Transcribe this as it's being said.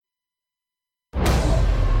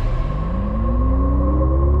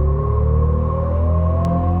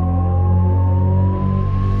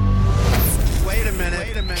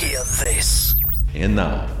And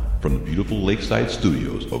now, from the beautiful lakeside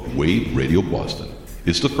studios of Wave Radio Boston,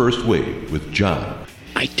 it's The First Wave with John.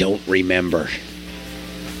 I don't remember.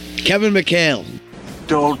 Kevin McHale.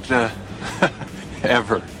 Don't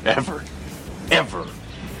ever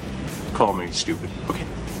call me stupid, okay?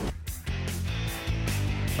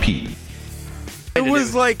 Pete. It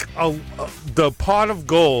was like the pot of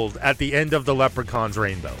gold at the end of the Leprechaun's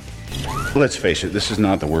rainbow. Let's face it, this is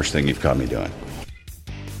not the worst thing you've caught me doing.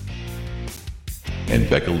 And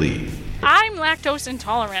Becca Lee. I'm lactose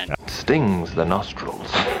intolerant. Stings the nostrils.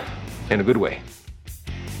 In a good way.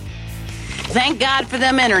 Thank God for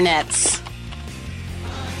them internets.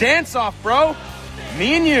 Dance off, bro.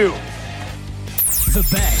 Me and you. The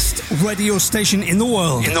best radio station in the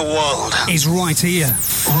world. Is right here,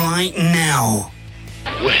 right now.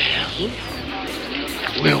 Well,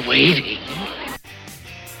 we're waiting.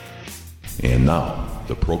 And now,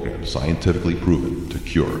 the program scientifically proven to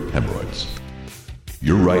cure hemorrhoids.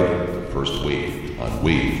 You're riding The First Wave on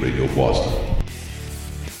Wave Radio Boston.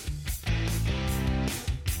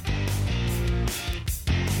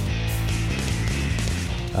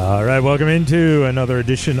 All right, welcome into another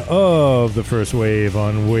edition of The First Wave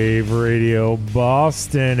on Wave Radio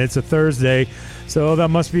Boston. It's a Thursday, so that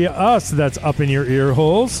must be us that's up in your ear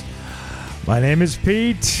holes. My name is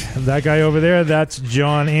Pete. That guy over there, that's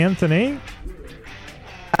John Anthony.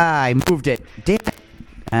 I moved it. Damn it.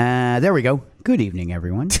 There we go. Good evening,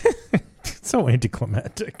 everyone. So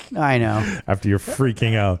anticlimactic. I know. After you're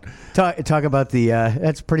freaking out. Talk about the,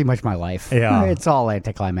 that's pretty much my life. Yeah. It's all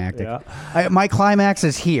anticlimactic. Yeah. My climax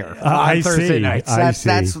is here on I Thursday see. nights.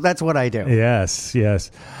 That's what I do. Yes.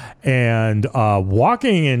 And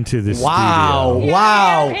walking into the studio.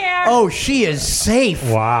 Wow. Oh, she is safe.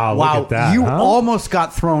 Wow. Look at that. You almost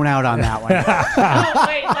got thrown out on that one. Oh,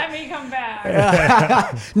 wait, let me come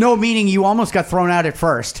back. No, meaning you almost got thrown out at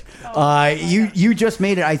first. You just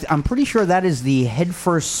made it. I'm pretty sure that is the head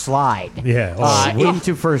first slide. Yeah.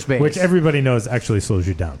 Into first base. Which everybody knows actually slows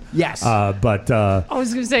you down. Yes. But I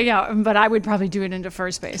was going to say, yeah, but I would probably do it into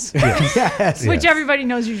first base. Yes. Which everybody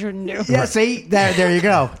knows you shouldn't do. Yeah, see? There you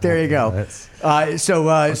go. There you go.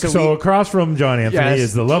 So across from John Anthony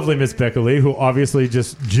is the lovely Miss Becca Lee, who obviously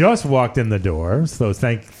just walked in the door. So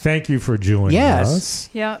thank you for joining us.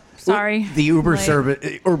 Yeah. Sorry. The Uber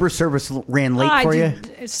service ran late for you?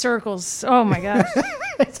 Circles. Oh, my gosh.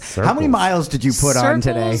 How many miles did you put on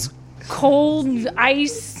today? Cold,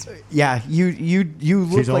 ice. Yeah, you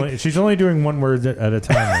look she's only doing one word at a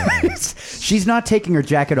time. Right? She's not taking her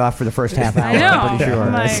jacket off for the first half hour. I know. I'm pretty sure.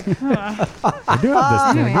 I'm like, I do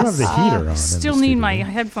have the heater on. Still need my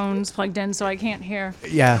headphones plugged in so I can't hear all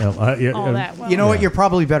that. Well. You know what? You're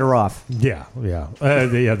probably better off. Yeah.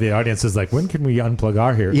 The audience is like, when can we unplug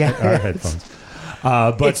our headphones?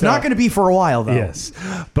 But it's not going to be for a while, though. Yes.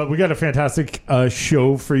 But we got a fantastic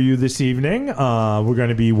show for you this evening. We're going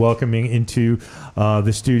to be welcoming into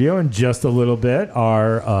the studio in just a little bit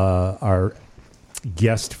our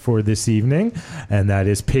guest for this evening, and that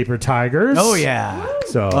is Paper Tigers. Oh, yeah.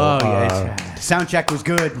 So, sound check was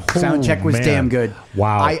good. Sound check was damn good.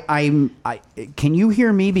 Wow. Can you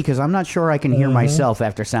hear me? Because I'm not sure I can hear myself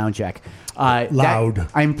after sound check. Loud.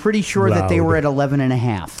 I'm pretty sure that they were at 11 and a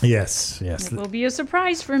half. Yes. It will be a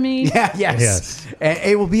surprise for me. Yes.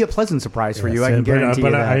 It will be a pleasant surprise for you. I can guarantee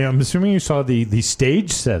you that. I am assuming you saw the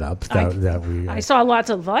stage setup that we. I saw lots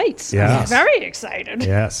of lights. Yes. I was very excited.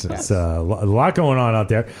 Yes. It's a lot going on out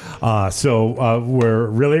there. So we're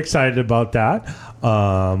really excited about that.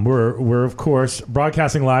 We're of course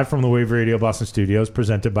broadcasting live from the Wave Radio Boston studios,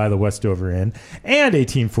 presented by the Westover Inn and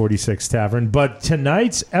 1846 Tavern. But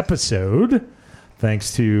tonight's episode,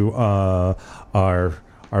 thanks to our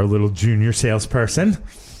little junior salesperson.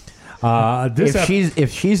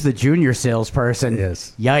 If she's the junior salesperson,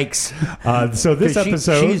 yes. Yikes! So this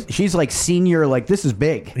episode, she's like senior. Like, this is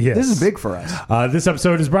big. Yes. This is big for us. This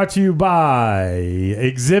episode is brought to you by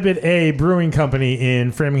Exhibit A Brewing Company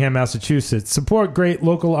in Framingham, Massachusetts. Support great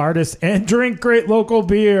local artists and drink great local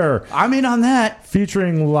beer. I'm in on that.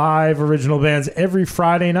 Featuring live original bands every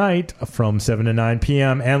Friday night from 7 to 9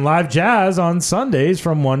 p.m. and live jazz on Sundays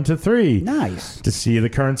from 1 to 3. Nice. To see the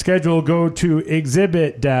current schedule, go to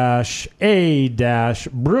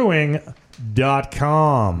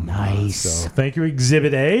exhibit-a-brewing.com. Nice. So thank you,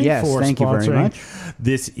 Exhibit A, for sponsoring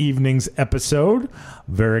this evening's episode.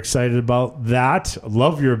 Very excited about that.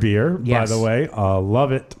 Love your beer, by the way.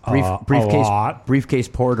 Love it a lot. Briefcase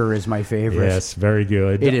Porter is my favorite. Yes, very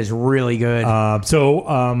good. It is really good.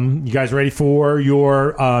 So you guys ready for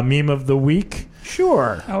your meme of the week?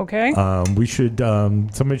 Sure. Okay. We should.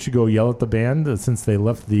 Somebody should go yell at the band since they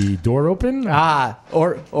left the door open.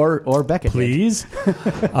 Or Beckett. Please.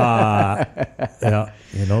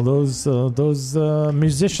 You know those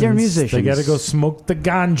musicians. They're musicians. They got to go smoke the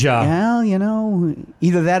ganja. Well,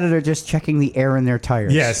 either that or they're just checking the air in their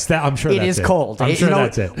tires. Yes, I'm sure it is cold. I'm sure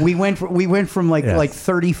that's it. We went from like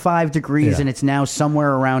 35 degrees, and it's now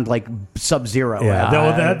somewhere around like sub-zero.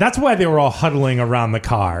 Yeah, that's why they were all huddling around the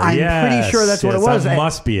car. I'm pretty sure that's what it was. That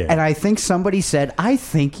must be it. And I think somebody said, "I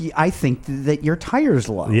think that your tire's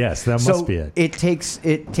low." Yes, that must be it. It takes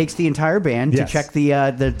the entire band to check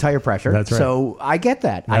the tire pressure. That's right. So I get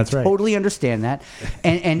that. That's I totally understand that.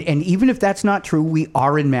 And even if that's not true, we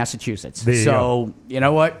are in Massachusetts. So you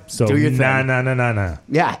know what? So do your thing. Nah.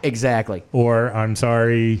 Yeah, exactly. Or I'm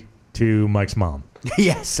sorry to Mike's mom.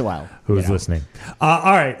 Yes, well, who's listening? All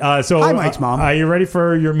right. So hi, Mike's mom. Are you ready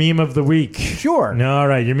for your meme of the week? Sure. All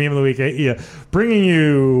right, your meme of the week. Bringing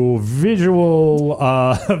you visual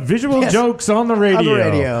jokes on the radio. On the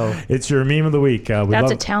radio. It's your meme of the week.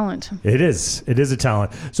 That's a talent. It is. It is a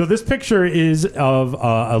talent. So this picture is of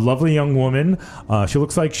a lovely young woman. She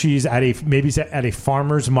looks like she's at a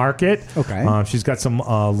farmer's market. Okay. She's got some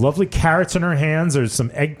lovely carrots in her hands. There's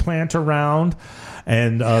some eggplant around.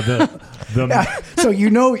 And so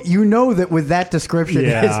you know that with that description,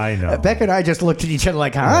 I know. Becca and I just looked at each other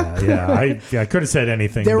like, huh? I could have said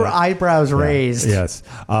anything. There were eyebrows raised. Yes,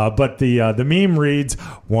 but the meme reads,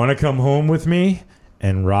 "Want to come home with me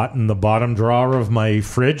and rot in the bottom drawer of my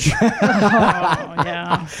fridge?"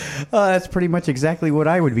 Yeah. That's pretty much exactly what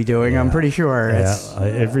I would be doing. I'm pretty sure.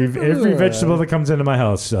 Every vegetable that comes into my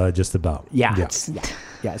house, just about. Yes.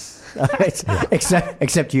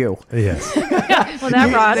 Except you. Yes. Well,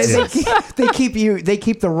 that rots. They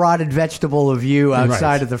keep the rotted vegetable of you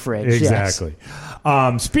outside of the fridge. Exactly.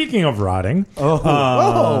 Yes. Speaking of rotting,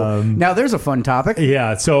 now there's a fun topic.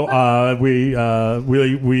 Yeah. So we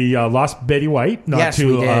lost Betty White not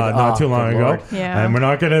too long ago. Yeah. And we're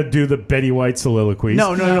not going to do the Betty White soliloquies.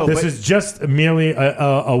 No. This is just merely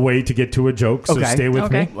a way to get to a joke. So stay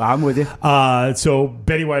with me. Well, I'm with you. So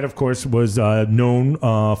Betty White, of course, was known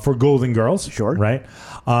for Golden Girls. Sure. Right.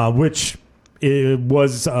 Which it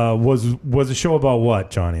was a show about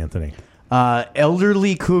what, John Anthony?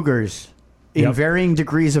 Elderly cougars in varying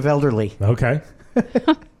degrees of elderly. Okay.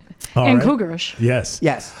 And cougarish. Yes.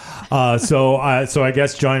 So I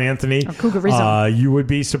guess, John Anthony, you would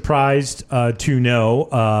be surprised to know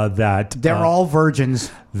that they're all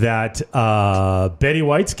virgins. That Betty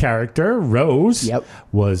White's character Rose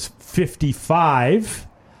was 55.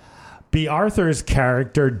 B. Arthur's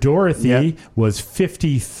character Dorothy was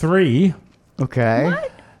 53. Okay.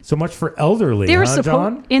 What? So much for elderly, they were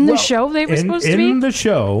John? In the show, they were supposed to be? In the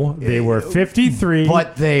show, they were 53.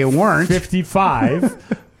 But they weren't.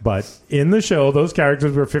 55. But in the show, those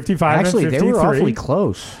characters were 55 and 53. Actually, they were awfully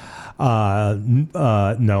close.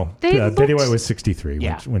 No. Betty White was 63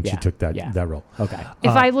 when she took that role. Okay. If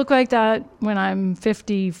I look like that when I'm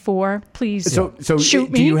 54, please shoot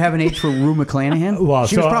me. Do you have an age for Rue McClanahan? Well,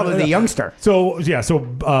 she was probably the youngster. So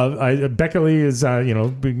Becca Lee is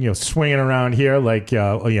swinging around here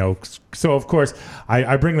So of course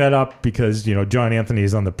I bring that up because John Anthony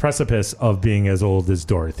is on the precipice of being as old as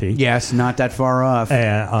Dorothy. Yes, not that far off.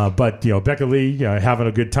 But Becca Lee having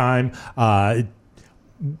a good time.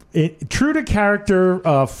 True to character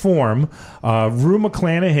form, Rue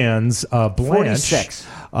McClanahan's Blanche 46.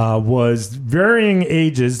 Was varying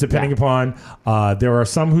ages depending upon. There are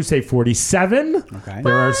some who say 47. Okay.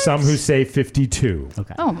 There are some who say 52.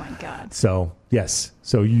 Okay. Oh my God. So yes.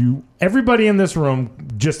 So everybody in this room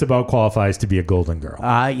just about qualifies to be a Golden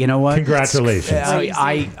Girl. You know what? Congratulations.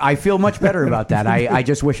 I feel much better about that. I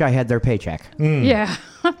just wish I had their paycheck. Yeah.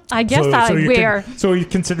 I guess I'd wear. So he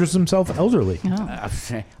considers himself elderly. Oh.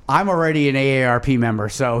 I'm already an AARP member,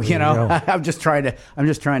 so I'm just trying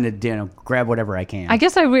to grab whatever I can. I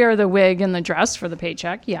guess I wear the wig and the dress for the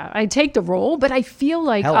paycheck. Yeah, I take the role, but I feel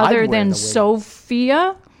like other than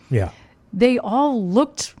Sophia, they all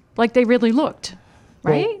looked like they really looked.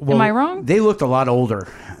 Right? Well, am I wrong? They looked a lot older,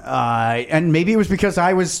 and maybe it was because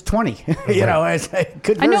I was 20.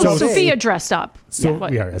 I know Sophia dressed up.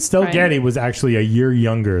 Estelle Getty was actually a year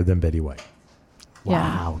younger than Betty White.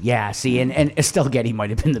 Wow. Yeah. See, and Estelle Getty might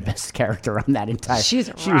have been the best character on that entire. She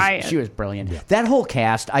was brilliant. Yeah. That whole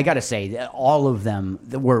cast, I got to say, all of them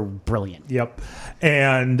were brilliant. Yep.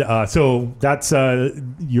 And so that's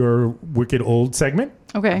your Wicked Old segment.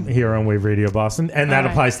 Okay. Here on Wave Radio Boston, and that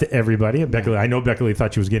applies to everybody. I know Becca Lee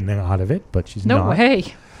thought she was getting out of it, but she's not. No way.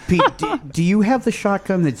 Pete, do you have the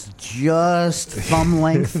shotgun that's just thumb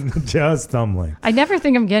length? Just thumb length. I never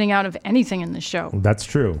think I'm getting out of anything in the show. That's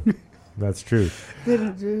true. That's true.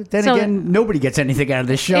 Then again, nobody gets anything out of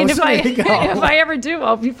this show. And So there you go. if I ever do,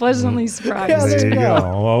 I'll be pleasantly surprised. There you go.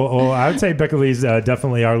 Well, I would say Becca Lee's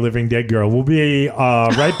definitely our living dead girl. We'll be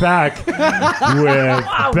right back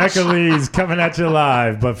with Becca Lee's coming at you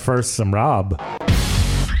live. But first, some Rob.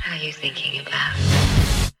 What are you thinking about?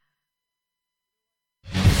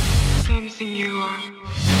 Anything you want.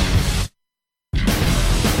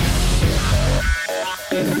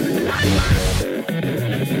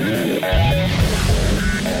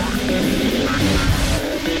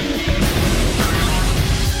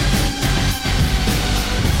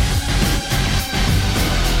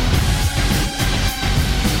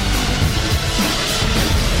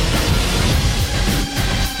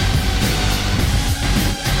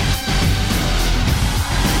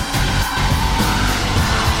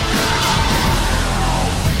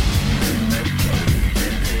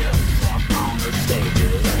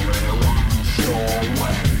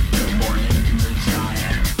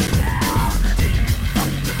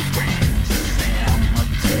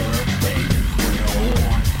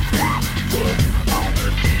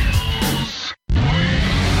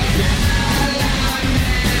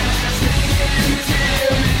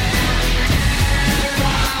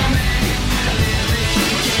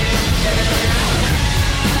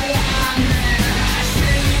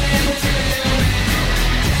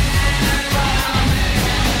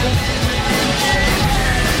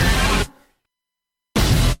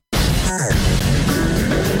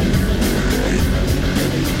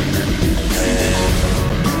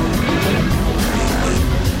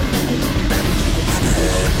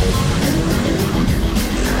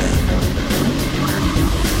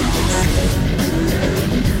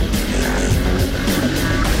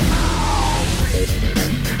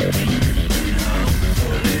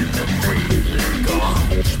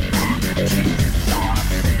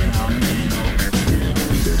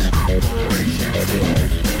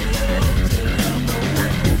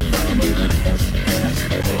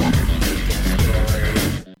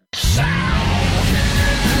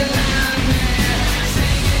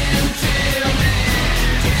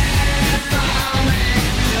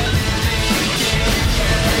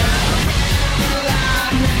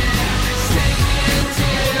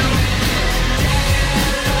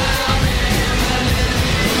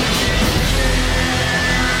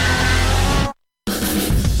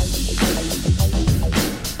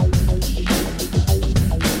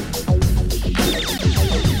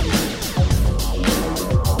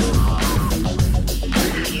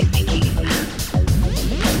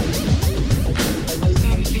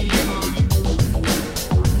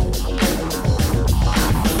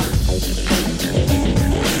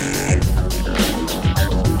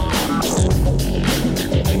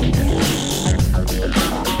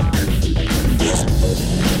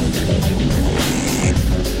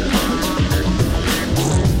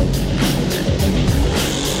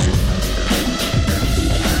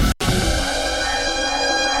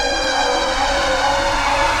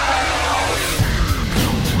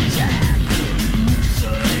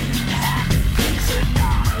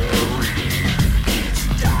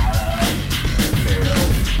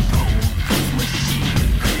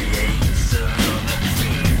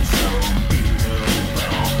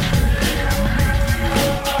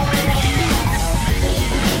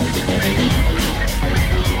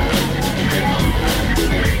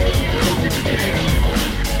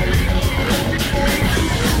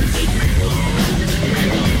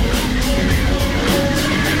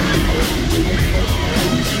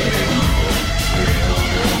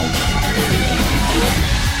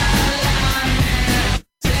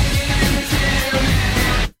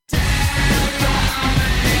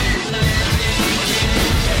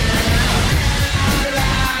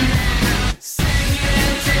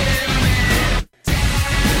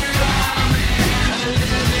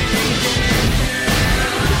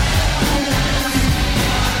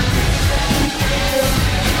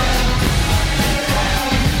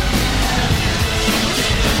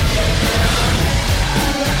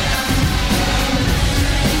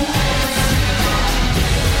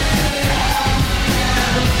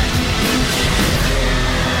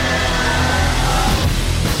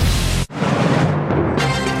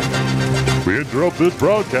 interrupt this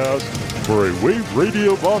broadcast for a Wave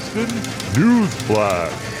Radio Boston news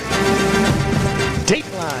flash.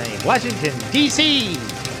 Dateline, Washington, D.C.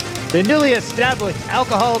 The newly established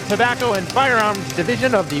Alcohol, Tobacco, and Firearms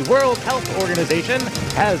Division of the World Health Organization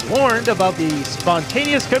has warned about the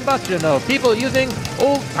spontaneous combustion of people using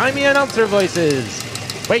old-timey announcer voices.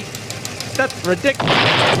 Wait, that's ridiculous.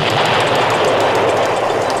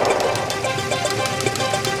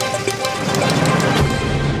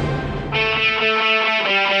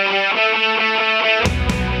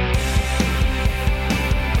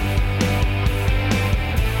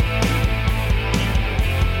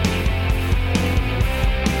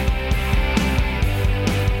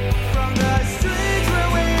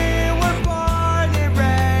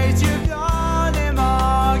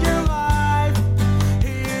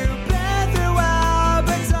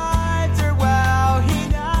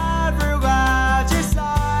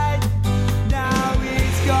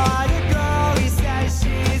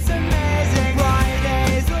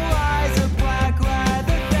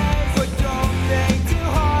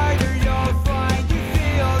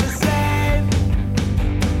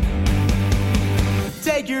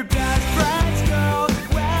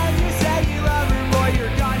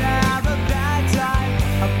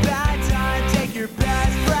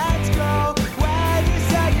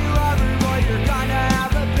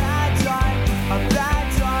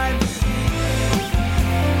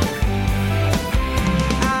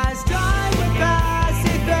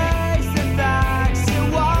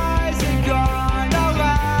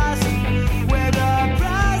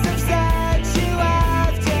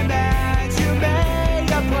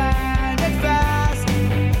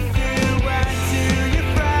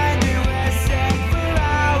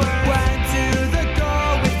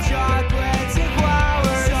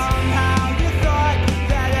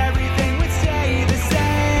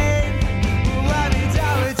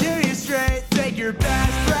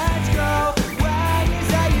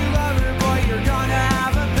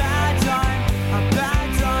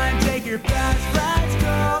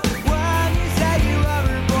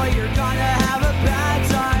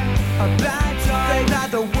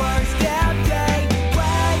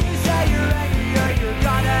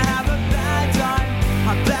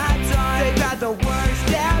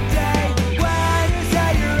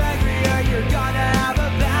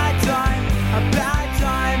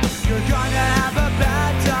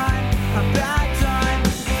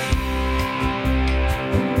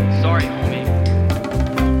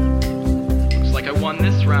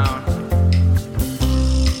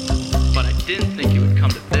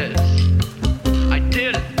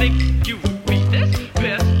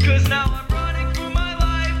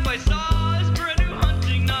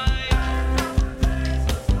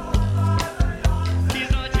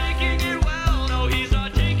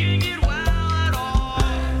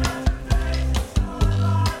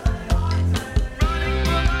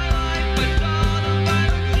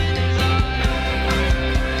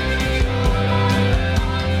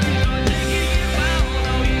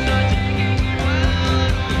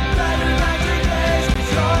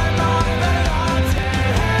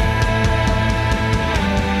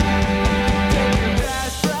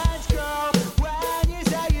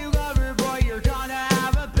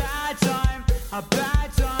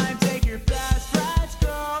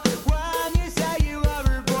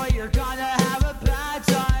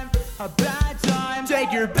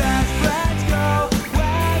 Take your best friends go.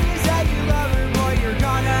 When you say you love her, boy, you're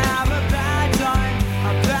gonna have a bad time.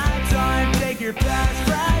 A bad time. Take your best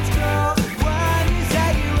friends go. When you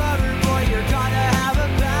say you love her, boy, you're gonna have a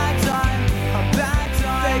bad time. A bad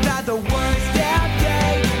time. They've had the worst damn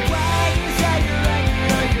day. When you say you're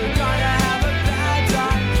angry, you're gonna have a bad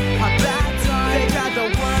time. A bad time. They've had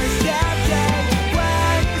the worst damn day.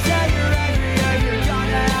 When you say you're angry, you're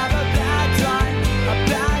gonna have a bad time. A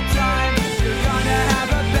bad time. You're gonna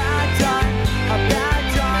have a bad time. A bad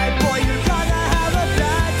time. Boy, you're gonna have a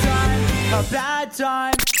bad time. A bad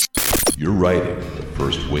time. You're riding the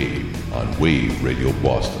first wave on Wave Radio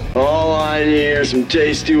Boston. All I need are some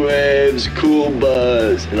tasty waves, cool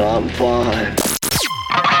buzz, and I'm fine.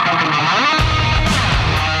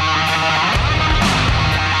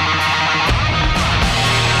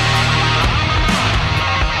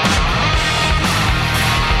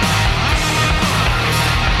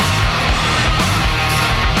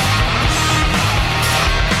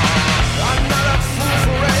 Another fool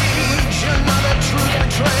for rage, another truth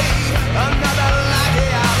betrayed, another lackey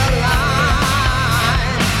out of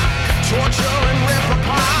line. Torture and rip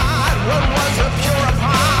apart what was a pure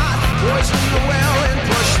apart. Poison the well and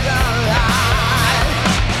push the line.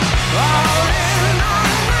 All in the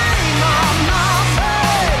name of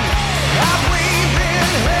nothing have we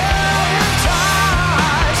been hypnotized.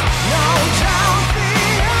 No doubt the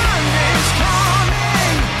end is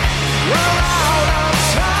coming. We're out of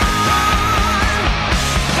time.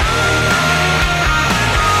 The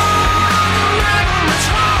river is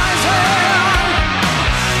rising.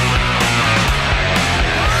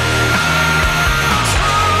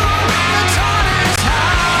 The tide is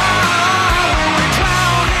high. We're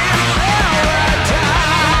drowned in paradise.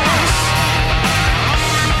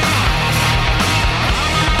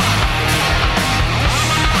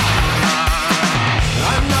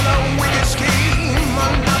 Another wicked scheme,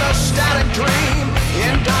 another static dream,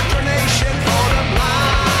 indoctrination for the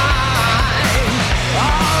blind.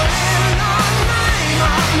 All in the name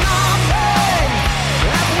of nothing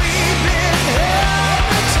have we been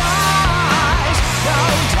hypnotized. No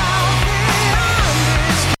doubt the end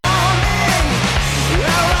is coming.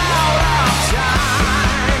 We're out of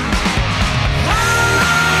time.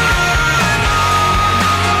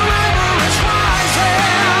 The river is rising.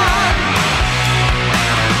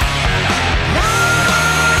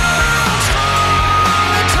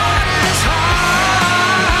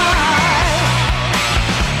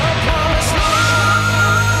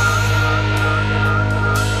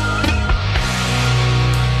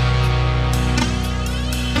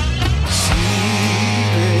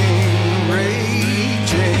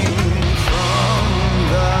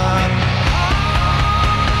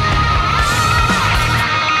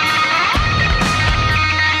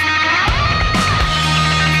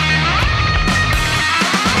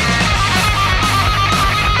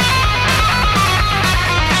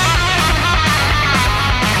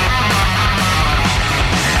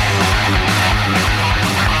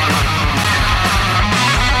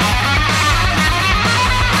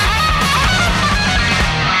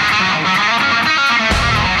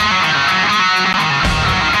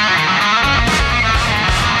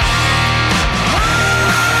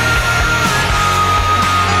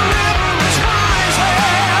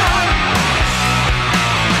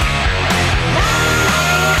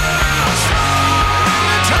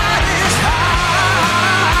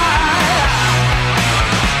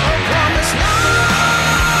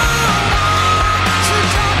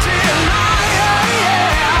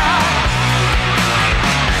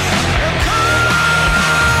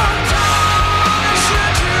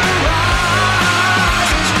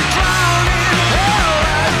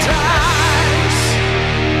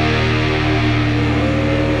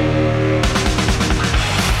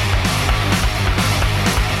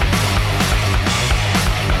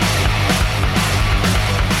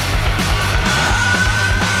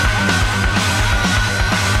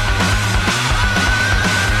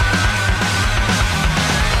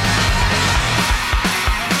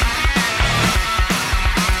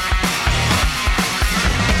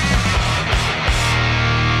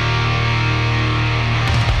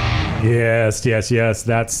 Yes.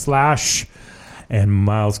 That's Slash and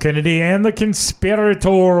Miles Kennedy and the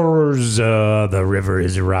Conspirators. The River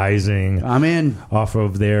is Rising. I'm in. Off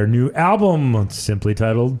of their new album, simply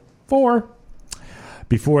titled 4.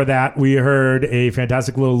 Before that, we heard a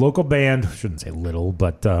fantastic little local band. Shouldn't say little,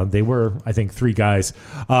 but they were, I think, 3 guys,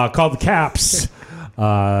 called The Caps.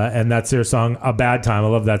 And that's their song, A Bad Time. I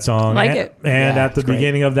love that song. Like it. And Yeah, at the it's great.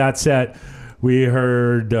 beginning of that set, we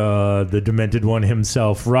heard the Demented One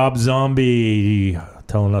himself, Rob Zombie,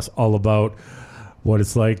 telling us all about what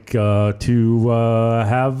it's like to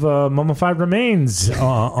have mummified remains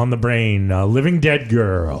on the brain. Living Dead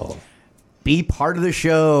Girl. Be part of the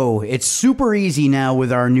show. It's super easy now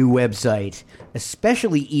with our new website,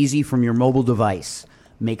 especially easy from your mobile device.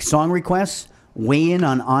 Make song requests, weigh in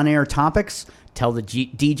on on-air topics, tell the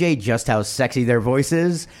DJ just how sexy their voice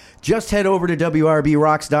is. Just head over to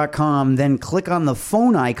WRBRocks.com, then click on the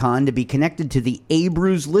phone icon to be connected to the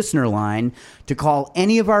A-Brews listener line to call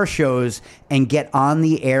any of our shows and get on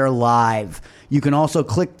the air live. You can also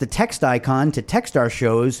click the text icon to text our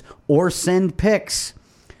shows or send pics.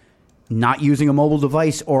 Not using a mobile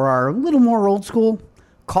device or are a little more old school?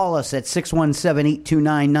 Call us at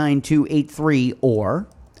 617-829-9283 or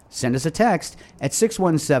send us a text at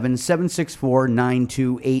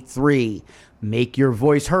 617-764-9283. Make your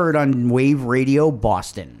voice heard on Wave Radio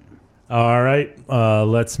Boston. All right,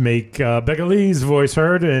 let's make Becca Lee's voice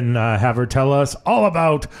heard and have her tell us all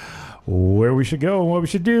about where we should go and what we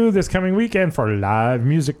should do this coming weekend for live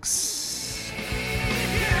music.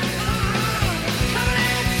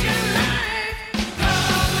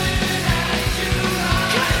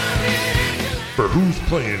 For who's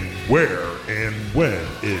playing where and when,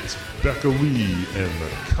 it's Becca Lee and the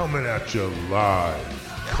Coming At You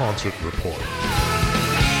Live Concert Report.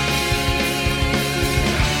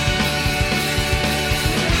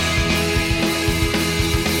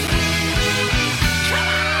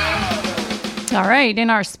 All right, in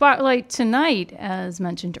our spotlight tonight, as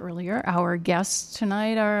mentioned earlier, our guests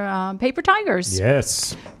tonight are Paper Tigers.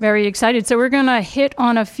 Yes. Very excited. So we're going to hit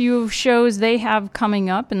on a few shows they have coming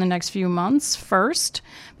up in the next few months first,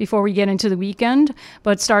 before we get into the weekend.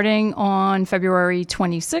 But starting on February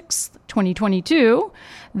 26th, 2022,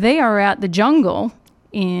 they are at the Jungle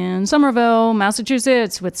in Somerville,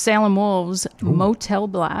 Massachusetts, with Salem Wolves, Motel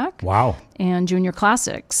Black, and Junior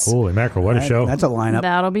Classics. Holy mackerel, what a show. That's a lineup.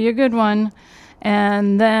 That'll be a good one.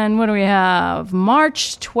 And then what do we have?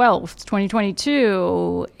 March 12th,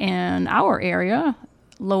 2022, in our area,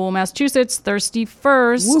 Lowell, Massachusetts, Thirsty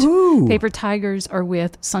First. Woohoo! Paper Tigers are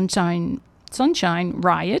with Sunshine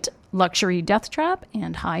Riot, Luxury Death Trap,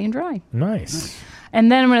 and High and Dry. Nice.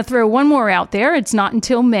 And then I'm going to throw one more out there. It's not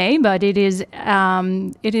until May, but it is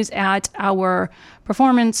at our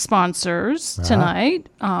performance sponsors tonight.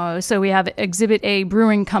 So we have Exhibit A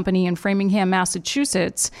Brewing Company in Framingham,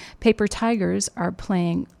 Massachusetts. Paper Tigers are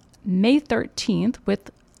playing May 13th with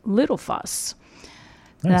Little Fuss.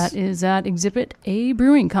 Nice. That is at Exhibit A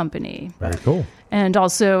Brewing Company. Very cool. And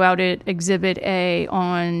also out at Exhibit A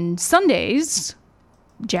on Sundays,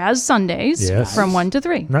 Jazz Sundays, from 1 to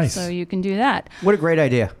 3. Nice. So you can do that. What a great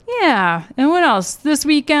idea. Yeah. And what else? This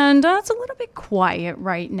weekend, it's a little bit quiet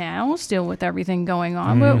right now, still with everything going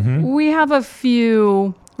on. But we have a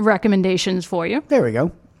few recommendations for you. There we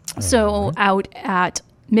go. So out at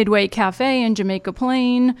Midway Cafe in Jamaica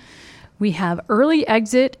Plain, we have Early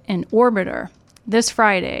Exit and Orbiter this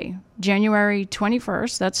Friday, January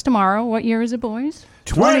 21st. That's tomorrow. What year is it, boys?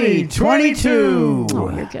 2022. Oh,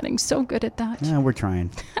 you're getting so good at that. Yeah, we're trying.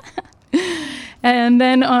 And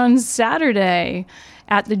then on Saturday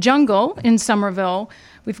at the Jungle in Somerville,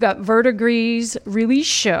 we've got Verdigrease release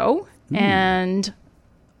show, and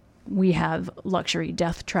we have Luxury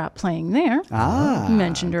Death Trap playing there.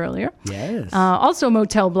 Mentioned earlier. Yes. Also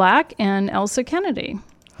Motel Black and Elsa Kennedy.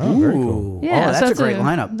 Oh, very cool. Yeah, that's a great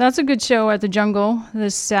lineup. That's a good show at the Jungle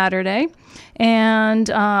this Saturday. And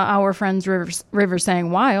our friends River Sang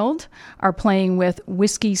Wild are playing with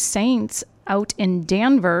Whiskey Saints out in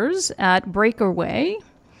Danvers at Breakaway.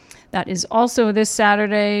 That is also this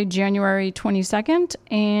Saturday, January 22nd.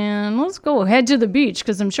 And let's go head to the beach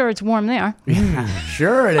because I'm sure it's warm there.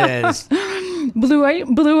 Sure it is.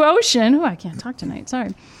 Blue Ocean. Oh, I can't talk tonight.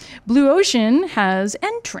 Sorry. Blue Ocean has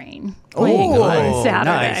N-Train playing on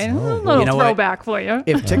Saturday. Nice. A little throwback for you.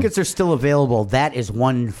 If tickets are still available, that is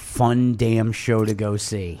one fun damn show to go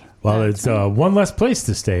see. Well, it's one less place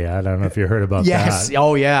to stay at. I don't know if you heard about that.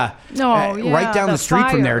 Oh, yeah. Right down the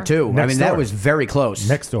street from there, too. Next that door. was very close.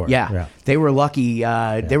 Next door. Yeah. They were lucky.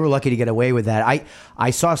 They were lucky to get away with that.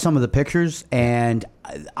 I saw some of the pictures, and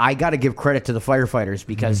I got to give credit to the firefighters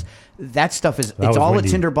because that stuff it's all windy.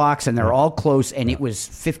 a tinderbox, and they're all close, and it was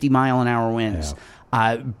 50-mile-an-hour winds.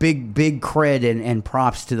 Big cred and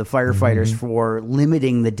props to the firefighters for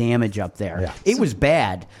limiting the damage up there. It was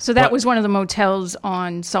bad. So that was one of the motels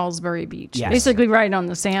on Salisbury Beach. Yes. Basically right on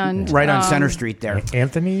the sand. Right on Center Street there.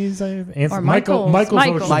 Anthony's? Or Michael's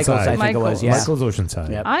Oceanside. I think it was, yeah. Michael's Oceanside.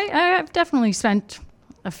 Yep. I've definitely spent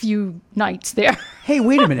a few nights there. Hey,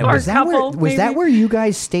 wait a minute. Or Was that where you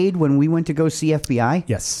guys stayed when we went to go see FBI?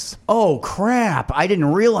 Yes. Oh, crap. I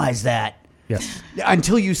didn't realize that. Yes.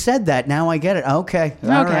 Until you said that, now I get it. Okay.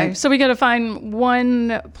 All Okay, right. so we got to find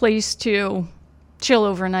one place to chill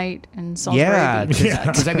overnight in Salisbury Yeah, Beach.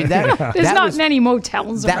 because I mean that. There's that not was, many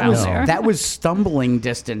motels that around was there. that was stumbling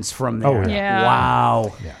distance from there. Oh, yeah.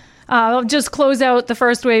 Wow. I'll just close out the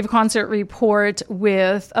First Wave concert report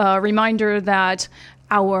with a reminder that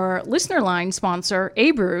our listener line sponsor,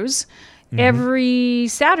 A-Brews, every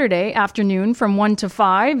Saturday afternoon from 1 to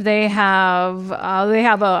 5, they have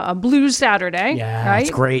a blues Saturday. Yeah, right?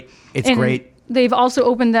 it's great. It's And great. They've also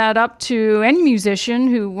opened that up to any musician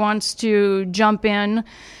who wants to jump in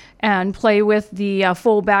and play with the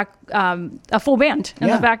full band in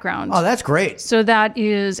Yeah. the background. Oh, that's great. So that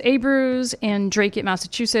is A-Brews in Drake,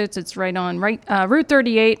 Massachusetts. It's right on Route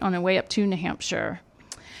 38 on the way up to New Hampshire.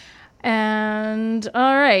 And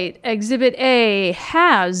all right, Exhibit A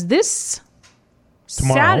has this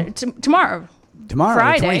Tomorrow. tomorrow,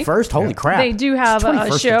 Friday, the 21st. Holy crap! They do have It's 21st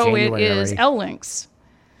a of show. It January is already. L-Links.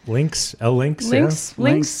 Links. Links.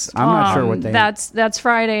 Links. I'm not sure what they. That's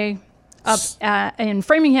Friday up in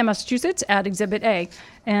Framingham, Massachusetts at Exhibit A.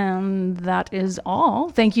 And that is all.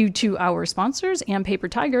 Thank you to our sponsors and Paper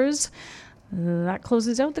Tigers. That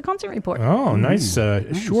closes out the concert report. Oh, nice.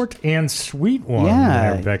 Short and sweet one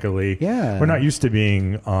Yeah. there, Becca Lee. Yeah. We're not used to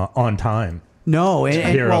being on time. No,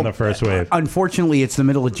 Here on the First Wave. Unfortunately, it's the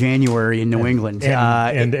middle of January in New England,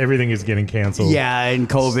 And everything is getting canceled. yeah, and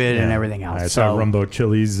COVID and everything else. I saw So Rumbo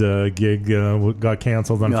Chili's gig got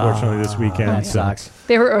canceled, unfortunately, this weekend. that so. sucks.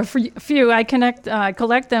 There were a few. I collect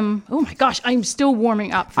them. Oh my gosh, I'm still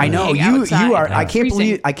warming up. From I know being you. outside. You are. I can't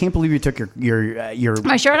Freezing. believe you took your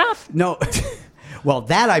My shirt off. No. Well,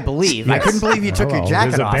 that I believe. I Yes. couldn't believe you took your Hello, jacket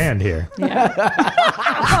There's a off. band here. Come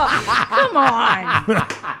on.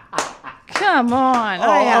 Come on.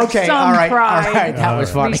 I have okay. some All right. pride. All right. That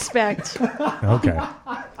was funny. Respect. Okay.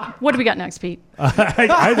 What do we got next, Pete?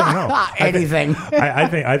 I don't know. Anything. I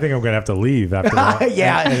think I'm going to have to leave after that.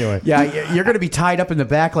 Yeah. Anyway. Yeah. You're going to be tied up in the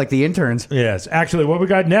back like the interns. Yes. Actually, what we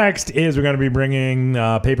got next is we're going to be bringing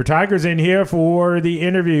Paper Tigers in here for the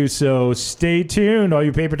interview. So stay tuned, all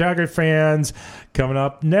you Paper Tiger fans. Coming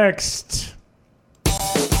up next.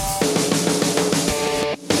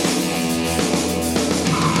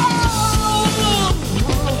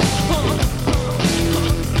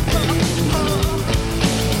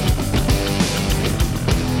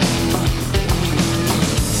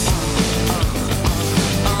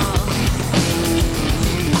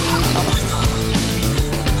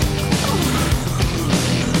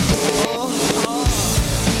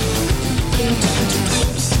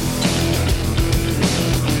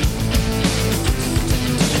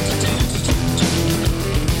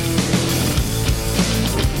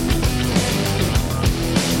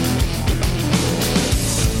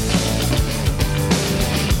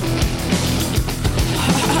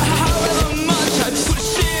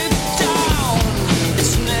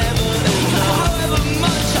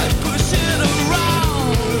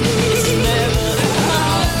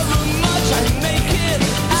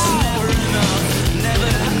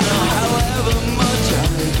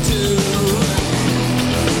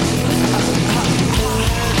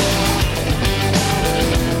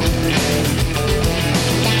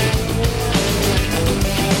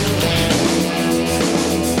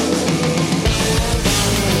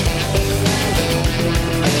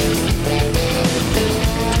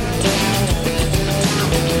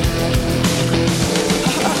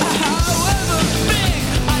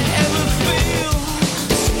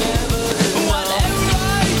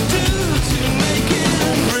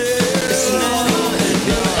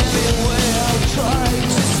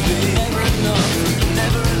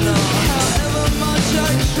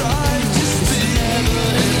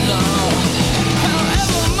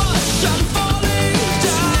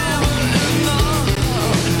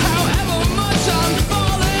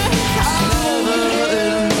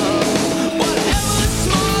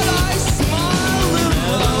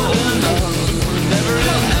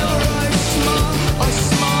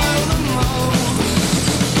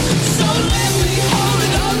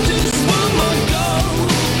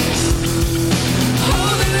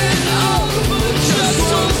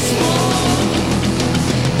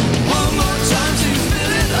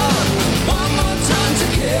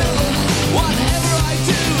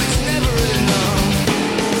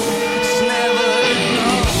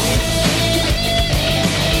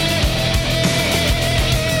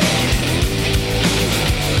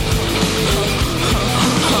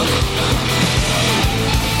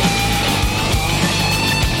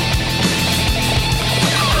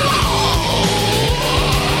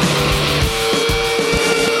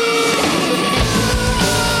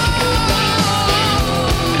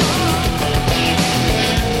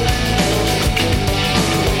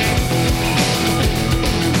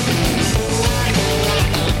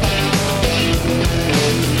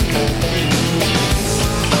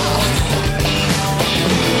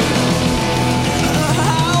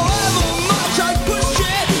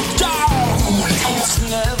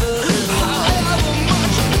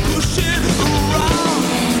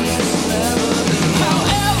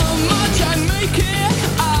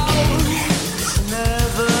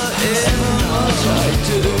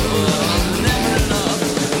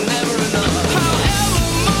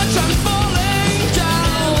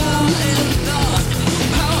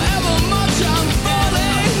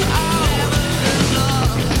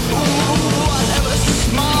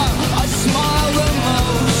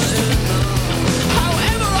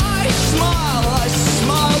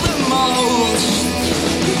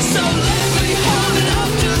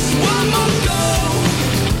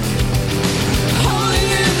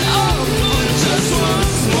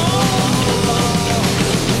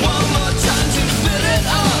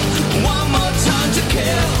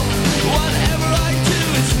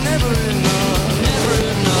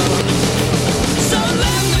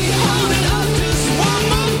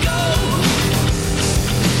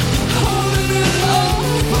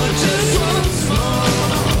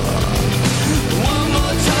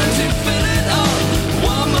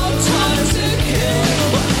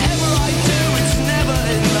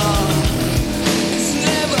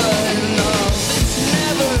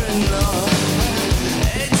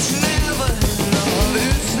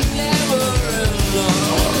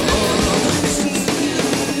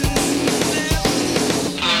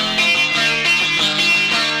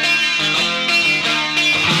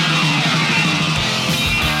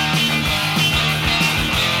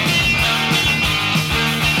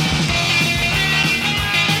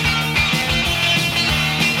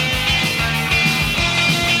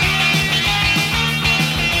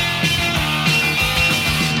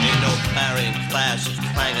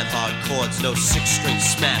 banging hard chords, no 6-string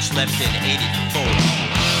smash left in 84.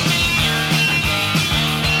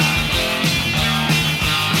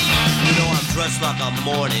 You know I'm dressed like I'm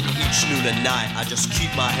mourning each noon and night. I just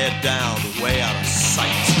keep my head down, way out of sight.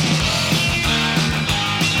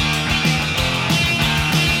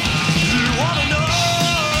 You wanna know?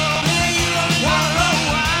 Wanna know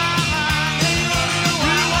why? You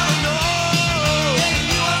wanna know?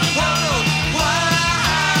 Wanna know why?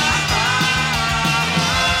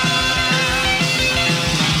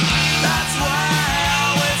 That's why I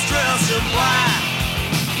always dress in black.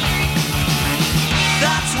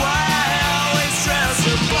 That's why I always dress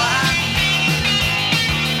in black.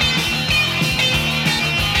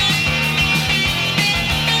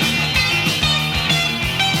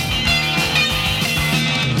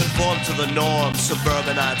 Conform to the norm,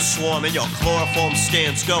 suburbanite swarm in your chloroform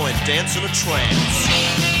stance, going dance in a trance.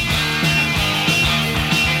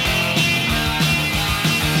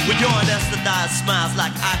 With your anesthetized smiles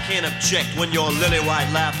like I can't object, when your lily white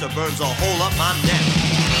laughter burns a hole up my neck.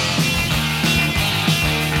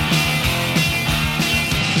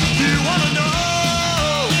 You wanna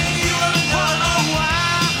know? You wanna know why?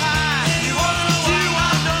 You wanna know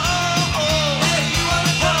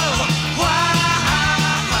why?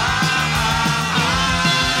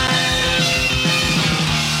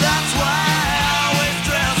 That's why I always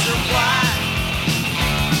dress in black.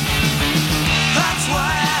 That's why I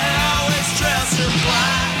always dress in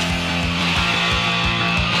black.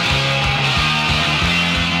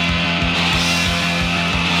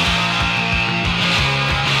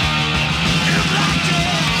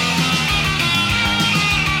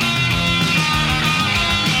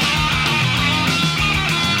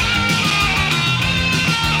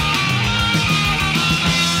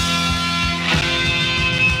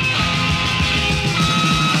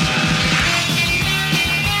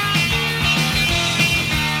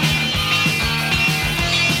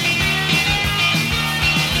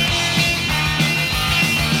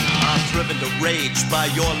 Rage by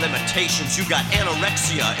your limitations. You got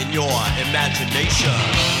anorexia in your imagination.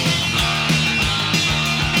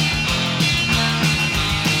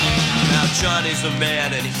 Now Johnny's a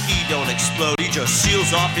man and he don't explode. He just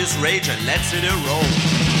seals off his rage and lets it erode.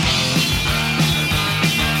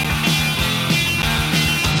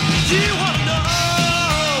 You wanna know?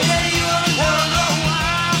 Yeah, you wanna know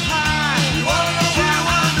why? You wanna know why? You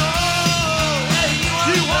wanna know?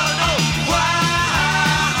 Yeah, you wanna know why?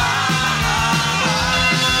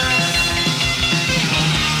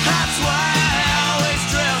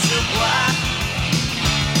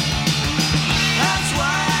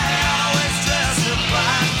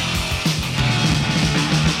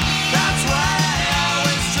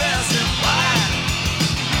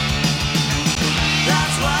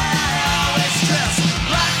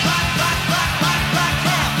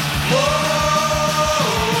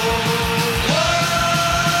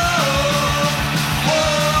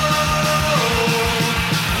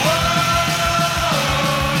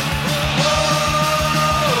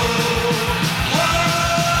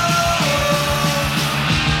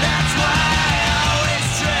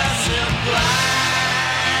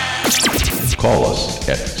 Call us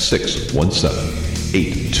at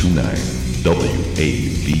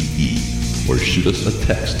 617-829-WAVE or shoot us a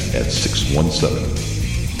text at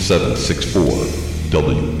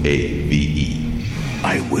 617-764-WAVE.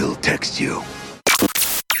 I will text you.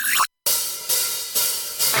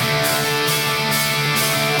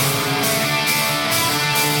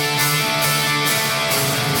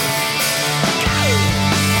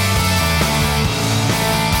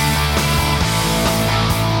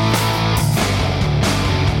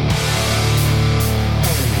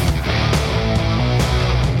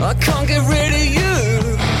 I can't get rid of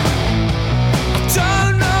you. I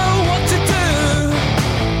don't know what to do.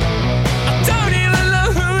 I don't even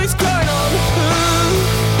know who is going on who.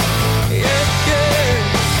 Yeah, yeah.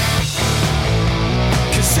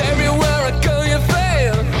 'Cause everywhere I go you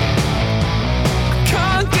fail. I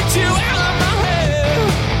can't get you out of my head.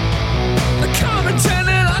 I can't pretend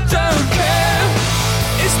that I don't care.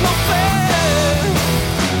 It's not fair.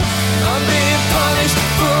 I'm being punished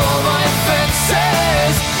for all my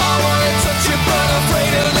offenses. I wanna touch you but I'm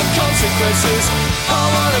afraid of the consequences. I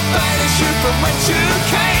wanna banish you from whence you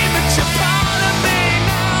came, but you're part of me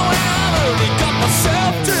now and I've only got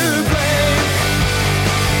myself to blame.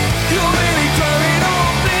 You're really growing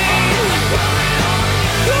on me.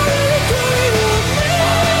 You're really growing on me.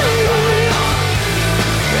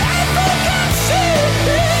 I think I see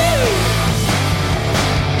you.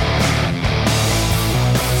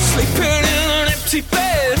 Sleeping in an empty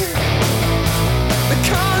bed. I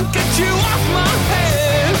can't get you off my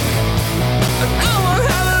head. And I won't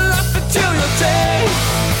have a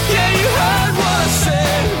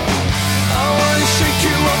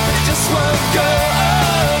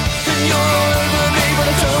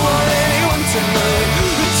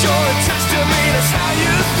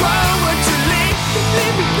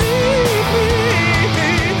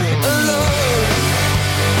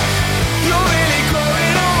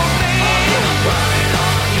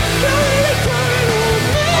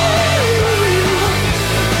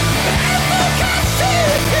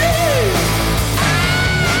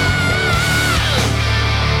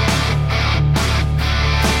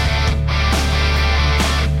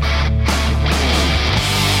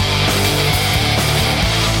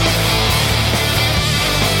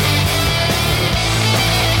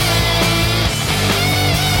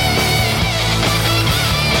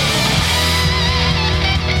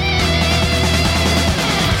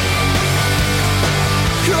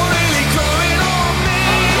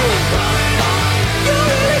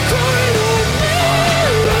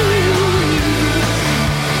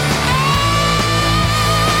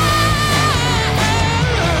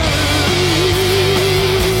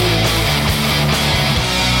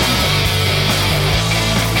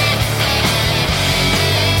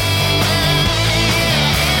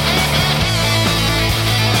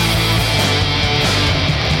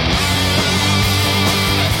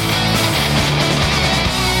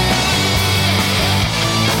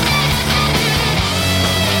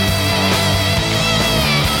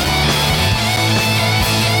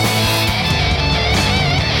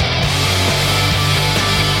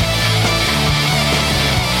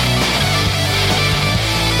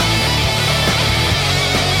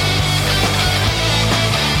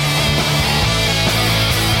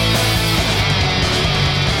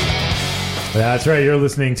That's right. You're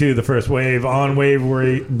listening to The First Wave on Wave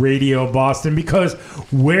Radio Boston, because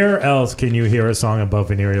where else can you hear a song about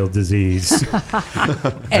venereal disease?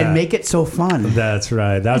 And make it so fun. That's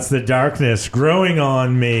right. That's The Darkness Growing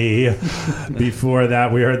on Me. Before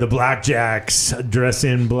that, we heard the Blackjacks, Dress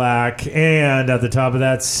in Black. And at the top of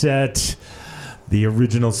that set, the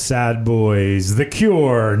original Sad Boys, The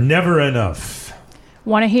Cure, Never Enough.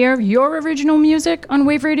 Want to hear your original music on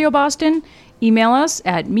Wave Radio Boston? Email us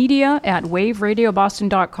at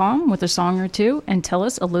media@waveradioboston.com with a song or two and tell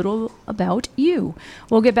us a little about you.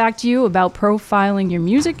 We'll get back to you about profiling your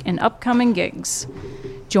music and upcoming gigs.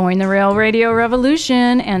 Join the Rail Radio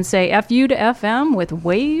Revolution and say FU to FM with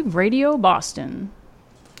Wave Radio Boston.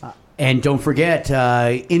 And don't forget,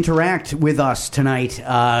 interact with us tonight.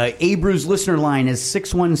 Abreu's listener line is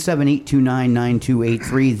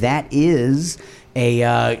 617-829-9283.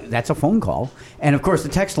 That's a phone call. And, of course, the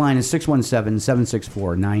text line is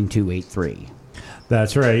 617-764-9283.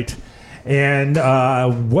 That's right. And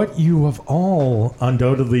what you have all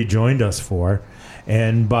undoubtedly joined us for,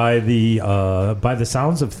 and by the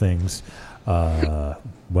sounds of things,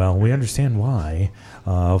 well, we understand why.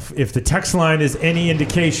 If the text line is any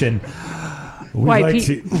indication,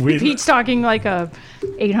 Pete's talking like a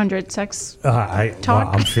 800 sex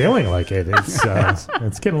talk. I'm feeling like it.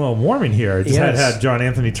 It's getting a little warm in here. I just had John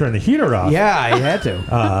Anthony turn the heater off. Yeah, I had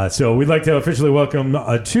to. So we'd like to officially welcome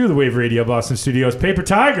to the Wave Radio Boston Studios, Paper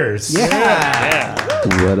Tigers. Yeah.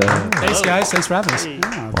 What up? Thanks, guys. Thanks for having us.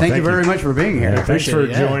 Thank you very much for being here. Thanks for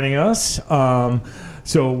joining us.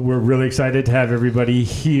 So we're really excited to have everybody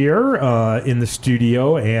here in the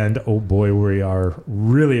studio, and oh boy, we are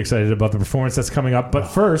really excited about the performance that's coming up. But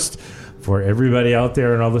first, for everybody out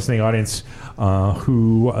there in our listening audience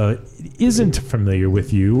who isn't familiar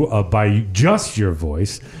with you by just your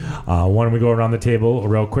voice, why don't we go around the table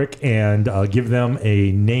real quick and give them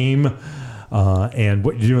a name and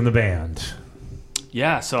what you do in the band.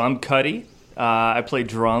 Yeah, so I'm Cuddy. I play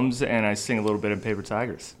drums and I sing a little bit in Paper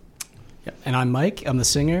Tigers. Yep. And I'm Mike. I'm the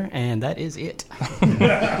singer, and that is it.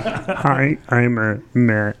 Hi, I'm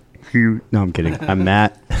Matt. No, I'm kidding. I'm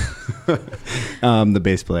Matt. I'm the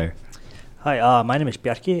bass player. Hi, my name is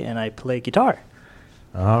Bjarki, and I play guitar.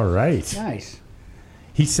 All right. Nice.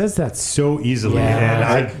 He says that so easily, and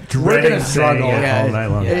I We're dread gonna struggle saying it all night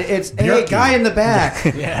long. It's hey, guy in the back.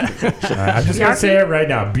 I'm just going to say it right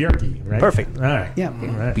now. Bjarki, right? Perfect. All right. Yeah.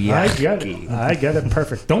 Right. I got it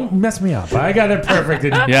perfect. Don't mess me up. I got it perfect.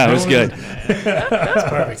 Yeah, it was good. That's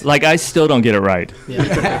perfect. Like, I still don't get it right.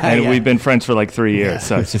 Yeah. And we've been friends for like 3 years,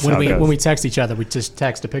 so it's just how it goes. When we text each other, we just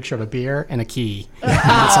text a picture of a beer and a key.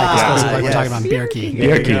 It's like we're talking about beer key.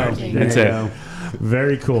 Beer key. That's it.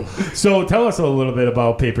 Very cool. So tell us a little bit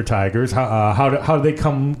about Paper Tigers. How do they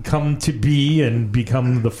come to be and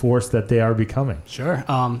become the force that they are becoming? Sure.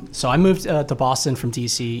 So I moved to Boston from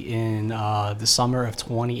DC in the summer of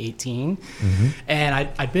 2018, and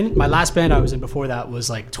I'd been my last band I was in before that was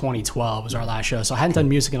like 2012 was our last show. So I hadn't done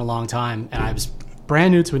music in a long time, and I was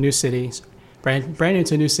brand new to a new city. Brand new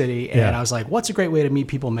to a new city, and I was like, what's a great way to meet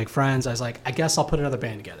people and make friends? I was like, I guess I'll put another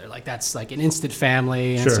band together. Like, that's like an instant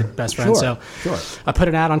family, instant best friend. So I put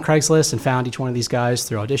an ad on Craigslist and found each one of these guys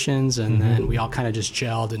through auditions, and then we all kind of just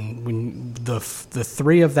gelled. And when the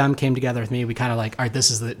three of them came together with me, we kind of like, all right,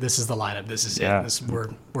 this is the lineup. This is it.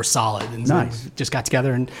 We're solid. And nice. So we just got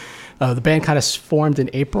together, and the band kind of formed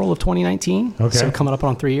in April of 2019. Okay. So coming up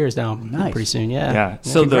on 3 years now. Nice. Pretty soon, Yeah.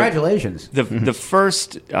 So congratulations. The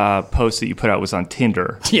first post that you put out was on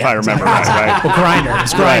Tinder, if I remember right? Well, Grindr.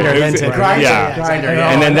 It's Grindr. Then Tinder. Grindr.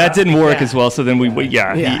 And then that didn't work as well, so then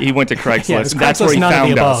he went to Craigslist. Yeah, That's where he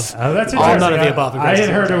found us. Oh, that's all none of the above. I had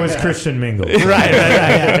heard it was Christian Mingle. Right.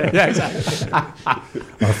 Yeah, exactly.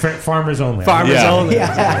 Farmers only. Farmers only.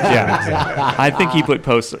 Yeah. I think he put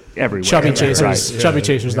posts everywhere.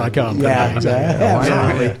 Chubbychasers.com. Yeah,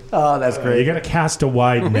 exactly. Oh, that's great. You got to cast a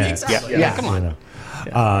wide net. Exactly. Yeah, come on.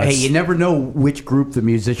 Hey, you never know which group the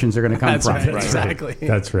musicians are going to come from. Right. Exactly.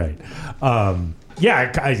 That's right.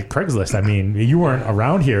 Craigslist. I mean, you weren't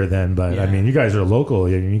around here then, but I mean, you guys are local.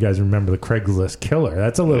 You guys remember the Craigslist killer.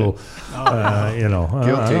 That's a little, I don't know.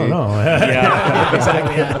 Yeah,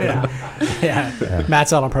 exactly. Yeah.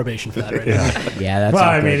 Matt's out on probation for that right now. Yeah, that's well,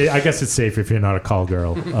 I mean, I guess it's safe if you're not a call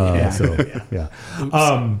girl.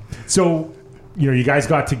 So, you guys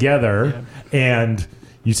got together and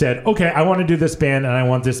you said, okay, I want to do this band and I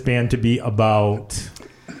want this band to be about...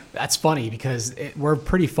 That's funny because we're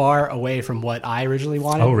pretty far away from what I originally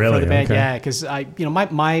wanted for the band. Okay. Yeah, because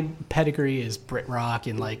my pedigree is Brit rock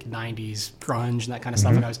and like 90s grunge and that kind of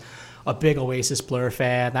stuff. And I a big Oasis Blur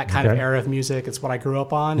fan, that kind of Okay. era of music. It's what I grew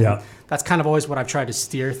up on. Yeah. And that's kind of always what I've tried to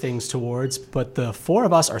steer things towards. But the four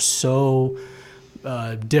of us are so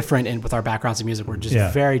different with our backgrounds in music. We're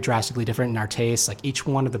just very drastically different in our tastes. Like each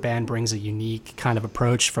one of the band brings a unique kind of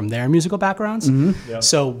approach from their musical backgrounds. Mhm. Yep.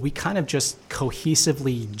 So we kind of just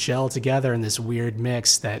cohesively gel together in this weird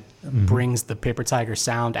mix that brings the Paper Tiger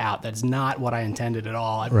sound out. That's not what I intended at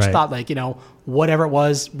all. I just Right. thought whatever it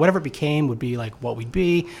was, whatever it became would be like what we'd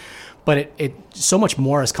be. But it so much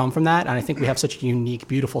more has come from that, and I think we have such a unique,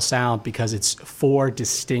 beautiful sound because it's four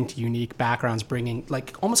distinct, unique backgrounds bringing,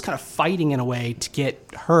 like, almost kind of fighting in a way to get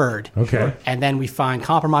heard. Okay. And then we find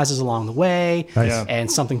compromises along the way, Nice. and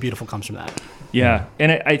something beautiful comes from that. Yeah,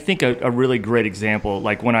 and I think a really great example,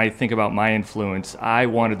 like when I think about my influence, I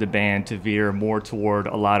wanted the band to veer more toward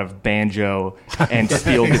a lot of banjo and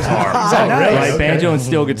steel guitar. Oh, nice. Right? Okay. Banjo and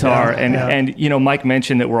steel guitar. Yeah. And Mike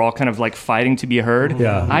mentioned that we're all kind of like fighting to be heard.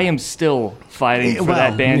 Yeah. I am still fighting for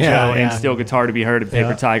that banjo and steel guitar to be heard at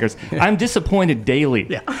Paper Tigers. I'm disappointed daily.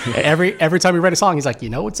 Yeah. Every time we write a song, he's like, it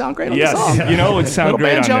would sound great on Yes, the song. it would sound Little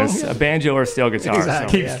great banjo. on this. A banjo or steel guitar.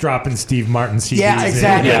 Exactly. Keeps dropping Steve Martin CDs. Yeah,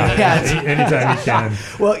 exactly. Yeah. Anytime he can.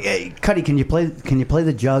 Well, Cuddy, can you play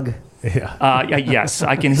the jug? Yeah. Yes,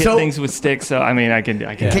 I can hit things with sticks. So I mean, I can.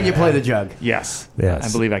 Can you play the jug? Yes. Yes.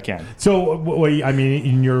 I believe I can. So, I mean,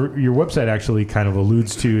 in your website actually kind of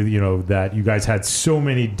alludes to, that you guys had so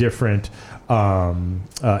many different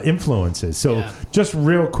influences. So just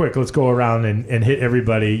real quick, let's go around and hit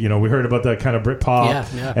everybody. We heard about the kind of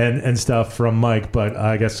Britpop and stuff from Mike, but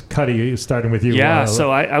I guess Cuddy, starting with you. Yeah,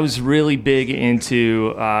 so I was really big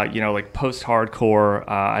into, like post-hardcore.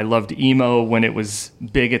 I loved emo when it was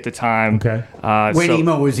big at the time. Okay.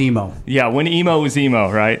 Emo was emo. Yeah, when emo was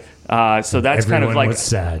emo, right? So that's kind of Everyone like was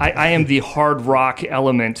sad. I am the hard rock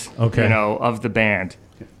element, Okay. of the band.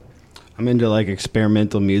 I'm into like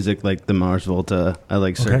experimental music, like the Mars Volta. I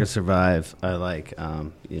like Circus Survive. I like,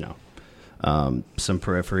 some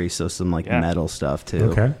Periphery, so some like metal stuff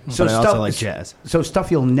too. Okay. But I also like jazz. So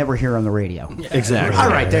stuff you'll never hear on the radio. Exactly. All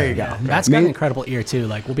right, there you go. Matt's got an incredible ear too.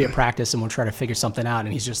 Like we'll be at practice and we'll try to figure something out,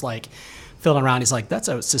 and he's just like filling around. He's like, "That's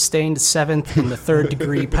a sustained seventh in the third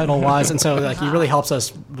degree pedal wise," and so like he really helps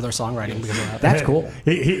us with our songwriting because of that. That's cool.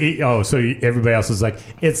 Everybody else is like,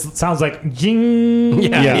 it sounds like jing.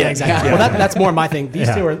 Yeah, exactly. Yeah. Well, that's more my thing. These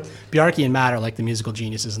Yeah. two are Bjarke and Matt are like the musical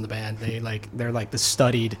geniuses in the band. They're like the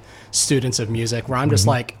studied students of music. Where I'm just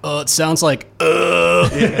like, it sounds like, yeah,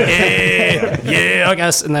 I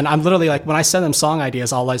guess. And then I'm literally like, when I send them song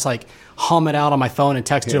ideas, I'll always like hum it out on my phone and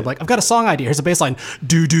text it to them like, I've got a song idea. Here's a bass line,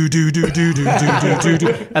 do do do do do do do do do,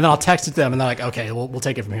 and then I'll text it to them, and they're like, okay, we'll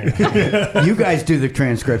take it from here. You guys do the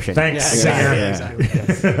transcription. Thanks. Yeah, exactly.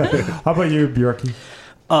 How about you, Bjarke?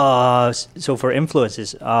 So for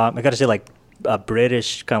influences, I got to say like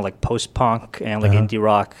British kind of like post-punk and like indie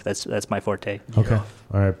rock. That's my forte. Okay.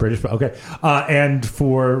 All right. British. Okay. And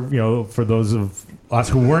for those of us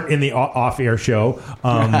who weren't in the off-air show,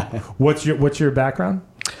 what's your background?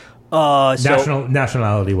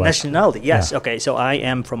 Nationality wise. Nationality, yes. Yeah. Okay, so I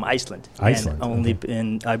am from Iceland. Iceland,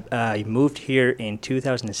 And I moved here in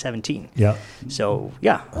 2017. Yeah. So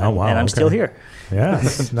yeah. Oh wow. And I'm still here. Yeah.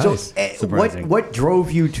 Nice. So, what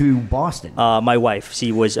drove you to Boston? My wife,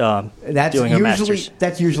 she was doing her master's.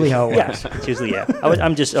 That's usually how it works. Yeah, it's usually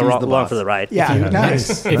I'm just along for the ride. Yeah,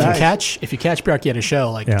 nice. If you catch Bjarke at a show,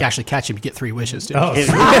 like you actually catch him, you get 3 wishes too. Oh.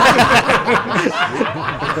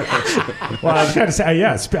 Well, I was going to say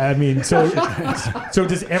yes. I mean, so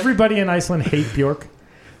does everybody in Iceland hate Björk?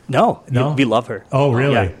 No, we love her. Oh,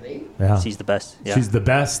 really? Yeah. She's the best. Yeah. She's the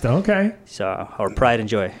best. Okay. So our pride and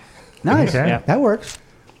joy. Nice. Okay. Yeah. That works.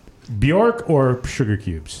 Björk or Sugar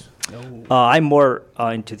Cubes? I'm more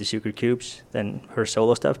into the Sugar Cubes than her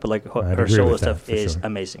solo stuff, but like I'd her agree solo with that, stuff for is sure.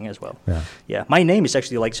 amazing as well. Yeah. Yeah. My name is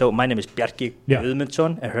actually my name is Bjarke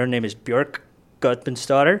Guðmundsson, and her name is Björk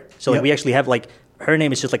Guðmundsdóttir. So like we actually have like her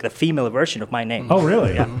name is just like the female version of my name. Oh,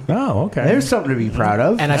 really? Yeah. Oh, okay. There's something to be proud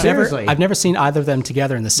of. And I've never seen either of them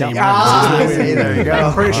together in the same room. See, there you go.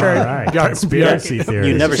 I'm pretty sure. All right. Conspiracy theory.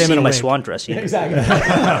 You never Same seen in my wing. swan dress yet. Exactly.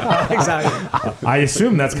 Exactly. I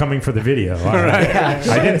assume that's coming for the video.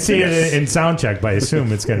 I didn't see it in sound check, but I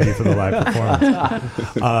assume it's going to be for the live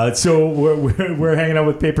performance. So we're hanging out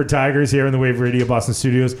with Paper Tigers here in the Wave Radio Boston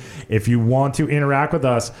Studios. If you want to interact with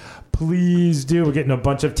us, please do. We're getting a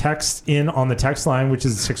bunch of texts in on the text line, which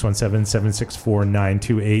is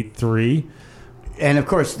 617-764-9283. And of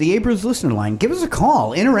course, the Abrams listener line. Give us a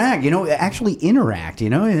call. Interact. Actually interact.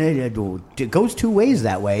 It goes two ways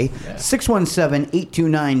that way.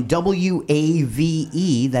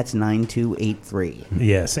 617-829-WAVE. That's 9283.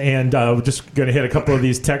 Yes, and we're just going to hit a couple of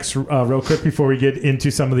these texts real quick before we get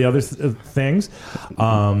into some of the other things.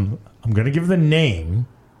 I'm going to give the name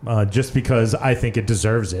just because I think it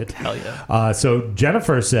deserves it. Hell yeah. So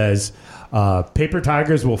Jennifer says, paper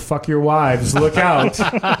tigers will fuck your wives. Look out.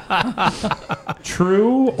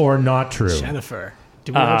 True or not true? Jennifer.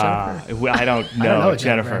 Do we know Jennifer? I don't know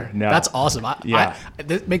Jennifer. No. That's awesome.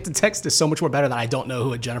 Make the text is so much more better than I don't know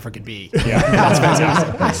who a Jennifer could be. Yeah. That's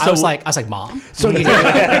fantastic. I was like, Mom. So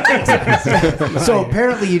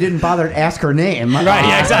apparently you didn't bother to ask her name. Right,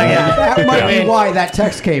 yeah, exactly. That might be why that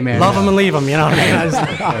text came in. Love them and leave them, you know what I mean?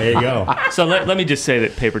 There you go. So let me just say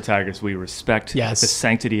that Paper Tigers, we respect the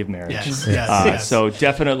sanctity of marriage. Yes. So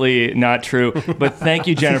definitely not true. But thank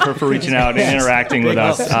you, Jennifer, for reaching out and interacting with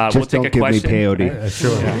us. We'll take a question. Don't give me peyote.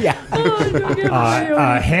 Sure.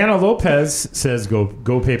 Hannah Lopez says,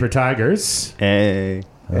 "Go Paper Tigers." Hey.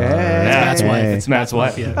 Matt's wife. It's Matt's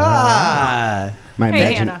wife. Ah.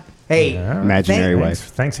 Hannah. Hey, imaginary wife.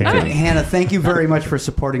 Thanks, Hannah. Hannah, thank you very much for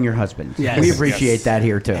supporting your husband. Yes. We appreciate that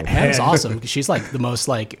here too. Hannah's awesome because she's like the most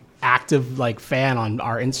active fan on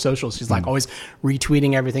our socials. She's always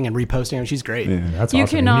retweeting everything and reposting them. She's great. Yeah, that's You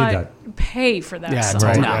awesome. cannot pay for that. Yeah, stuff.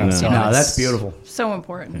 right. No, that's beautiful. So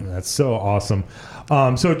important. That's so awesome.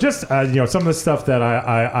 So just some of the stuff that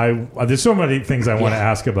I there's so many things I want to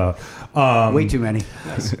ask about. Way too many.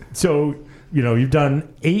 So you've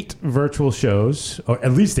done 8 virtual shows, or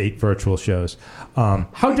at least 8 virtual shows.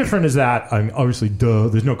 How different is that? Obviously,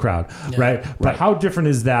 there's no crowd, right? But how different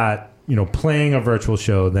is that? Playing a virtual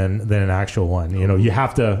show than an actual one. You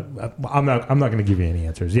have to. I'm not going to give you any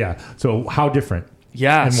answers. Yeah. So how different?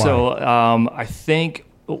 Yeah. And why? So I think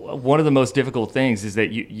one of the most difficult things is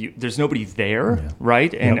that you there's nobody there,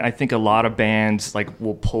 right? And I think a lot of bands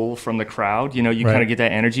will pull from the crowd. You kind of get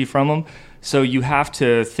that energy from them. So you have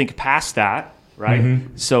to think past that. Right.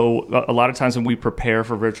 Mm-hmm. So a lot of times when we prepare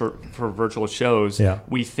for virtual shows,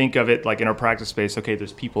 we think of it in our practice space. Okay,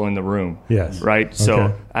 there's people in the room. Yes. Right. Okay.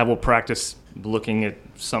 So I will practice looking at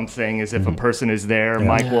something as if a person is there. Yeah.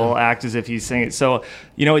 Mike will act as if he's singing. So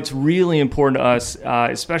it's really important to us,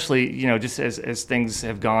 especially just as things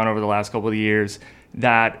have gone over the last couple of years,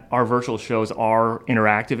 that our virtual shows are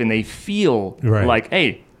interactive and they feel like,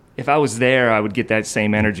 hey, if I was there, I would get that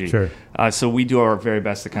same energy. Sure. So we do our very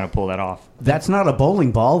best to kind of pull that off. That's not a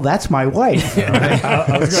bowling ball. That's my wife.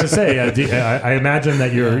 I was going to say, I imagine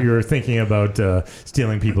that you're thinking about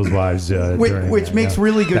stealing people's wives, which makes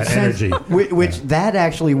really good sense. Which that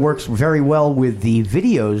actually works very well with the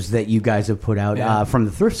videos that you guys have put out from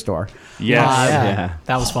the thrift store. Yes.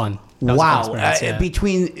 That was fun. Wow!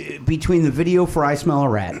 Between the video for "I Smell a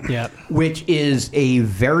Rat," which is a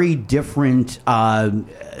very different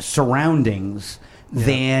surroundings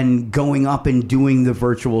than going up and doing the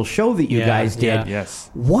virtual show that you guys did. Yes.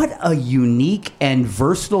 What a unique and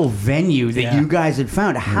versatile venue that you guys had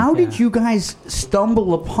found. How did you guys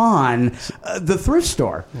stumble upon the thrift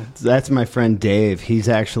store? That's my friend Dave. He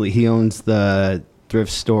owns the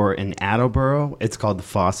thrift store in Attleboro. It's called The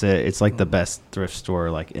Faucet. It's the best thrift store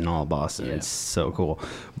in all Boston. It's so cool.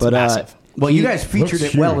 But massive. Well, you guys featured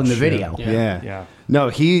it well in the video. Yeah. No,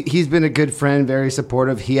 he's been a good friend, very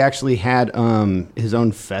supportive. He actually had his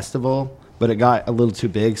own festival, but it got a little too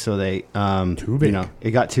big, so they too big.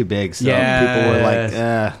 It got too big, so people were like,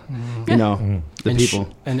 the people.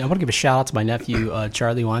 And I want to give a shout out to my nephew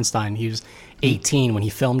Charlie Weinstein. He was 18 when he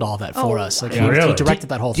filmed all that for us. He directed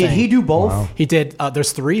that whole thing. Did he do both? Wow. He did.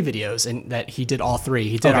 There's 3 videos, and that he did all 3.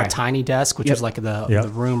 He did our tiny desk, which was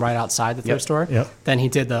the room right outside the thrift store. Yep. Then he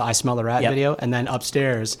did the "I Smell the Rat" video, and then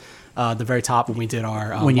upstairs, the very top when we did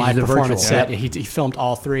our when you live did the performance virtual. set, he filmed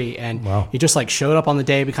all 3, and he just showed up on the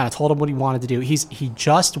day. We kind of told him what he wanted to do. He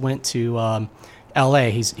just went to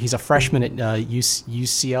L.A. He's a freshman at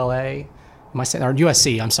UCLA. Am I saying, or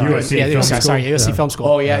USC? I'm sorry. USC Film School.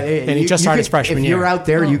 Oh yeah, and he just started his freshman year. If you're out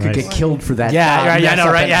there, you could get killed for that. I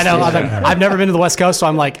know. I've never been to the West Coast, so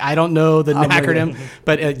I'm I don't know the acronym.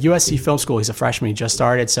 But at USC Film School, he's a freshman. He just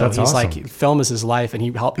started, so That's he's awesome. film is his life, and he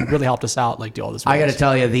really helped us out, do all this. I got to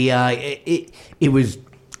tell you, it was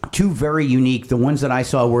 2 very unique. The ones that I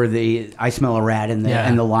saw were the "I Smell a Rat" and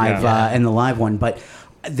the live and the live one, but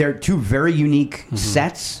they're 2 very unique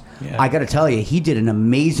sets. I got to tell you, he did an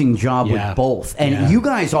amazing job with both. And you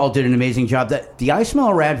guys all did an amazing job. The I Smell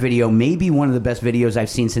a Rat video may be one of the best videos I've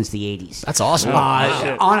seen since the 80s. That's awesome.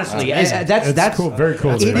 Honestly, that's cool. Very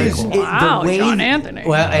cool. It is Wow, the way, John Anthony.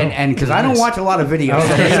 Well, and because I don't watch a lot of videos,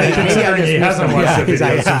 so Okay. maybe I just He missed hasn't them. watched the video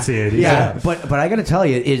exactly. since the 80s. Yeah, but I got to tell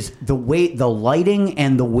you, is the lighting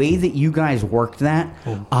and the way that you guys worked that,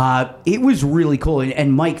 it was really cool.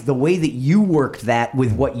 And Mike, the way that you worked that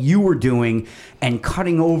with what you were doing and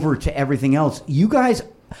cutting over to everything else,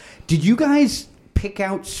 did you guys pick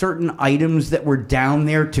out certain items that were down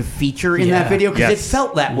there to feature in that video? Because it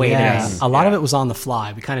felt that way to me. A lot of it was on the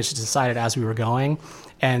fly. We kind of just decided as we were going.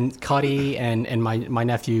 And Cuddy and my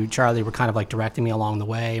nephew Charlie were kind of like directing me along the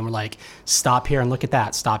way, and we're like, stop here and look at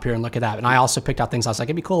that, stop here and look at that. And I also picked out things. I was like,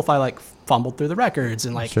 it'd be cool if I like fumbled through the records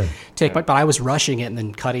and like but I was rushing it, and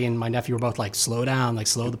then Cuddy and my nephew were both like, slow down, like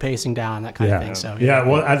slow the pacing down, that kind of thing. So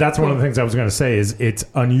well, that's one of the things I was going to say is it's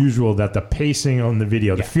unusual that the pacing on the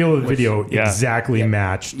video, the feel of the video exactly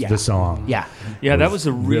matched the song. Yeah, that was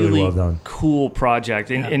a really well done. cool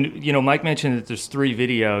project. And you know, Mike mentioned that there's 3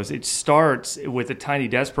 videos. It starts with a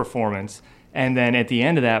Tiny Desk performance, and then at the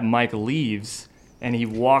end of that, Mike leaves and he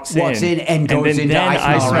walks in and goes into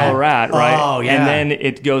I Smell a Rat, right? Oh, yeah. And then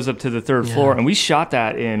it goes up to the 3rd floor, and we shot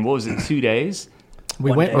that in, what was it, 2 days?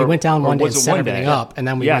 We went down one day and set everything day? up, and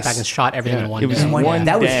then we went back and shot everything in one day. It was one day.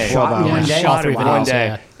 That was shot in one day? Shot in Shot one 3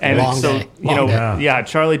 day. videos, And Long so, day. you know, Long day.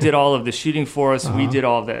 Charlie did all of the shooting for us. We did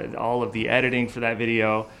all of the editing for that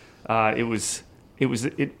video.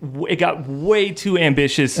 It got way too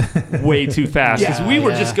ambitious, way too fast, because we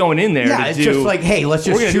were just going in there to it's do. just like, hey, let's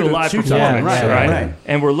just we're gonna shoot do a live shoot performance, something. Right.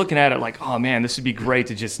 And we're looking at it like, oh man, this would be great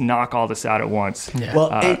to just knock all this out at once.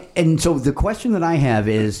 Well, and so the question that I have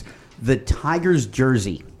is the Tigers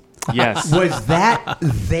jersey. Yes. Was that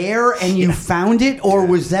there and you found it, or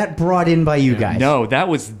was that brought in by you guys? No, that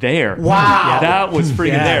was there. Wow. That was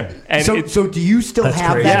freaking there. And so do you still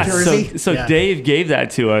have that jersey? So Dave gave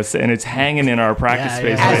that to us, and it's hanging in our practice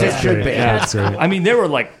space. As it should be. That's great. I mean, there were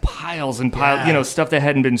like piles and piles, stuff that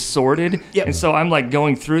hadn't been sorted. And so I'm like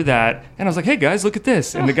going through that, and I was like, hey guys, look at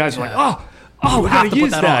this. And the guys were like, oh, we're going to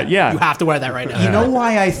use that. Yeah. You have to wear that right now. You know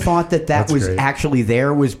why I thought that was great. actually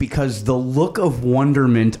there was because the look of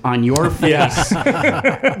wonderment on your face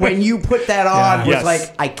when you put that on was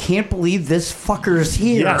like, I can't believe this fucker's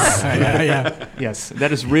here. Yes. Yes,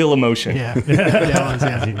 that is real emotion.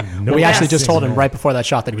 We actually just told him right before that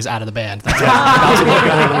shot that he was out of the band. That's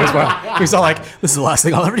right. He was all like, this is the last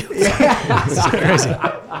thing I'll ever do. It's crazy.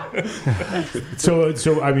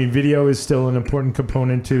 So I mean, video is still an important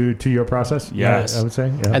component to your process. Yes. I would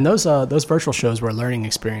say. Yeah. And those virtual shows were a learning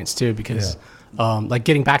experience too, because like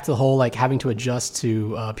getting back to the whole like having to adjust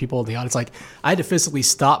to people in the audience. Like I had to physically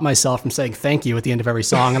stop myself from saying thank you at the end of every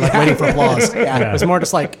song and like waiting for applause. It was more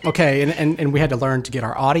just like, okay, and we had to learn to get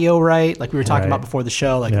our audio right, like we were talking about before the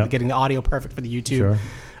show, like getting the audio perfect for the YouTube.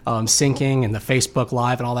 Syncing and the Facebook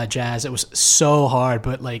Live and all that jazz. It was so hard,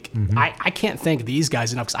 but like I can't thank these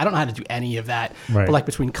guys enough because I don't know how to do any of that. Right. But like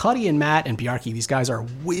between Cuddy and Matt and Bjarke, these guys are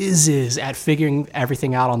whizzes at figuring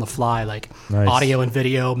everything out on the fly, like audio and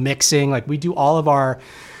video mixing. Like we do all of our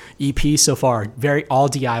EP so far, all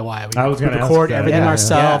DIY. We record everything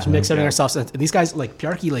ourselves, mix everything ourselves. And these guys, like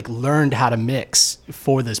Bjarke, like learned how to mix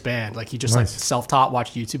for this band. Like he just like self-taught,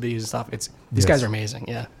 watched YouTube videos and stuff. These guys are amazing.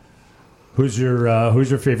 Yeah. Who's your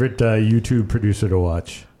favorite YouTube producer to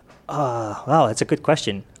watch? Wow, that's a good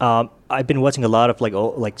question. I've been watching a lot of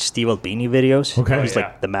like Steve Albini videos. Okay. He's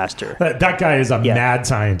like the master. That guy is a mad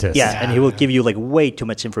scientist. Yeah, and he will give you like way too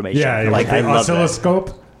much information. Yeah, like I love that.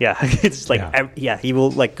 oscilloscope. Yeah, it's like he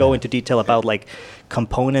will like go into detail about like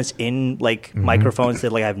components in like microphones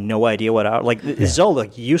that like I have no idea what are. Like it's all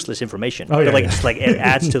like useless information. But like it's like it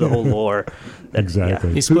adds to the whole lore.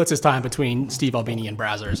 Exactly. He splits his time between Steve Albini and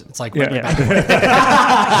Brazzers. It's like back and forth.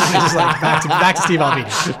 It's just like back to Steve Albini.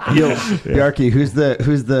 Bjarke, who's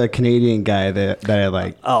the Canadian guy that I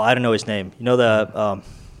like? Oh, I don't know his name. You know the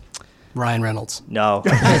Ryan Reynolds. No.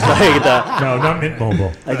 It's like no, not Mint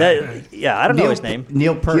Mobile. Like that, I don't know his name.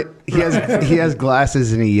 Neil Peart. He has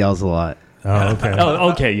glasses and he yells a lot. Oh, okay.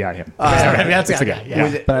 Okay, yeah. That's the guy.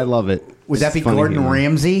 Yeah. But I love it. Would that be Gordon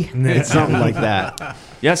Ramsay? It's something like that.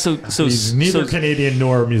 Yeah, so he's neither Canadian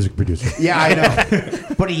nor a music producer. Yeah, I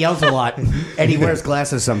know. But he yells a lot, and he wears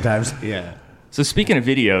glasses sometimes. Yeah. So speaking of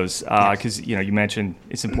videos, because you mentioned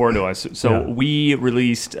it's important to us. So we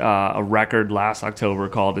released a record last October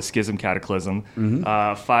called The Schism Cataclysm,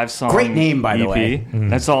 5-song Great name, by the EP. way.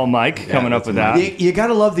 That's all Mike coming up with that. You got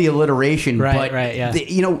to love the alliteration, Right, but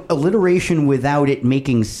yeah. alliteration without it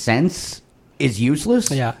making sense is useless.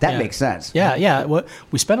 Yeah, that yeah. makes sense. Yeah. Well,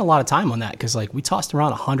 we spent a lot of time on that because like we tossed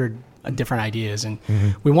around 100 different ideas, and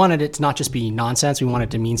we wanted it to not just be nonsense. We wanted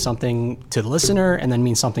it to mean something to the listener and then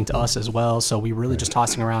mean something to us as well. So we were really just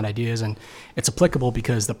tossing around ideas, and it's applicable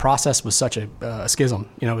because the process was such a schism.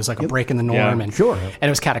 You know, it was like a break in the norm, and it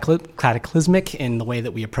was cataclysmic in the way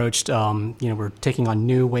that we approached. We're taking on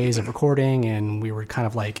new ways of recording, and we were kind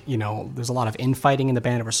of like, there's a lot of infighting in the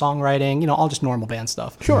band over songwriting. All just normal band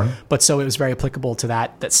stuff. Sure. But so it was very applicable to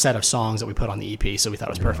that set of songs that we put on the EP. So we thought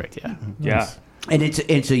it was perfect. Yeah. Yeah. And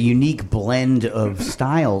it's a unique blend of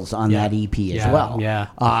styles on that EP as well. Yeah,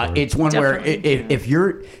 it's one where if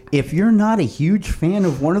you're not a huge fan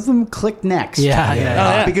of one of them, click next.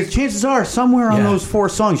 Because chances are somewhere on those 4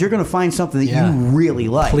 songs you're going to find something that you really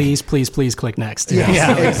like. Please click next.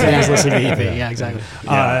 Exactly. Please listen to the EP. Yeah, exactly.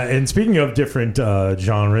 And speaking of different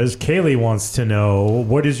genres, Kaylee wants to know,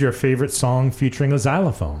 what is your favorite song featuring a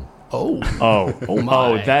xylophone? Oh,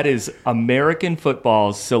 that is American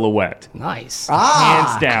Football's Silhouette. Nice.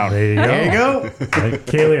 Hands down. There you go.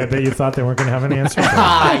 Kaylee, I bet you thought they weren't going to have an answer.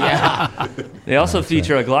 They also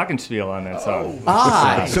feature a glockenspiel on that song.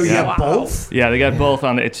 So you have both? Yeah, they got both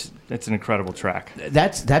on it. It's an incredible track.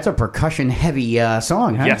 That's a percussion heavy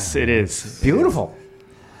song, huh? Yes, it is. Beautiful.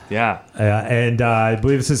 Yeah. And I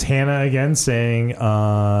believe this is Hannah again saying,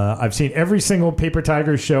 I've seen every single Paper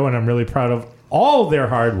Tigers show, and I'm really proud of all their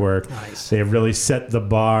hard work. Nice. They have really set the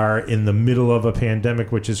bar in the middle of a pandemic,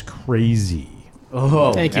 which is crazy.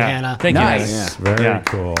 Oh, thank you, Hannah. Thank you, Hannah. Yeah. Very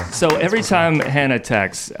cool. So every time Hannah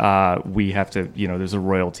texts, we have to, there's a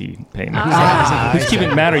royalty payment. Who's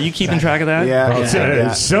keeping Matt? Are you keeping track of that?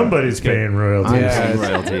 Yeah. Somebody's paying royalties.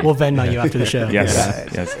 We'll Venmo you after the show.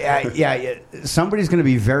 Yes. Yeah. Somebody's going to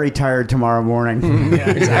be very tired tomorrow morning.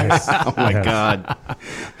 Oh my God.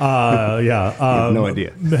 No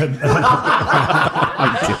idea.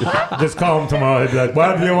 Just call him tomorrow. Be like,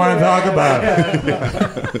 what do you want to talk about?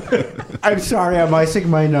 I'm sorry, I'm icing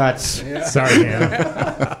my nuts. Sorry,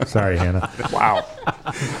 Hannah. Wow.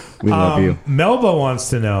 We love you. Melba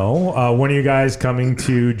wants to know, when are you guys coming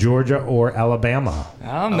to Georgia or Alabama?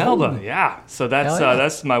 Melba, yeah. So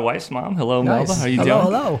that's my wife's mom. Hello, Nice. Melba. How are you doing?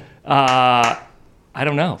 Hello. I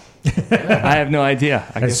don't know. I have no idea.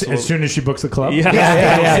 As soon as she books the club? Yeah.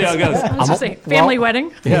 See how it goes. I was just saying, family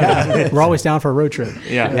wedding. We're always down for a road trip.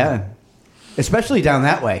 Yeah. Especially down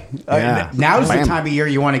that way. Now's the time of year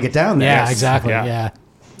you want to get down there. Yeah, exactly.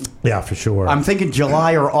 Yeah, for sure. I'm thinking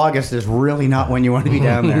July or August is really not when you want to be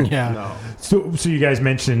down there. No. So you guys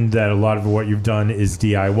mentioned that a lot of what you've done is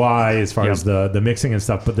DIY as far as the mixing and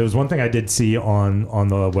stuff. But there was one thing I did see on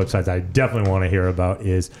the website that I definitely want to hear about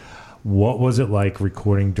is, what was it like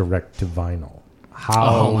recording direct to vinyl?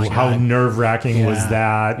 How nerve wracking was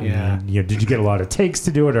that? Yeah. And, did you get a lot of takes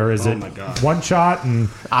to do it, or is it one shot? And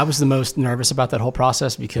I was the most nervous about that whole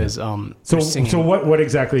process because so what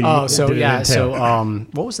exactly? So did it entail? so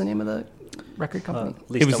what was the name of the record company?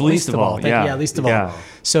 It was Least of All. Yeah, Least of All.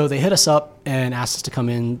 So they hit us up and asked us to come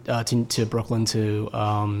in to Brooklyn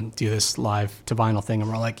to do this live to vinyl thing,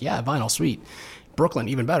 and we're like, yeah, vinyl, sweet. Brooklyn,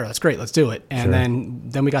 even better. That's great. Let's do it. And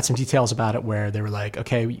then we got some details about it where they were like,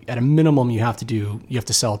 okay, at a minimum, you have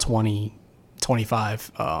to sell 20,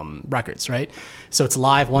 25 records, right? So it's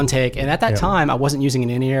live, one take. And at that time, I wasn't using an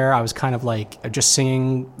in-ear. I was kind of like just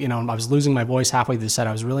singing, I was losing my voice halfway through the set.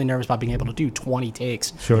 I was really nervous about being able to do 20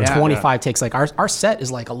 takes, 25 takes. Like our set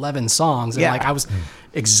is like 11 songs. And like I was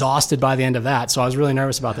exhausted by the end of that. So I was really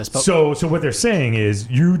nervous about this. But so what they're saying is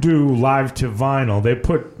you do live to vinyl. They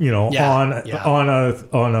put, on a I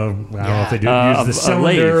don't know if they do use the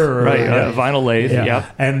cylinder a vinyl lathe.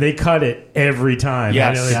 Yeah. And they cut it every time.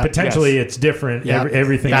 Yes. Potentially it's different.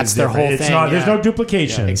 Everything that's is their different. whole It's thing. not, there's no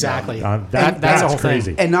duplication. Exactly. That's the whole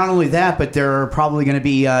crazy. thing. And not only that, but there are probably going to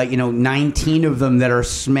be 19 of them that are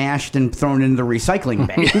smashed and thrown into the recycling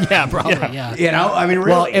bin. Yeah, probably. Yeah. I mean,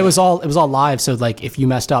 really. Well, it was all live. So like, if you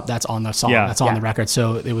messed up, that's on the song. Yeah. That's on the record.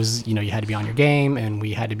 So it was, you had to be on your game, and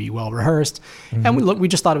we had to be well rehearsed. And we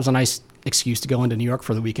just thought it was a nice excuse to go into New York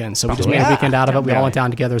for the weekend. So we just made a weekend out of it. We all went down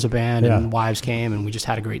together as a band, and wives came, and we just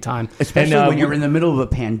had a great time. Especially when you're in the middle of a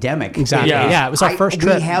pandemic. Exactly. Yeah. It was our first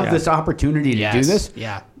trip. We have this opportunity to do this.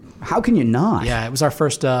 Yeah. How can you not? Yeah, it was our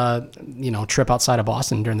first, trip outside of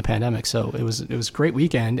Boston during the pandemic. So it was a great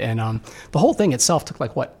weekend, and the whole thing itself took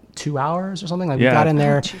like 2 hours or something. Like Yeah. we got in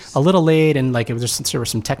there Oh, a little late, and like there were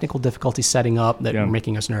some technical difficulties setting up that were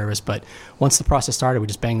making us nervous. But once the process started, we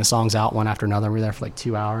just banged the songs out one after another. We were there for like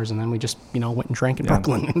 2 hours, and then we just went and drank in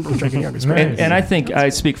Brooklyn. And drank in New York. It was great. And I think I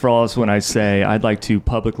speak for all of us when I say I'd like to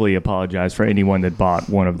publicly apologize for anyone that bought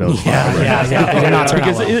one of those. Yeah. They did not turn out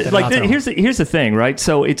Because well. They did not turn here's the thing, right?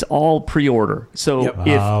 So it's all pre-order. So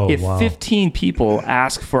if 15 people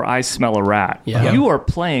ask for I Smell a Rat, you are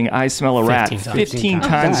playing I Smell a Rat 15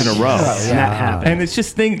 times in a row. That happened. And it's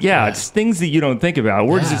just things, it's things that you don't think about.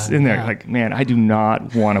 We're just in there like, man, I do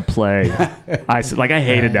not want to play. I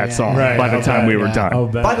hated that song by the time we were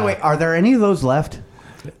done. By the way, are there any of those left?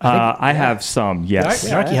 I have some, yes.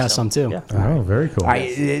 Sharky has some too. Yeah. Oh, very cool.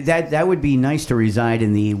 That would be nice to reside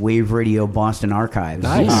in the Wave Radio Boston archives.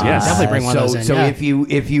 Nice. Yes. Definitely bring one of those in. So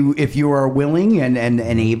if you are willing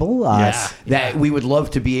and able, that we would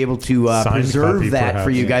love to be able to preserve that copy,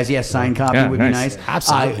 for you perhaps. guys. Yes, signed copy would be nice.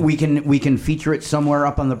 Absolutely. We can feature it somewhere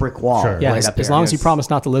up on the brick wall. Sure. Yeah, right up as there. long as you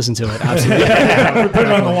promise not to listen to it. Absolutely. Put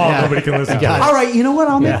it on the wall. Nobody can listen to it. All right, you know what?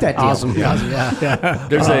 I'll make that deal. Awesome. Yeah.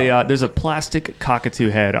 There's a plastic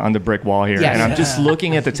cockatoo head on the brick wall here, Yes. and I'm just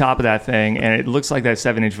looking at the top of that thing, and it looks like that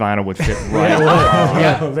 7-inch vinyl would fit right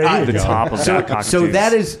on the top of that cockatoo. So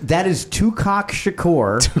that is Tupac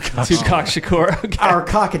Shakur. Tupac Shakur. Okay. Our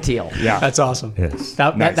cockatiel. Yeah, That's awesome. Yes.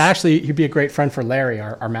 That actually, you'd be a great friend for Larry,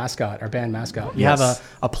 our mascot, our band mascot. You have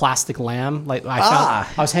a plastic lamb. Like I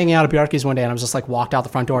was hanging out at Bjarke's one day, and I was just like walked out the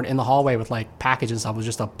front door, and in the hallway with like packages and stuff was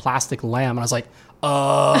just a plastic lamb, and I was like,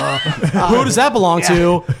 who does that belong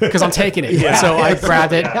to? Because I'm taking it. So I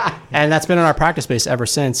grabbed it, and that's been in our practice space ever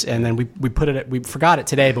since. And then we put it. We forgot it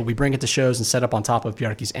today, but we bring it to shows and set up on top of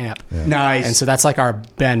Bjarke's amp. Nice. And so that's like our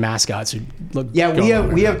band mascot. So look, we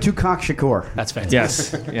have Tupac Shakur. That's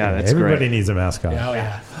fantastic. Yes, yeah, that's Everybody great. needs a mascot. Oh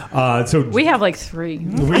yeah. So We have like 3.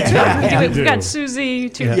 we We got Susie,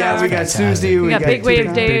 Tupac. Yeah, we got Susie. We got Big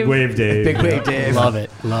Wave Dave. Big Wave Dave. Big Wave Dave. Love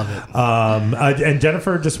it. And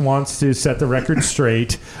Jennifer just wants to set the record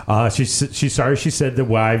straight. She's sorry she said the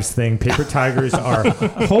wives thing. Paper tigers are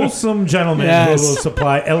wholesome gentlemen who will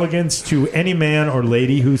supply elegance to any man or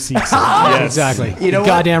lady who seeks it. Yes. Exactly. You know what?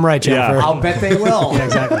 Goddamn right, Jennifer. I'll bet they will. Yeah,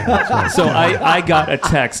 exactly. So I got a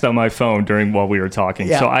text on my phone while we were talking,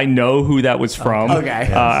 Yeah. so I know who that was from.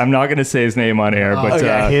 Okay. I'm not going to say his name on air,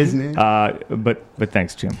 but his name. But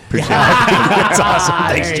thanks, Jim. Appreciate it. That's awesome.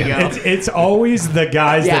 There Thanks, you Jim. go. It's always the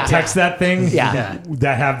guys that text that thing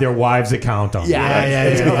that have their wives' account on.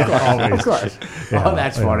 Of course. Yeah, Oh,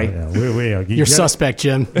 that's funny. You're suspect,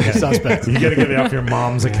 Jim. You're suspect. You got to get it off your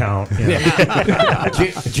mom's account.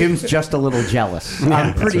 Jim's just a little jealous.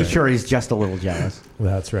 I'm pretty sure he's just a little jealous.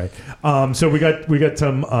 That's right. So we got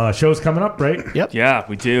some shows coming up, right? Yep. Yeah,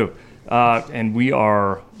 we do. And we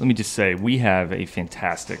are, let me just say, we have a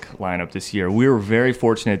fantastic lineup this year. We were very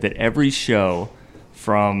fortunate that every show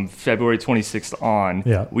from February 26th on,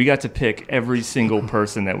 we got to pick every single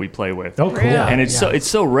person that we play with. Oh, cool. And it's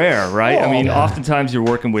so rare, right? I mean, oftentimes you're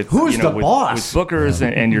working with, Who's the boss? with bookers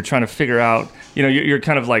and you're trying to figure out, you're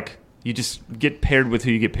kind of like, you just get paired with who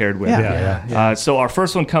you get paired with. So our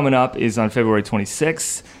first one coming up is on February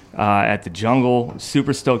 26th. At the Jungle.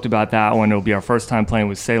 Super stoked about that one. It'll be our first time playing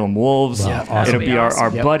with Salem Wolves. Wow, awesome. It'll be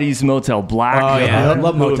our buddies Motel Black. I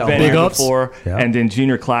love who have Motel been Black. here Big ups. before. Yeah. And then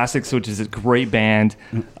Junior Classics, which is a great band.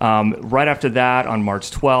 Right after that, on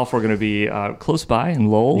March 12th, we're going to be close by in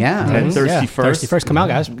Lowell. Yeah. At Thirsty First. Thirsty First. Come out,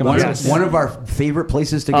 guys. Come on. One of our favorite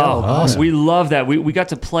places to go. Awesome. We love that. We got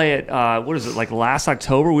to play it, what is it, like last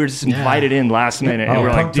October? We were just invited in last minute. And we're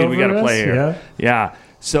like, dude, we got to play here. Yeah.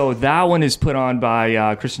 So that one is put on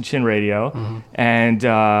by Christian Chin Radio, and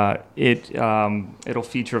it'll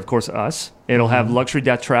feature, of course, us. It'll have Luxury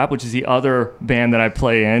Death Trap, which is the other band that I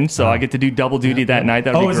play in. So I get to do double duty that night.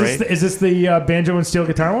 That'll be great. Is this the banjo and steel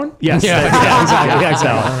guitar one? Yes.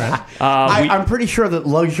 Exactly. I'm pretty sure that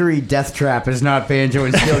Luxury Death Trap is not banjo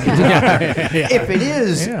and steel guitar. If it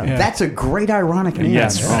is, that's a great ironic name.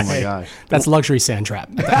 Yes. Oh my gosh. That's Luxury Sand Trap.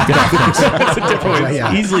 That's a different one.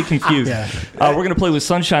 It's easily confused. We're going to play with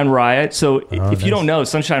Sunshine Riot. So if you don't know,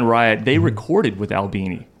 Sunshine Riot, they recorded with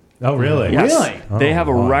Albini. Oh, really? Yes. Really? They have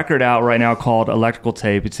a record out right now called Electrical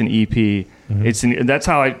Tape. It's an EP. That's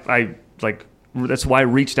how I that's why I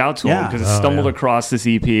reached out to him, because I stumbled across this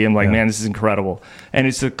EP. I'm like, man, this is incredible. And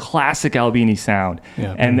it's a classic Albini sound.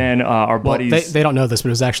 Yeah. And then our buddies... They don't know this, but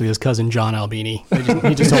it was actually his cousin, John Albini.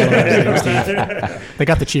 He just told them his name was Steve. They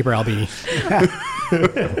got the cheaper Albini.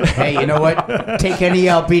 Hey, you know what? Take any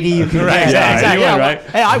Albini you can Right, get. yeah, exactly. Yeah, right?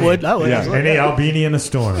 Hey, I would. Yeah, any Albini in a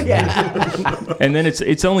storm. And then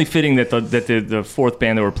it's only fitting that the fourth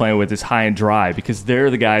band that we're playing with is High and Dry, because they're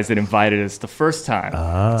the guys that invited us the first time to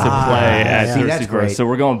play at see, Thirsty that's First. great. So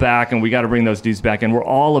we're going back, and we got to bring those dudes back. And we're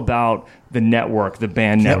all about the network, the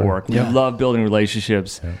band network. We love building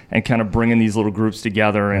relationships and kind of bringing these little groups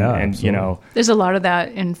together, and you know. There's a lot of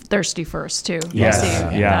that in Thirsty First too. Yes.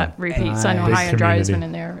 You'll see that repeats. I know Big High and Dry has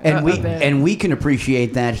community. been in there. And a bit. we can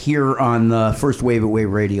appreciate that here on the First Wave at Wave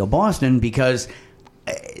Radio Boston, because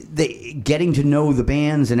getting to know the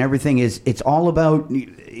bands and everything it's all about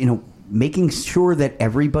making sure that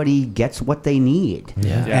everybody gets what they need.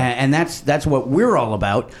 And that's what we're all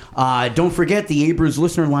about. Don't forget, the Abers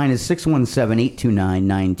listener line is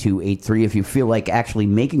 617-829-9283 if you feel like actually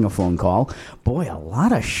making a phone call. Boy, a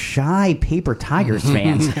lot of shy Paper Tigers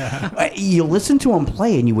fans. You listen to them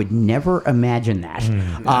play and you would never imagine that.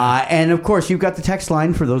 And of course, you've got the text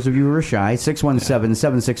line for those of you who are shy,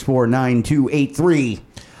 617-764-9283.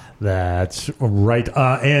 That's right.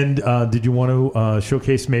 And did you want to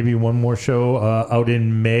showcase maybe one more show out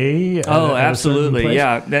in May? Oh, at a certain absolutely. place?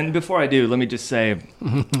 Yeah. Then before I do, let me just say,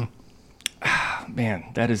 man,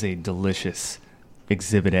 that is a delicious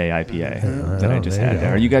Exhibit A IPA that I just had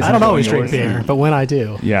there. Are you guys? I don't always enjoying drink yours? beer, but when I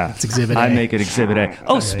do, it's Exhibit A. I make it Exhibit A.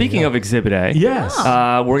 Oh, speaking of Exhibit A, yes,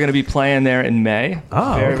 we're going to be playing there in May.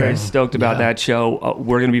 Oh, very, okay. very stoked about that show.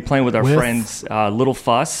 We're going to be playing with our friends, Little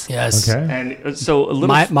Fuss. Yes. Okay. And so Little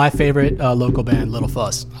my favorite local band, Little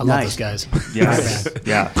Fuss. I love those guys. Yes. Great band.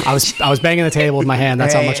 Yeah. I was banging the table with my hand.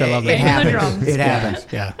 That's how much I love them. It happens. It happens.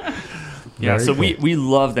 Yeah. Yeah, Very so cool. we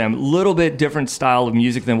love them. A little bit different style of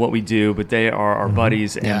music than what we do, but they are our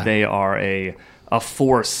buddies, and they are a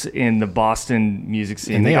force in the Boston music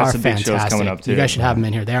scene. And they got are some big fantastic. shows coming up too. You guys should have them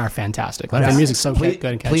in here. They are fantastic. Their music's so good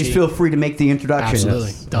and catchy. Please feel free to make the introduction.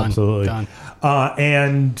 Absolutely. Done. Absolutely. Done.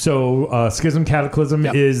 And so Schism Cataclysm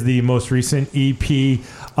is the most recent EP.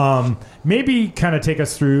 Maybe kind of take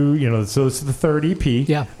us through, so this is the third EP.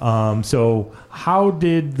 Yeah. So how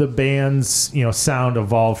did the band's, sound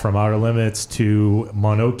evolve from Outer Limits to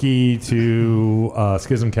Monoki to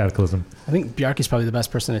Schism Cataclysm? I think Bjarke's probably the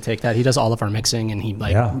best person to take that. He does all of our mixing, and he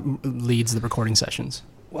leads the recording sessions.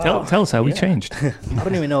 Wow. Tell us how we changed. I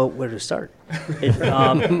don't even know where to start. I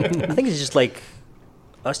think it's just like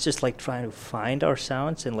us just like trying to find our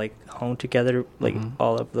sounds and like hone together like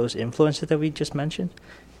all of those influences that we just mentioned.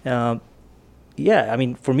 I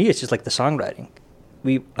mean, for me, it's just like the songwriting.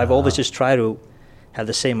 I've always just tried to have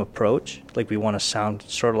the same approach. Like we want to sound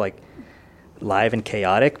sort of like live and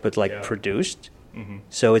chaotic, but like produced. Mm-hmm.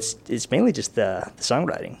 So it's mainly just the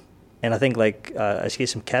songwriting. And I think like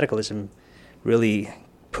Schism Cataclysm really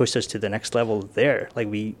pushed us to the next level there. Like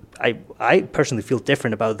I personally feel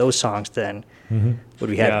different about those songs than what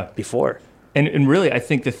we had before. And really, I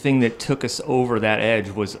think the thing that took us over that edge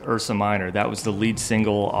was Ursa Minor. That was the lead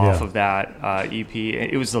single off of that EP.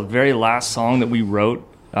 It was the very last song that we wrote,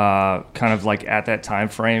 kind of like at that time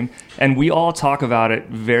frame. And we all talk about it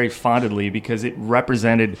very fondly because it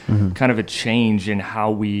represented kind of a change in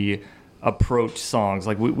how we approach songs.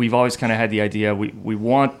 Like we've always kind of had the idea, we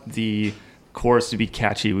want the chorus to be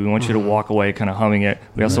catchy. We want you to walk away kind of humming it.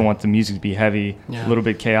 We also want the music to be heavy, a little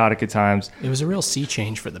bit chaotic at times. It was a real sea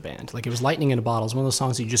change for the band. Like it was lightning in a bottle. It was one of those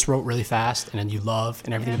songs that you just wrote really fast and then you love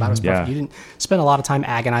and everything about it was perfect. You didn't spend a lot of time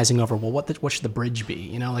agonizing over, well, what should the bridge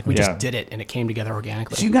be? Like we just did it and it came together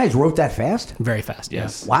organically. So you guys wrote that fast? Very fast,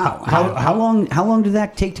 yes. Wow. How long did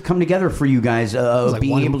that take to come together for you guys?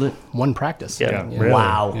 Being able to one practice. Yeah. Really?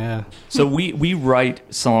 Wow. Yeah. So we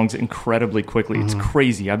write songs incredibly quickly. It's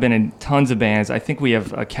crazy. I've been in tons of bands. I think we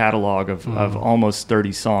have a catalog of almost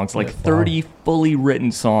 30 songs, like 30 fully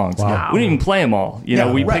written songs. Wow. We didn't even play them all.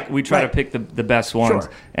 We try to pick the best ones,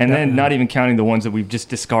 and then not even counting the ones that we've just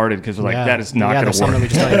discarded because we're like, that is not going to work.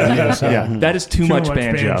 That is too much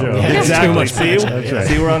banjo. Exactly. Too much See,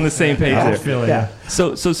 see, we're on the same page there. Yeah.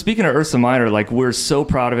 So speaking of Ursa Minor, like we're so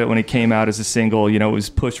proud of it when it came out as a single. It was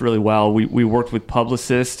pushed really well. We worked with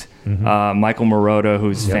publicist Michael Marotta,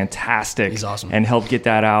 who's fantastic. He's awesome. And helped get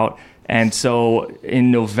that out. And so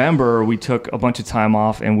in November, we took a bunch of time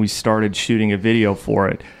off and we started shooting a video for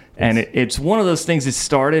it. And it's one of those things that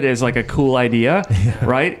started as like a cool idea,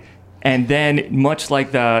 right? And then much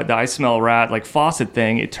like the I Smell Rat, like faucet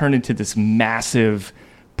thing, it turned into this massive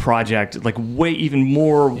project, like way even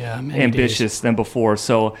more ambitious than before.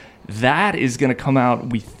 So that is going to come out,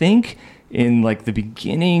 we think, in like the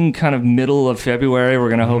beginning, kind of middle of February. We're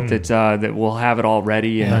going to hope that we'll have it all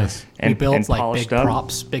ready and we built and like polished big up.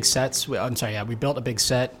 props, big sets. We built a big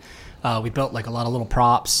set. We built like a lot of little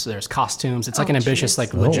props. There's costumes. It's like an ambitious,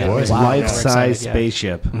 like Oh, legit boy. music video. We're Life-size excited, yeah.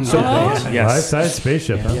 spaceship. So Life-size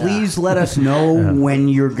spaceship. huh? please let us know when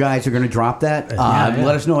your guys are going to drop that.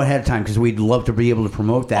 Let us know ahead of time because we'd love to be able to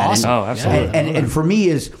promote that. Awesome. Oh, absolutely. And for me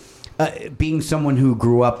is being someone who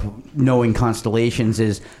grew up knowing constellations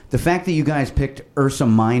is the fact that you guys picked Ursa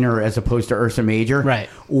Minor as opposed to Ursa Major. Right.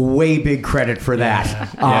 Way big credit for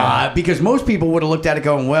that. Because most people would have looked at it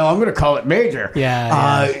going, well, I'm going to call it Major.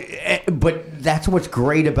 But that's what's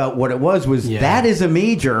great about what it was that is a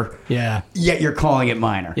major. Yeah. Yet you're calling it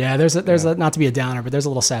minor. Yeah, there's a, not to be a downer, but there's a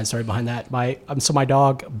little sad story behind that. My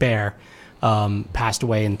dog Bear passed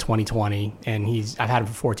away in 2020, and I've had him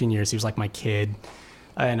for 14 years. He was like my kid,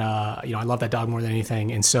 and I love that dog more than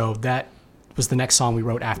anything. And so that was the next song we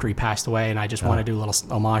wrote after he passed away, and I just wanted to do a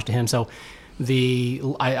little homage to him. So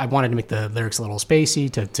I wanted to make the lyrics a little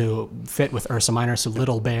spacey to fit with Ursa Minor, so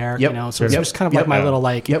Little Bear, So it's just kind of like my little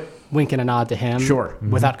wink and a nod to him. Sure.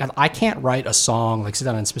 Without, I can't write a song, like sit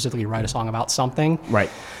down and specifically write a song about something. Right.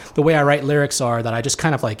 The way I write lyrics are that I just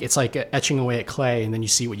kind of like, it's like etching away at clay and then you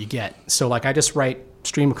see what you get. So like I just write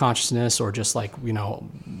stream of consciousness or just like,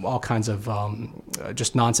 all kinds of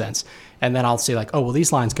just nonsense. And then I'll say like, oh, well,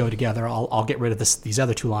 these lines go together. I'll get rid of these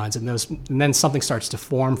other two lines. And then something starts to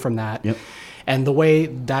form from that. Yep. And the way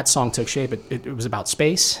that song took shape, it was about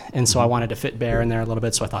space. And so I wanted to fit Bear in there a little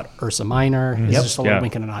bit. So I thought Ursa Minor is just a little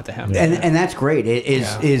wink and a nod to him. And that's great.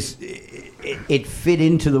 It fit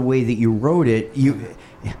into the way that you wrote it.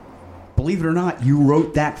 Believe it or not, you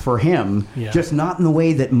wrote that for him, just not in the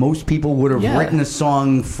way that most people would have written a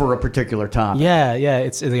song for a particular topic. Yeah.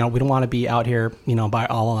 It's we don't want to be out here, by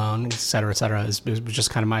all alone, et cetera, et cetera. It was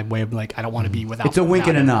just kind of my way of like, I don't want to be without. It's a wink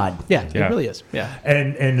and a nod. Yeah, it really is. Yeah.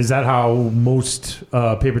 And is that how most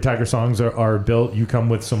Paper Tiger songs are built? You come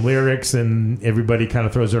with some lyrics and everybody kind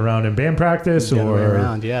of throws it around in band practice, The other or way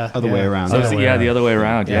around, yeah. Other way around. the other way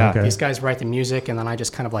around. Yeah. Okay. These guys write the music, and then I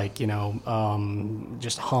just kind of like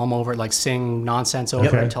just hum over it, like sing nonsense over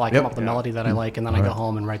it until I come up with the melody that I like, and then I go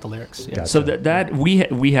home and write the lyrics. Yeah. So that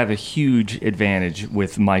we have a huge advantage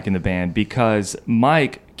with Mike in the band because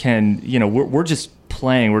Mike can, we're just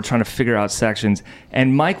playing, we're trying to figure out sections,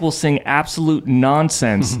 and Mike will sing absolute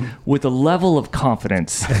nonsense with a level of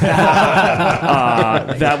confidence that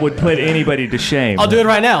would put anybody to shame. I'll do it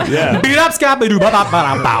right now. Yeah. It's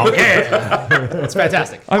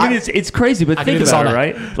fantastic. I mean, it's crazy, but think about it,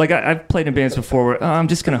 right? Like I've played in bands before where I'm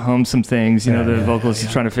just going to hum some things, the vocalist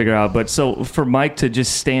is trying to figure out. But so for Mike to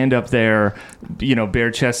just stand up there,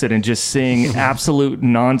 bare chested and just sing absolute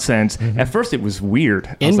nonsense, at first it was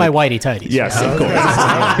weird. In my whitey tighties. Yes, of course.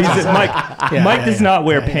 Mike does not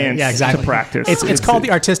wear pants to practice. It's called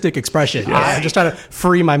the artistic expression. Yeah. I'm just trying to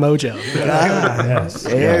free my mojo.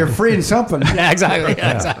 You're freeing something. Yeah, exactly.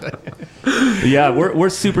 Yeah, we're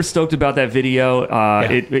super stoked about that video.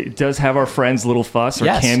 It does have our friends Little Fuss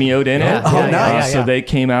cameoed in it. Oh, nice. So they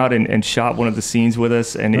came out and shot one of the scenes with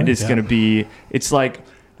us, and it is going to be. It's like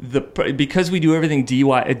because we do everything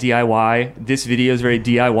DIY. This video is very